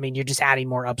Kelsey. I mean, you're just adding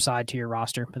more upside to your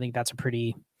roster. I think that's a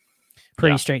pretty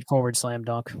straightforward slam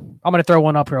dunk. I'm going to throw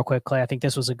one up real quick, Clay. I think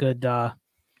this was a good go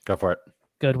for it.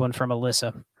 Good one from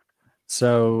Alyssa.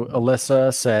 So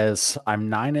Alyssa says, I'm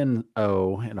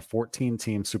 9-0 in a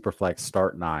 14-team Superflex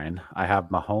start 9. I have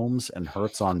Mahomes and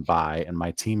Hurts on bye, and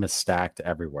my team is stacked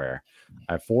everywhere.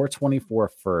 I have 424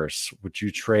 firsts. Would you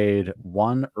trade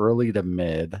one early to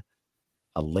mid,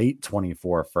 a late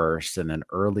 24 first, and an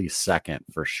early second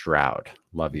for Stroud?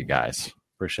 Love you guys.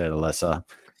 Appreciate it, Alyssa.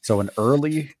 So an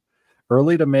early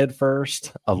to mid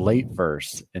first, a late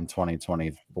first in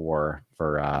 2024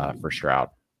 for Stroud,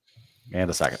 and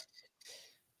a second.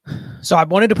 So I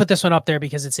wanted to put this one up there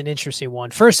because it's an interesting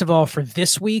one. First of all, for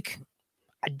this week,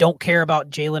 I don't care about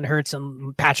Jalen Hurts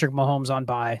and Patrick Mahomes on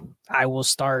bye. I will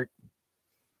start.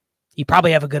 You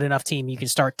probably have a good enough team. You can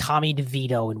start Tommy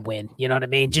DeVito and win. You know what I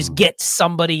mean? Just get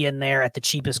somebody in there at the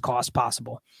cheapest cost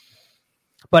possible.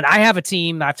 But I have a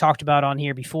team I've talked about on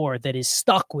here before that is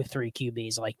stuck with 3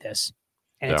 QBs like this.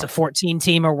 And it's a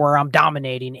 14-teamer where I'm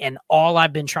dominating. And all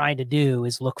I've been trying to do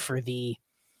is look for the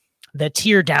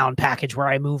tier down package where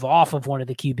I move off of one of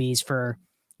the QBs for,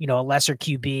 a lesser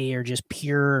QB or just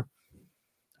pure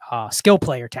skill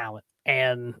player talent.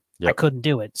 And I couldn't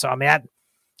do it. So, I mean,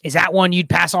 is that one you'd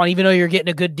pass on, even though you're getting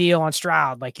a good deal on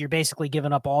Stroud? Like, you're basically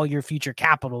giving up all your future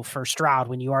capital for Stroud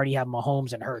when you already have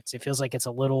Mahomes and Hurts. It feels like it's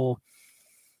a little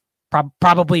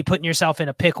probably putting yourself in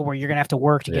a pickle where you're going to have to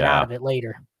work to get out of it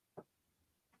later.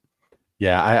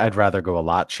 Yeah, I'd rather go a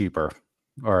lot cheaper.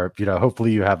 Or,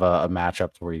 hopefully you have a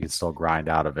matchup where you can still grind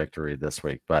out a victory this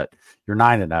week. But you're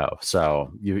 9-0,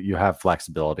 so you have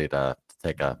flexibility to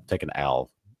take an L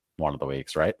one of the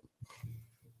weeks, right?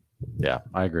 Yeah,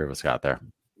 I agree with Scott there.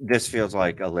 This feels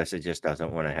like Alyssa just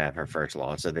doesn't want to have her first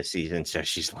loss of the season, so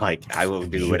she's like, "I will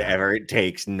do whatever it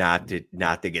takes not to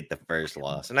get the first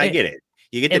loss." And I get it.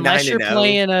 You get the 9-0. Unless you're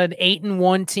playing an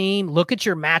 8-1 team, look at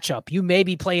your matchup. You may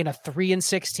be playing a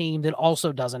 3-6 team that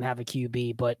also doesn't have a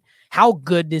QB, but how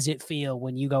good does it feel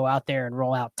when you go out there and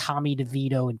roll out Tommy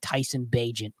DeVito and Tyson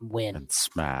Bagent and win? And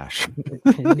smash.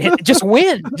 Just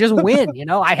win. Just win.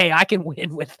 I can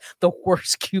win with the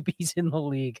worst QBs in the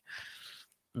league.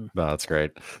 No, that's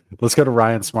great. Let's go to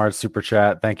Ryan Smart Super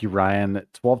Chat. Thank you, Ryan.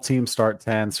 12 team start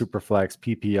 10, Superflex,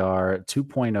 PPR,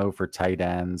 2.0 for tight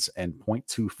ends, and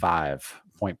 0.25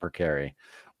 point per carry.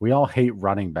 We all hate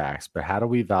running backs, but how do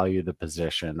we value the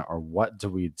position, or what do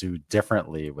we do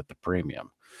differently with the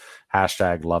premium? #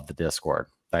 love the Discord.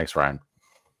 Thanks, Ryan.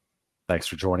 Thanks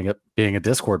for joining it, being a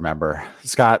Discord member.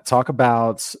 Scott, talk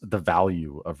about the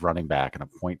value of running back and a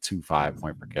 0.25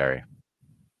 point per carry.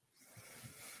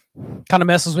 Kind of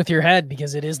messes with your head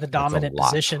because it is the dominant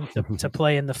position to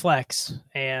play in the flex.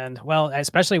 And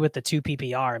especially with the 2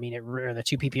 PPR, or the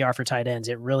 2 PPR for tight ends,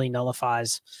 it really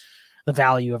nullifies the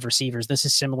value of receivers. This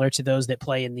is similar to those that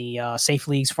play in the safe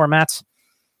leagues formats,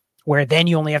 where then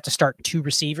you only have to start 2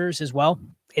 receivers as well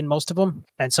in most of them.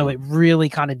 And so it really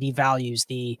kind of devalues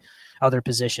the other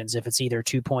positions if it's either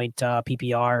 2-point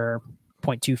PPR or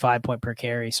 0.25 point per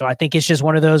carry. So I think it's just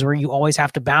one of those where you always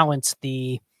have to balance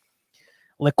the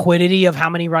liquidity of how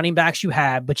many running backs you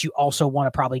have, but you also want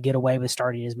to probably get away with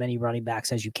starting as many running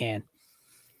backs as you can.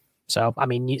 So,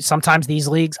 sometimes these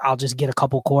leagues, I'll just get a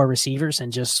couple core receivers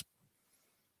and just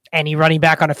any running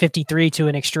back on a 53 to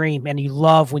an extreme. And you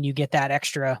love when you get that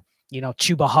extra,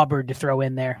 Chuba Hubbard to throw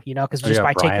in there, because just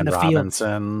by Brian taking the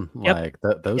Robinson,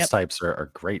 field. Those types are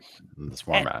great in this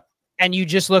format. And you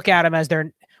just look at them as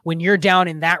when you're down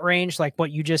in that range, like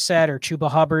what you just said, or Chuba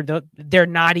Hubbard, they're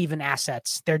not even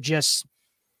assets.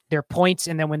 They're points,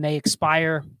 and then when they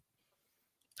expire,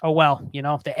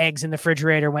 the eggs in the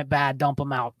refrigerator went bad, dump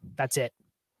them out. That's it.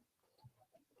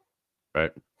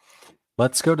 Right.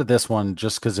 Let's go to this one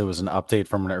just because it was an update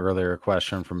from an earlier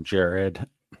question from Jared.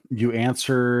 You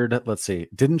answered,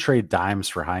 didn't trade Dimes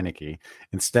for Heineke.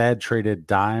 Instead, traded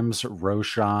Dimes,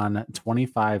 Roshan,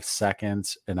 25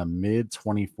 seconds, and a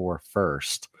mid-24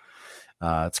 first.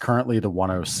 It's currently the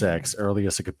 106.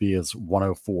 Earliest it could be is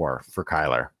 104 for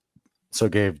Kyler. So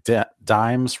gave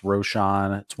Dimes,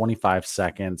 Roshan, 25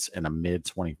 seconds, and a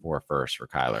mid-24 first for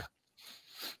Kyler.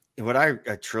 What I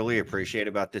truly appreciate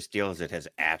about this deal is it has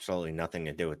absolutely nothing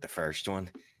to do with the first one.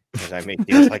 Because I make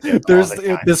deals like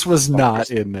that. This was not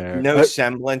in there. No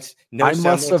semblance. I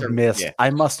must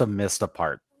have missed a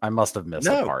part. I must have missed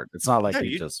a No, part. It's not like no,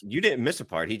 he you just. you didn't miss a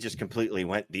part. He just completely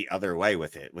went the other way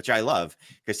with it, which I love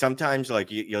because sometimes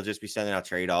like you'll just be sending out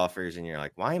trade offers and you're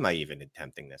like, why am I even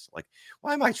attempting this? Like,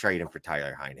 why am I trading for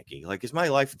Tyler Heineke? Like, is my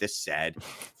life this sad?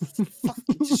 Fuck,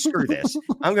 screw this.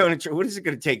 I'm going to. What is it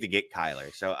going to take to get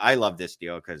Kyler? So I love this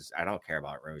deal because I don't care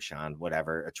about Roshan,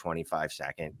 whatever, a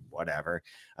 25-second, whatever,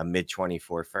 a mid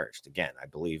 24 first. Again, I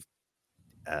believe,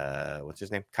 what's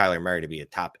his name? Kyler Murray to be a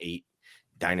top 8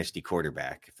 dynasty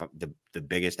quarterback. If the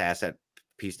biggest asset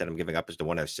piece that I'm giving up is the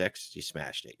 106, you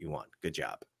smashed it. You won. Good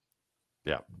job.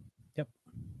 Yep.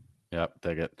 Yep.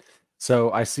 Dig it.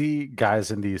 So I see guys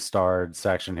in the starred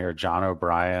section here. John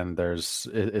O'Brien.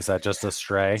 Is that just a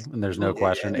stray? And there's no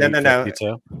question. No.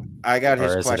 852. I got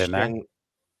Or his is it in there? question.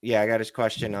 Yeah, I got his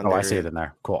question on. Oh, I see it in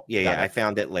there. Cool. Yeah, Got it. I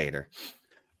found it later.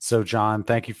 So John,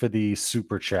 thank you for the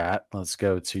super chat. Let's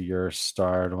go to your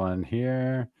starred one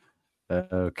here.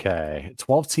 Okay.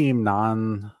 12-team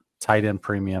non-tight end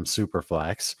premium super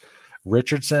flex.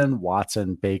 Richardson,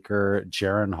 Watson, Baker,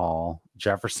 Jaron Hall,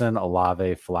 Jefferson,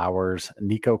 Olave, Flowers,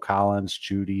 Nico Collins,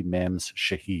 Judy, Mims,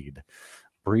 Shaheed,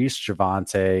 Brees,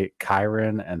 Javante,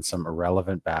 Kyron, and some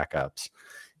irrelevant backups.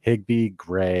 Higbee,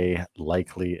 Gray,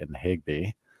 Likely, and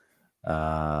Higbee.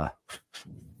 There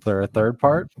a third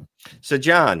part? So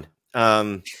John,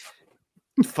 fun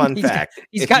fact.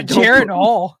 He's got Jaron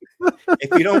Hall.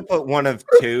 If you don't put one of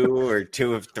 2 or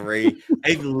 2 of 3,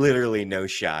 I have literally no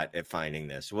shot at finding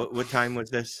this. What time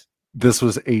was this? This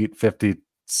was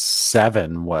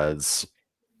 8:57 was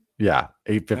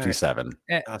 8:57.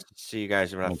 I'll see you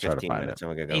guys in about 15 minutes. I'm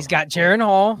gonna go. He's got Jaron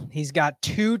Hall. He's got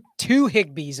two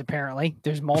Higbees, apparently.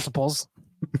 There's multiples.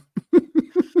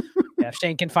 If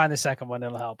Shane can find the second one,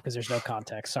 it'll help because there's no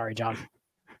context. Sorry, John.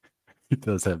 He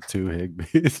does have 2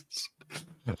 Higbees.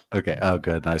 Okay. Oh,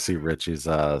 good. I see Richie's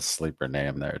sleeper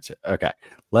name there too. Okay.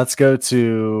 Let's go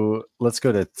to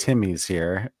Timmy's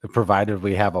here. Provided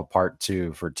we have a part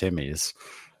 2 for Timmy's.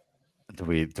 Do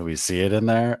we see it in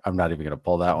there? I'm not even gonna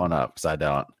pull that one up because I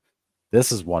don't.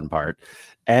 This is one part.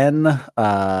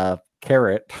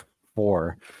 Carrot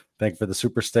 4. Thank you for the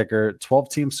super sticker.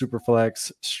 12-team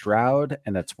Superflex, Stroud,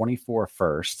 and a 24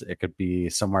 first. It could be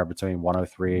somewhere between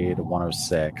 103 to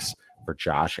 106 for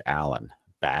Josh Allen.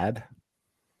 Bad?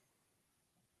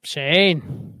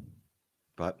 Shane.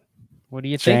 But what do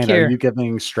you Shane, think here? are you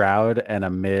giving Stroud and a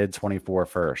mid 24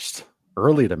 first?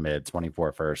 Early to mid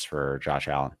 24 first for Josh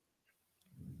Allen?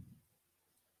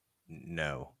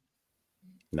 No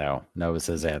is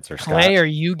his answer. Scott. Clay, are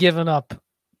you giving up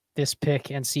this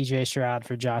pick and CJ Stroud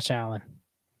for Josh Allen?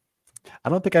 I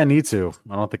don't think I need to.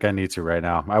 Right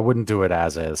now. I wouldn't do it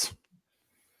as is.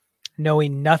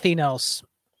 Knowing nothing else.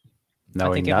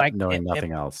 Knowing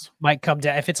nothing else. Might come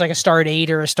down. If it's like a start 8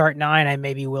 or a start 9, I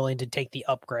may be willing to take the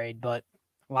upgrade. But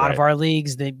a lot of our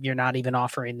leagues, you're not even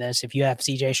offering this. If you have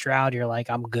CJ Stroud, you're like,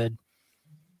 I'm good.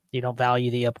 You don't value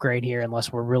the upgrade here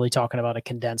unless we're really talking about a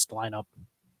condensed lineup.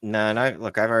 No, and I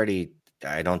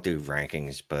don't do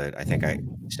rankings, but I think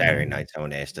Saturday night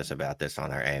someone asked us about this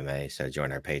on our AMA. So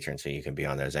join our patrons so you can be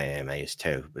on those AMAs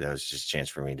too. But that was just a chance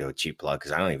for me to do a cheap plug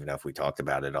because I don't even know if we talked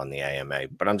about it on the AMA,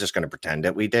 but I'm just going to pretend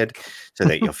that we did so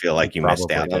that you'll feel like you missed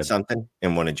out on something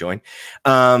and want to join.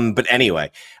 But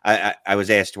anyway, I was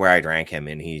asked where I'd rank him,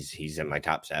 and he's in my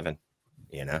top 7,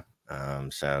 you know?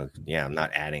 So yeah, I'm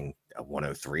not adding a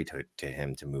 103 to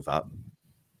him to move up.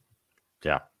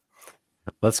 Yeah.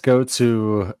 Let's go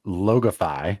to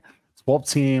Logify.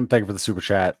 12-team, thank you for the super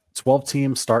chat.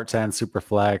 12-team start 10 super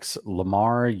flex.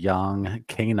 Lamar, Young,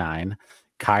 K9,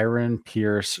 Kyron,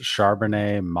 Pierce,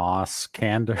 Charbonnet, Moss,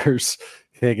 Canders,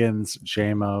 Higgins,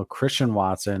 JMO, Christian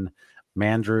Watson,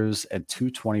 Mandrews, and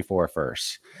 224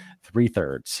 firsts.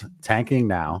 3/3. Tanking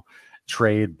now.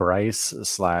 Trade Bryce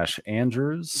 /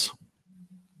 Andrews.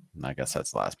 I guess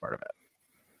that's the last part of it.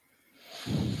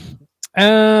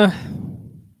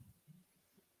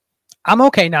 I'm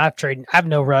okay not trading. I have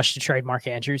no rush to trade Mark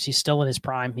Andrews. He's still in his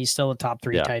prime. He's still a top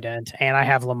 3 tight end. And I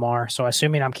have Lamar. So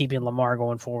assuming I'm keeping Lamar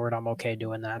going forward, I'm okay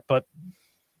doing that. But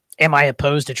am I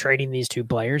opposed to trading these 2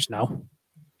 players? No.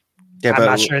 Yeah, I'm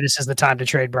not sure this is the time to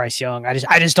trade Bryce Young. I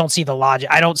just don't see the logic.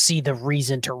 I don't see the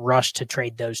reason to rush to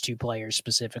trade those 2 players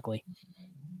specifically.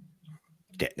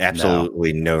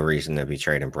 Absolutely no reason to be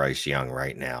trading Bryce Young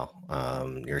right now.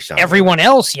 Everyone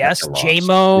else, yes.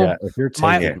 JMO. Yeah, if you're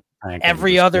taking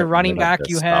every other running back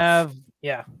you have,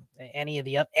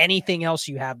 anything else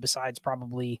you have besides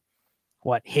probably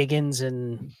Higgins,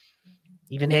 and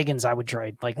even Higgins I would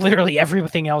trade. Like literally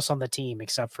everything else on the team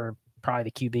except for probably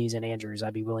the QBs and Andrews,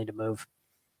 I'd be willing to move.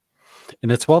 In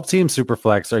a 12-team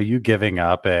Superflex, are you giving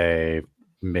up a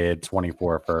mid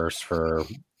 24 first for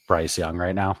Bryce Young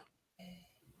right now?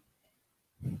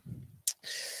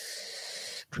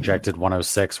 Projected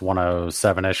 106,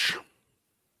 107 ish.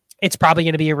 It's probably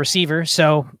going to be a receiver.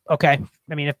 So, okay.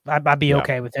 I mean, I'd be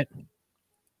okay with it.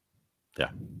 Yeah.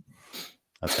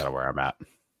 That's kind of where I'm at.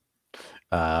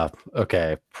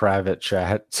 Okay. Private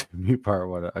chat to me part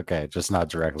one. Okay. Just not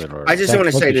directly in order. I just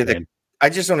want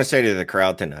to say to the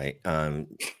crowd tonight,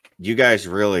 you guys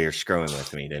really are screwing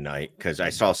with me tonight because I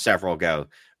saw several go,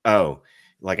 oh,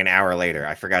 like an hour later,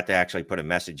 I forgot to actually put a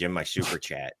message in my super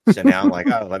chat. So now I'm like,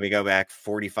 oh, let me go back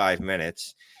 45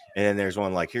 minutes. And then there's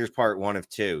one like, here's part 1 of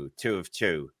 2, 2 of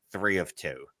 2, 3 of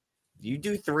 2. You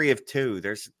do 3 of 2,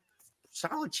 there's a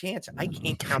solid chance I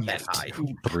can't count that high.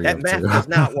 That math does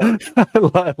not work.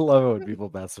 I love it when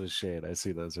people mess with shade. I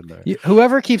see those in there.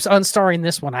 Whoever keeps unstarring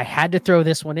this one, I had to throw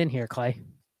this one in here, Clay.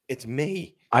 It's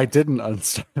me. I didn't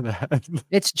unstar that.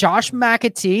 It's Josh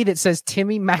McAtee that says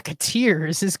Timmy McAteer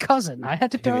is his cousin. I had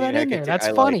to throw that in there. That's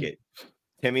funny. Like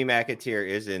Timmy McAteer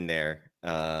is in there.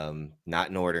 Not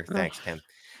in order. Thanks, Tim.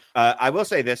 I will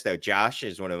say this though, Josh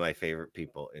is one of my favorite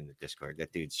people in the Discord.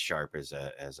 That dude's sharp as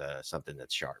a something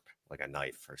that's sharp, like a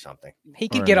knife or something. He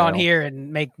could get on here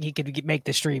and make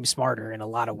the stream smarter in a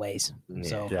lot of ways.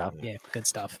 So yeah, good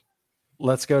stuff.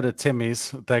 Let's go to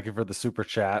Timmy's. Thank you for the super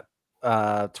chat.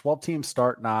 12 team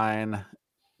start 9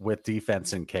 with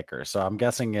defense and kicker. So I'm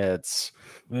guessing it's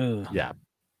yeah.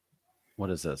 What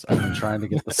is this? I've been trying to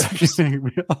get the second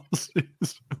thing. What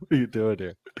are you doing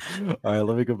here? All right,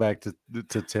 let me go back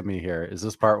to Timmy here. Is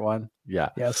this part 1? Yeah.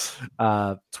 Yes.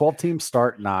 12 team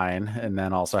start 9 and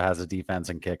then also has a defense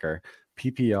and kicker.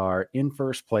 PPR in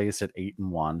first place at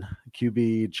 8-1.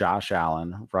 QB Josh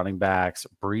Allen. Running backs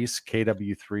Brees,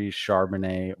 KW3,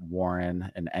 Charbonnet,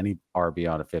 Warren, and any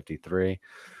RB on a 53.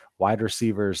 Wide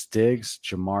receivers Diggs,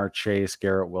 Jamar Chase,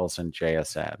 Garrett Wilson,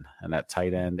 JSN, and at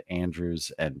tight end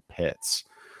Andrews and Pitts.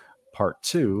 Part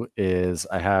 2 is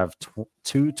I have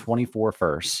 2 24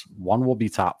 firsts. One will be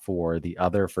top 4, the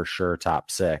other for sure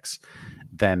top 6,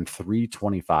 then 3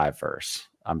 25 firsts.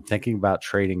 I'm thinking about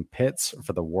trading Pitts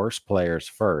for the worst players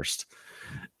first.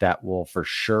 That will for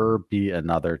sure be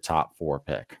another top 4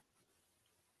 pick.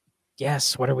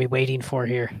 Yes. What are we waiting for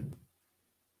here?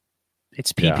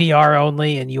 It's PPR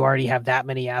only, and you already have that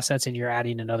many assets, and you're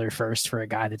adding another first for a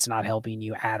guy that's not helping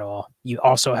you at all. You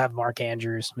also have Mark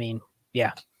Andrews. I mean,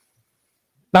 yeah.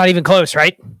 Not even close,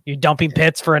 right? You're dumping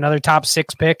Pitts for another top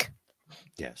 6 pick.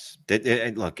 Yes.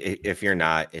 Look, if you're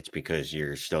not, it's because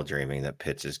you're still dreaming that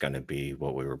Pitts is going to be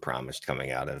what we were promised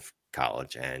coming out of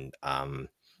college. And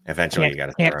eventually you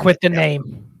got to quit the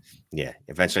name. Yeah.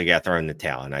 Eventually you got to throw in the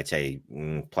towel. And I'd say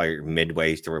player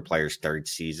midway through a player's 3rd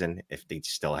season, if they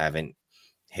still haven't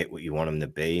hit what you want them to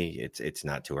be, it's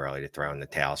not too early to throw in the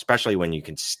towel, especially when you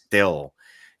can still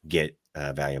get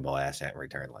a valuable asset in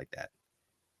return like that.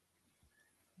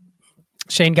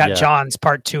 Shane got John's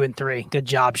part 2 and 3. Good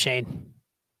job, Shane.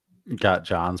 Got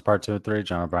John's part 2 and 3.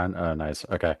 John O'Brien. Oh, nice.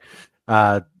 Okay.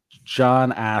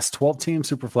 John asked 12 team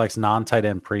Superflex non-tight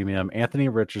end premium. Anthony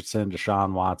Richardson,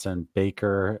 Deshaun Watson,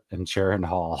 Baker, and Sharon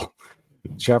Hall.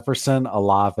 Jefferson,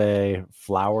 Olave,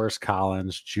 Flowers,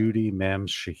 Collins, Judy,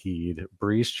 Mims, Shaheed,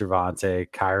 Brees, Javante,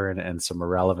 Kyron, and some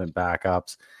irrelevant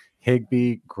backups.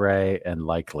 Higbee, Gray, and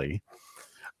Likely.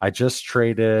 I just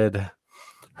traded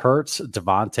Hurts,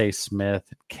 Devontae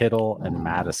Smith, Kittle, and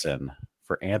Madison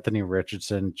for Anthony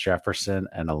Richardson, Jefferson,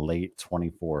 and a late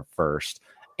 24 first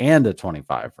and a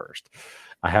 25 first.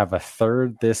 I have a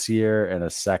 3rd this year and a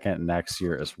 2nd next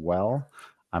year as well.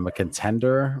 I'm a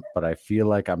contender, but I feel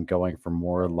like I'm going for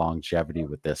more longevity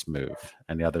with this move.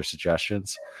 Any other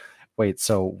suggestions? Wait,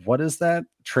 so what is that?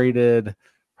 Traded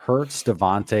Hurts,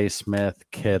 Devontae Smith,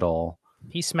 Kittle.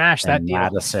 He smashed that deal.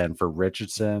 Madison for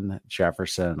Richardson,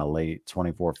 Jefferson, a late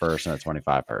 24 first and a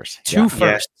 25 first. 2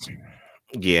 firsts.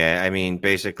 Yeah, I mean,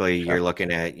 basically, you're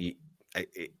looking at,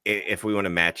 if we want to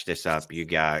match this up, you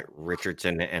got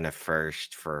Richardson and a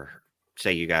first for,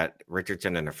 say, you got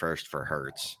Richardson and a first for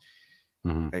Hurts.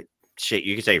 Mm-hmm. Shit,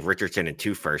 you could say Richardson and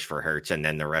 2 firsts for Hurts, and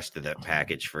then the rest of the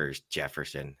package for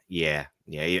Jefferson. Yeah,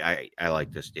 I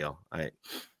like this deal. I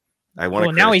want.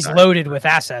 Well, now he's loaded with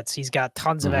assets. He's got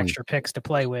tons of extra picks to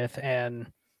play with,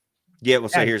 and well,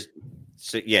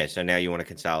 so now you want to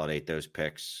consolidate those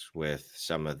picks with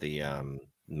some of the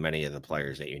many of the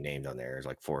players that you named on there. There's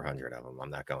like 400 of them. I'm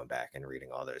not going back and reading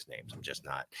all those names. I'm just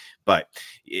not. But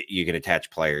you can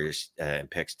attach players and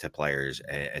picks to players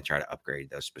and try to upgrade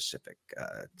those specific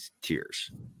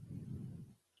tiers.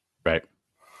 Right.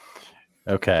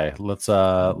 Okay, let's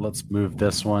move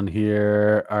this one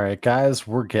here. All right, guys,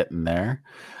 we're getting there.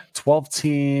 12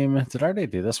 team. Did I already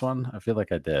do this one? I feel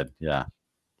like I did. Yeah.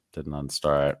 Didn't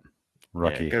unstar it.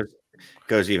 Rookie. Yeah,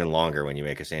 goes even longer when you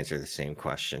make us answer the same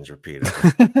questions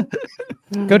repeatedly.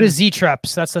 Go to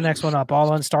Z-Treps. That's the next one up.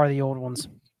 I'll unstar the old ones.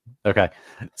 Okay.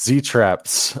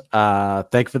 Z-Treps.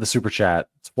 Thank you for the super chat.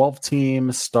 12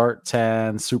 teams, start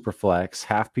 10, super flex,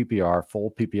 half PPR,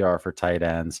 full PPR for tight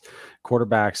ends.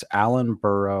 Quarterbacks, Allen,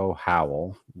 Burrow,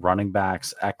 Howell. Running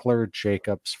backs, Eckler,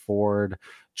 Jacobs, Ford,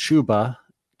 Chuba,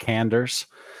 Canders.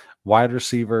 Wide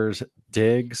receivers,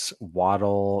 Diggs,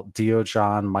 Waddle,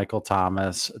 Diojon, Michael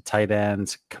Thomas. Tight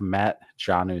ends, Kmet,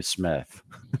 Jonnu Smith,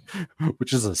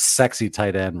 which is a sexy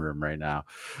tight end room right now.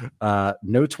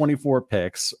 No 24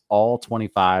 picks, all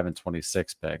 25 and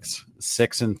 26 picks,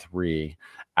 6-3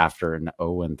 after an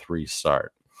 0-3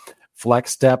 start.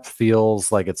 Flex depth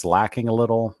feels like it's lacking a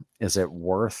little. Is it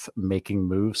worth making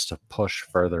moves to push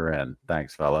further in?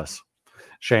 Thanks, fellas.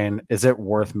 Shane, is it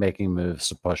worth making moves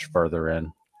to push further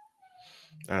in?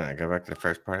 All right, go back to the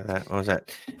first part of that. What was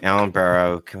that? Allen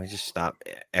Burrow. Can we just stop?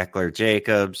 Eckler,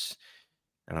 Jacobs.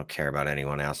 I don't care about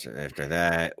anyone else after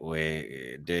that.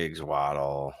 Diggs,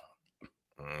 Waddle.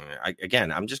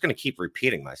 I'm just going to keep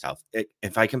repeating myself.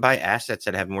 If I can buy assets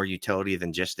that have more utility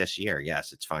than just this year,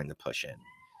 yes, it's fine to push in.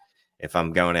 If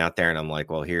I'm going out there and I'm like,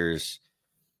 well, here's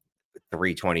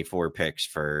 324 picks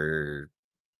for,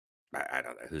 I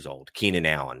don't know who's old, Keenan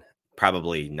Allen.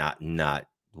 Probably not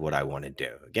what I want to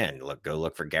do. Again, go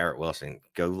look for Garrett Wilson.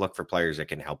 Go look for players that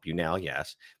can help you now,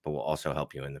 yes, but will also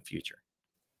help you in the future.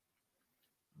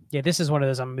 Yeah, this is one of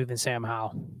those. I'm moving Sam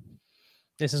Howell.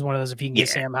 This is one of those. If you can get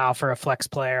Sam Howell for a flex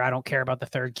player, I don't care about the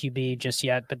third QB just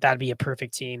yet, but that'd be a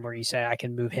perfect team where you say I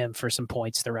can move him for some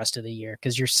points the rest of the year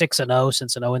because you're 6-0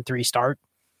 since an 0-3 start.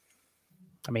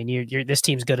 I mean, you're this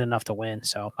team's good enough to win,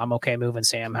 so I'm okay moving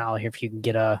Sam Howell here if you can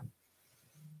get a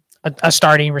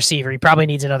starting receiver. He probably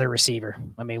needs another receiver.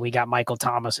 I mean, we got Michael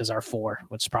Thomas as our 4,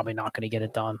 which is probably not going to get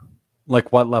it done.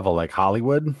 Like what level? Like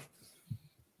Hollywood?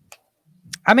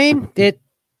 I mean, it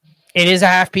is a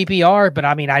half PPR, but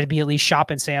I mean, I'd be at least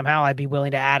shopping Sam Howell. I'd be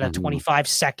willing to add a 25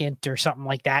 second or something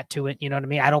like that to it. You know what I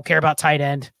mean? I don't care about tight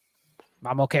end.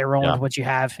 I'm okay rolling with what you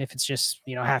have if it's just,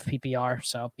 half PPR.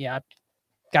 So yeah,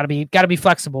 gotta be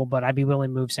flexible, but I'd be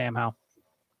willing to move Sam Howell.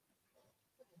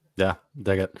 Yeah,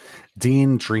 dig it.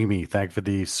 Dean Dreamy, thank for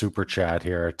the super chat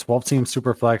here. 12-team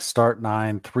super flex, start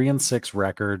 9, 3-6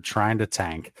 record, trying to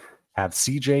tank. Have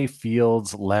CJ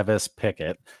Fields, Levis,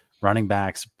 Pickett. Running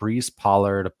backs, Brees,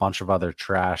 Pollard, a bunch of other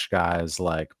trash guys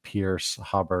like Pierce,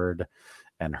 Hubbard,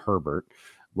 and Herbert.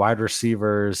 Wide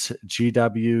receivers,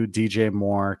 GW, DJ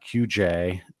Moore,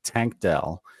 QJ, Tank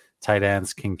Dell. Tight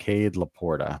ends, Kincaid,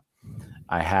 Laporta.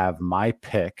 I have my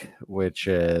pick, which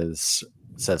says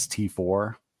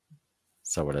T4.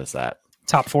 So what is that?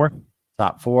 Top 4.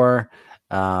 Top 4.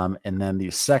 And then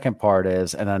the second part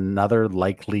is, and another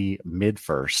likely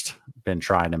mid-first, been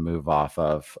trying to move off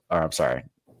of,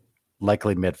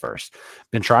 likely mid-first.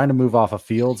 Been trying to move off of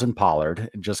Fields and Pollard.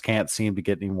 Just can't seem to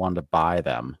get anyone to buy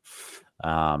them.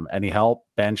 Any help?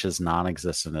 Bench is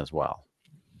non-existent as well.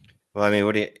 Well, I mean,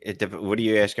 what are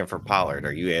you asking for Pollard?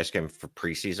 Are you asking for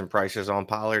preseason prices on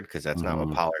Pollard? Because that's not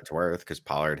what Pollard's worth, because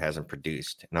Pollard hasn't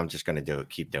produced. And I'm just going to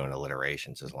keep doing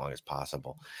alliterations as long as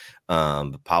possible.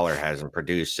 But Pollard hasn't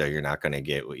produced, so you're not going to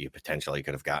get what you potentially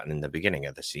could have gotten in the beginning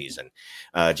of the season.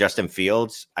 Justin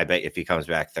Fields, I bet if he comes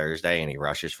back Thursday and he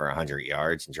rushes for 100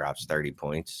 yards and drops 30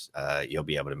 points, you'll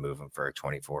be able to move him for a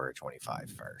 24 or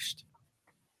 25 first.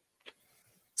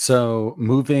 So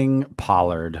moving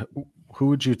Pollard, who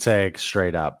would you take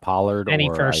straight up, Pollard any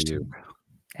or first? Ayuk?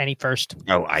 Any first.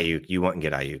 Oh, Ayuk. You wouldn't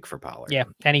get Ayuk for Pollard. Yeah,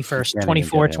 any first.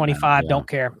 24, 25, don't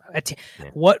care.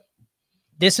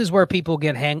 This is where people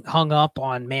get hung up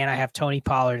on, man, I have Tony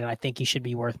Pollard, and I think he should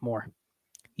be worth more.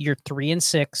 You're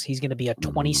 3-6. He's going to be a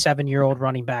 27-year-old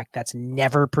running back that's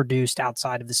never produced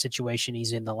outside of the situation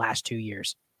he's in the last 2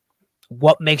 years.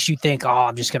 What makes you think,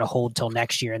 I'm just going to hold till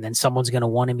next year, and then someone's going to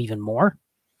want him even more?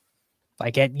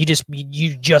 Like, you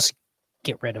just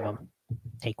get rid of him.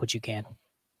 Take what you can.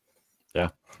 Yeah.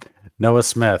 Noah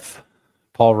Smith,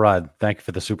 Paul Rudd, thank you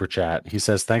for the super chat. He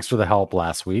says, thanks for the help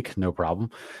last week. No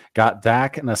problem. Got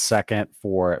Dak in a second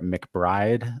for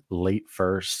McBride, late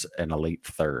first and a late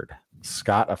third.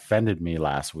 Scott offended me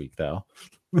last week, though.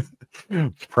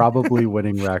 Probably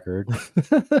winning record.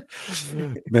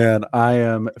 Man, I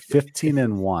am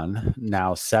 15-1,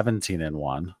 now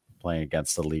 17-1, playing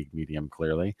against the league medium,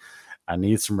 clearly. I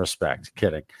need some respect.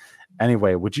 Kidding.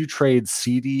 Anyway, would you trade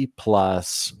CD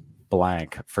plus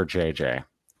blank for JJ?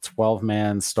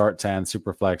 12-man, start 10,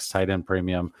 Superflex, tight end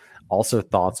premium. Also,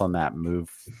 thoughts on that move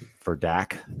for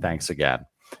Dak? Thanks again.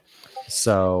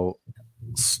 So,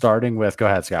 starting with, go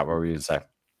ahead, Scott. What were you going to say?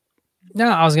 No,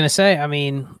 I was going to say, I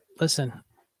mean, listen,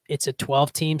 It's a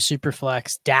 12-team super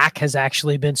flex. Dak has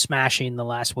actually been smashing the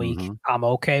last week. I'm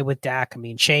okay with Dak. I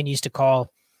mean, Shane used to call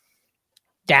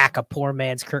Dak a poor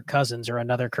man's Kirk Cousins or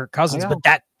another Kirk Cousins,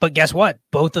 but guess what?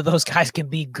 Both of those guys can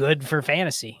be good for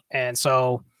fantasy. And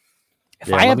so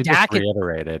if I have Dak, just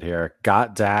reiterate it here.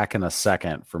 Got Dak in a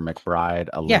second for McBride,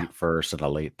 a late first and a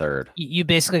late third. You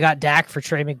basically got Dak for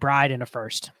Trey McBride in a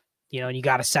first, and you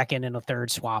got a second and a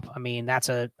third swap. I mean,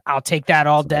 I'll take that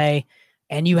all day.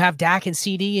 And you have Dak and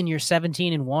CD and you're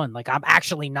 17-1. Like, I'm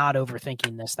actually not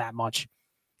overthinking this that much.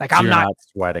 Like, so I'm not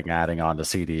sweating adding on to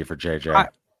CD for JJ.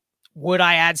 Would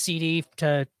I add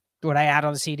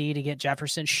on the CD to get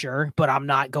Jefferson? Sure. But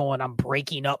I'm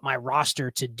breaking up my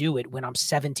roster to do it when I'm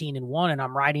 17-1 and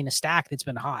I'm riding a stack that's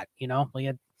been hot,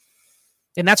 and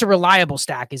that's a reliable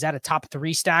stack. Is that a top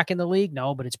 3 stack in the league?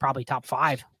 No, but it's probably top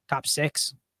 5, top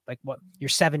 6. Like, what? You're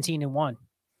 17-1.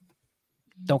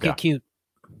 Don't get cute.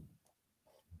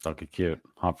 Don't get cute.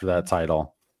 Hunt for that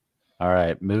title. All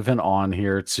right, moving on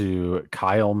here to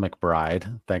Kyle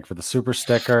McBride. Thank you for the super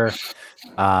sticker.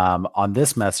 On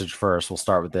this message first, we'll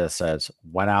start with this. Says,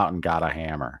 went out and got a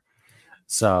hammer.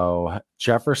 So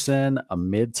Jefferson, a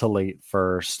mid to late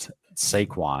first,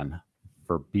 Saquon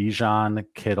for Bijan,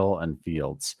 Kittle, and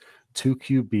Fields. 2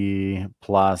 QB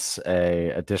plus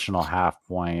a additional half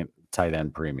point tight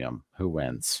end premium. Who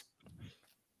wins?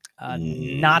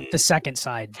 Not the second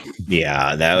side.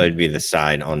 Yeah, that would be the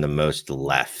side on the most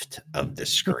left of the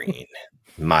screen.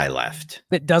 My left.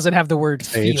 That doesn't have the word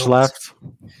Fields. Left.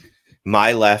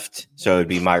 My left, so it would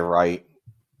be my right.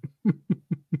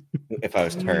 If I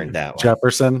was turned that way.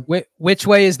 Jefferson. Which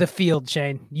way is the field,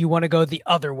 Shane? You want to go the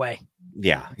other way?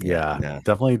 Yeah.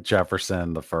 Definitely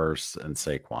Jefferson the first and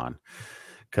Saquon.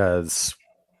 Because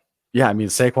I mean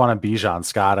Saquon and Bijan,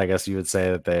 Scott, I guess you would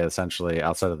say that they essentially,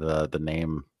 outside of the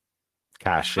name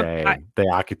cachet, they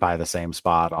occupy the same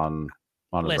spot on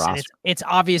the roster. It's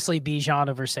obviously Bijan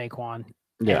over Saquon.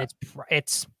 Yeah. And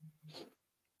it's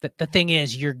the thing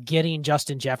is, you're getting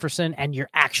Justin Jefferson and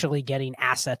you're actually getting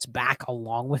assets back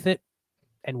along with it.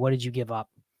 And what did you give up?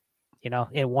 At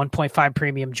 1.5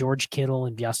 premium, George Kittle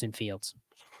and Justin Fields.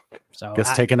 So I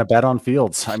guess taking a bet on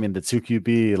Fields. I mean, the 2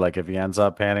 QB, like if he ends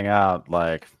up panning out,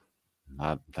 like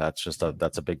that's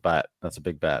a big bet. That's a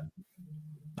big bet.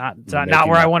 Not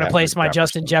where I want to place my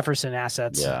Justin Jefferson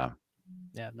assets. Yeah.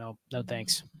 No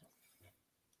thanks.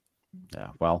 Yeah.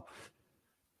 Well,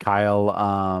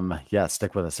 Kyle,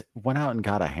 stick with us. Went out and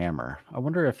got a hammer. I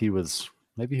wonder if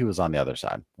maybe he was on the other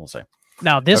side. We'll see.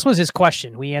 No, this was his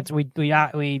question. We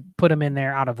put him in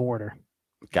there out of order.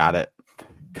 Got it.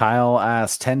 Kyle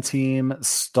asked 10 team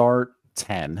start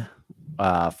 10,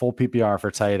 full PPR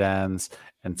for tight ends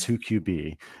and 2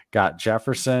 QB. Got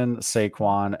Jefferson,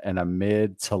 Saquon, and a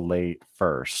mid to late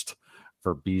first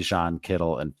for Bijan,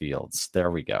 Kittle, and Fields.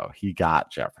 There we go. He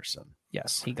got Jefferson.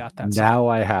 Yes, he got that. Now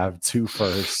I have 2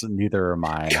 firsts. Neither are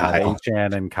mine.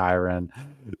 Chan and Kyron.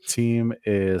 Team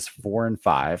is 4 and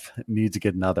 5. Need to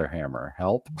get another hammer.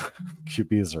 Help.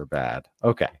 QBs are bad.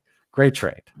 Okay. Great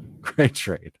trade.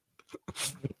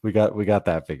 We got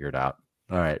that figured out.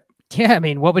 All right. Yeah, I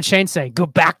mean, what would Shane say? Go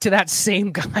back to that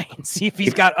same guy and see if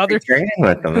he's got other training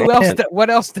with them. What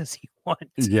else does he want?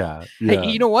 Yeah. Hey,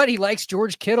 you know what? He likes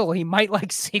George Kittle. He might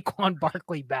like Saquon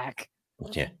Barkley back.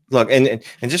 Yeah. Look, and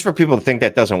just for people to think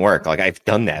that doesn't work, like I've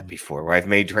done that before where I've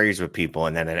made trades with people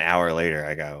and then an hour later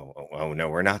I go, oh no,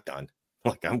 we're not done.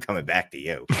 Like I'm coming back to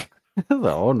you.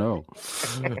 Oh no.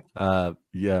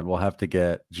 We'll have to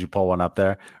did you pull one up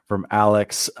there from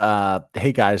Alex?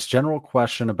 Hey guys, general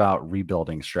question about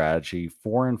rebuilding strategy.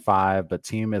 4 and 5, but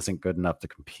team isn't good enough to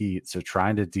compete. So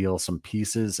trying to deal some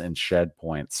pieces and shed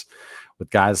points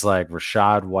with guys like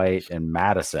Rashad White and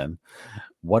Madison.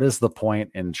 What is the point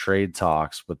in trade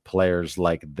talks with players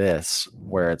like this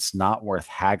where it's not worth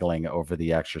haggling over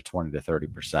the extra 20 to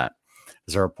 30%?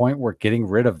 Is there a point where getting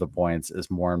rid of the points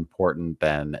is more important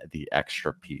than the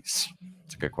extra piece?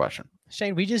 It's a good question.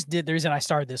 Shane, we just did, the reason I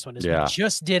started this one is we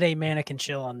just did a mannequin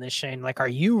chill on this, Shane. Like, are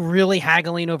you really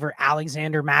haggling over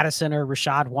Alexander Madison or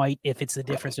Rashad White if it's the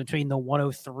difference between the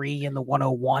 103 and the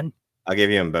 101? I'll give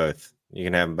you them both. You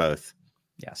can have them both.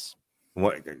 Yes.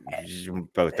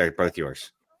 They're both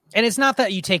yours. And it's not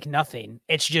that you take nothing.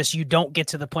 It's just you don't get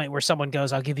to the point where someone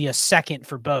goes, I'll give you a second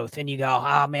for both. And you go,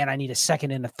 oh, man, I need a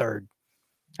second and a third.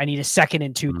 I need a second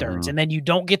and 2/3. And then you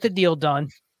don't get the deal done.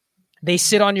 They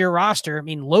sit on your roster. I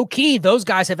mean, low key, those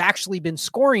guys have actually been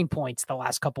scoring points the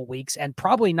last couple weeks and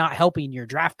probably not helping your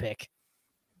draft pick.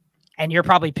 And you're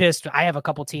probably pissed. I have a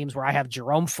couple teams where I have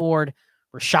Jerome Ford,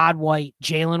 Rashad White,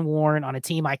 Jalen Warren on a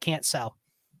team I can't sell.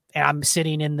 and I'm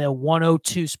sitting in the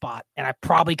 102 spot, and I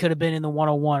probably could have been in the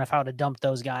 101 if I would have dumped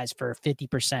those guys for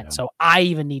 50%. Yeah. So I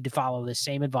even need to follow this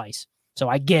same advice. So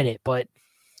I get it, but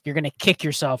you're going to kick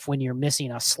yourself when you're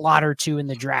missing a slot or two in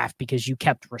the draft because you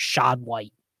kept Rashad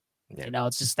White. Yeah. You know,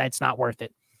 it's just, that's not worth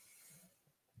it.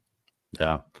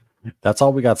 Yeah. That's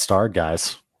all we got starred,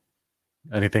 guys.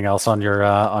 Anything else on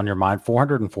your mind?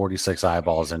 446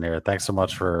 eyeballs in here. Thanks so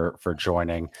much for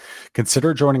joining.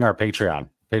 Consider joining our Patreon.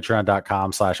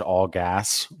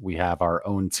 Patreon.com/allgas. We have our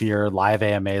own tier, live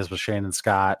AMAs with Shane and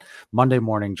Scott, Monday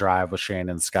morning drive with Shane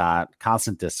and Scott,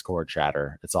 constant Discord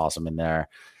chatter. It's awesome in there.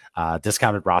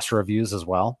 Discounted roster reviews as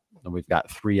well. And we've got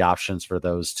 3 options for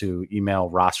those to email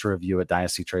roster review at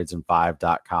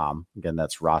dynastytradesin5.com. Again,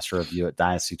 that's roster review at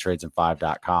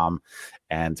dynastytradesin5.com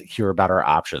and hear about our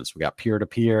options. We got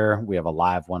peer-to-peer. We have a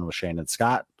live one with Shane and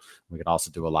Scott. We can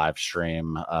also do a live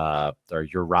stream or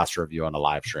your roster review on a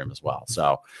live stream as well.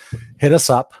 So hit us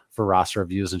up for roster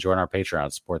reviews and join our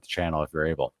Patreon. Support the channel if you're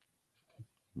able.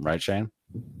 Right, Shane?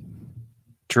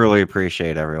 Truly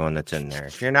appreciate everyone that's in there.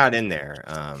 If you're not in there,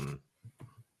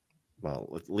 well,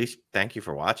 at least thank you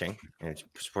for watching and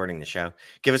supporting the show.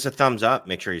 Give us a thumbs up.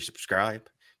 Make sure you subscribe.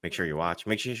 Make sure you watch.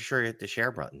 Make sure you hit the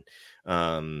share button.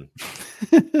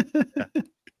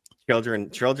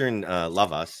 Children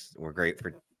love us. We're great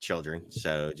for children.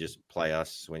 So just play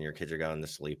us when your kids are going to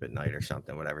sleep at night or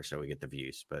something, whatever, so we get the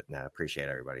views. But no, appreciate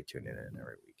everybody tuning in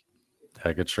every week.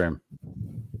 Yeah, good stream.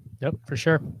 Yep, for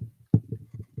sure.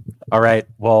 All right.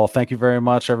 Well, thank you very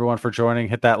much, everyone, for joining.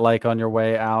 Hit that like on your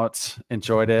way out.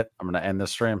 Enjoyed it. I'm going to end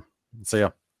this stream. See ya.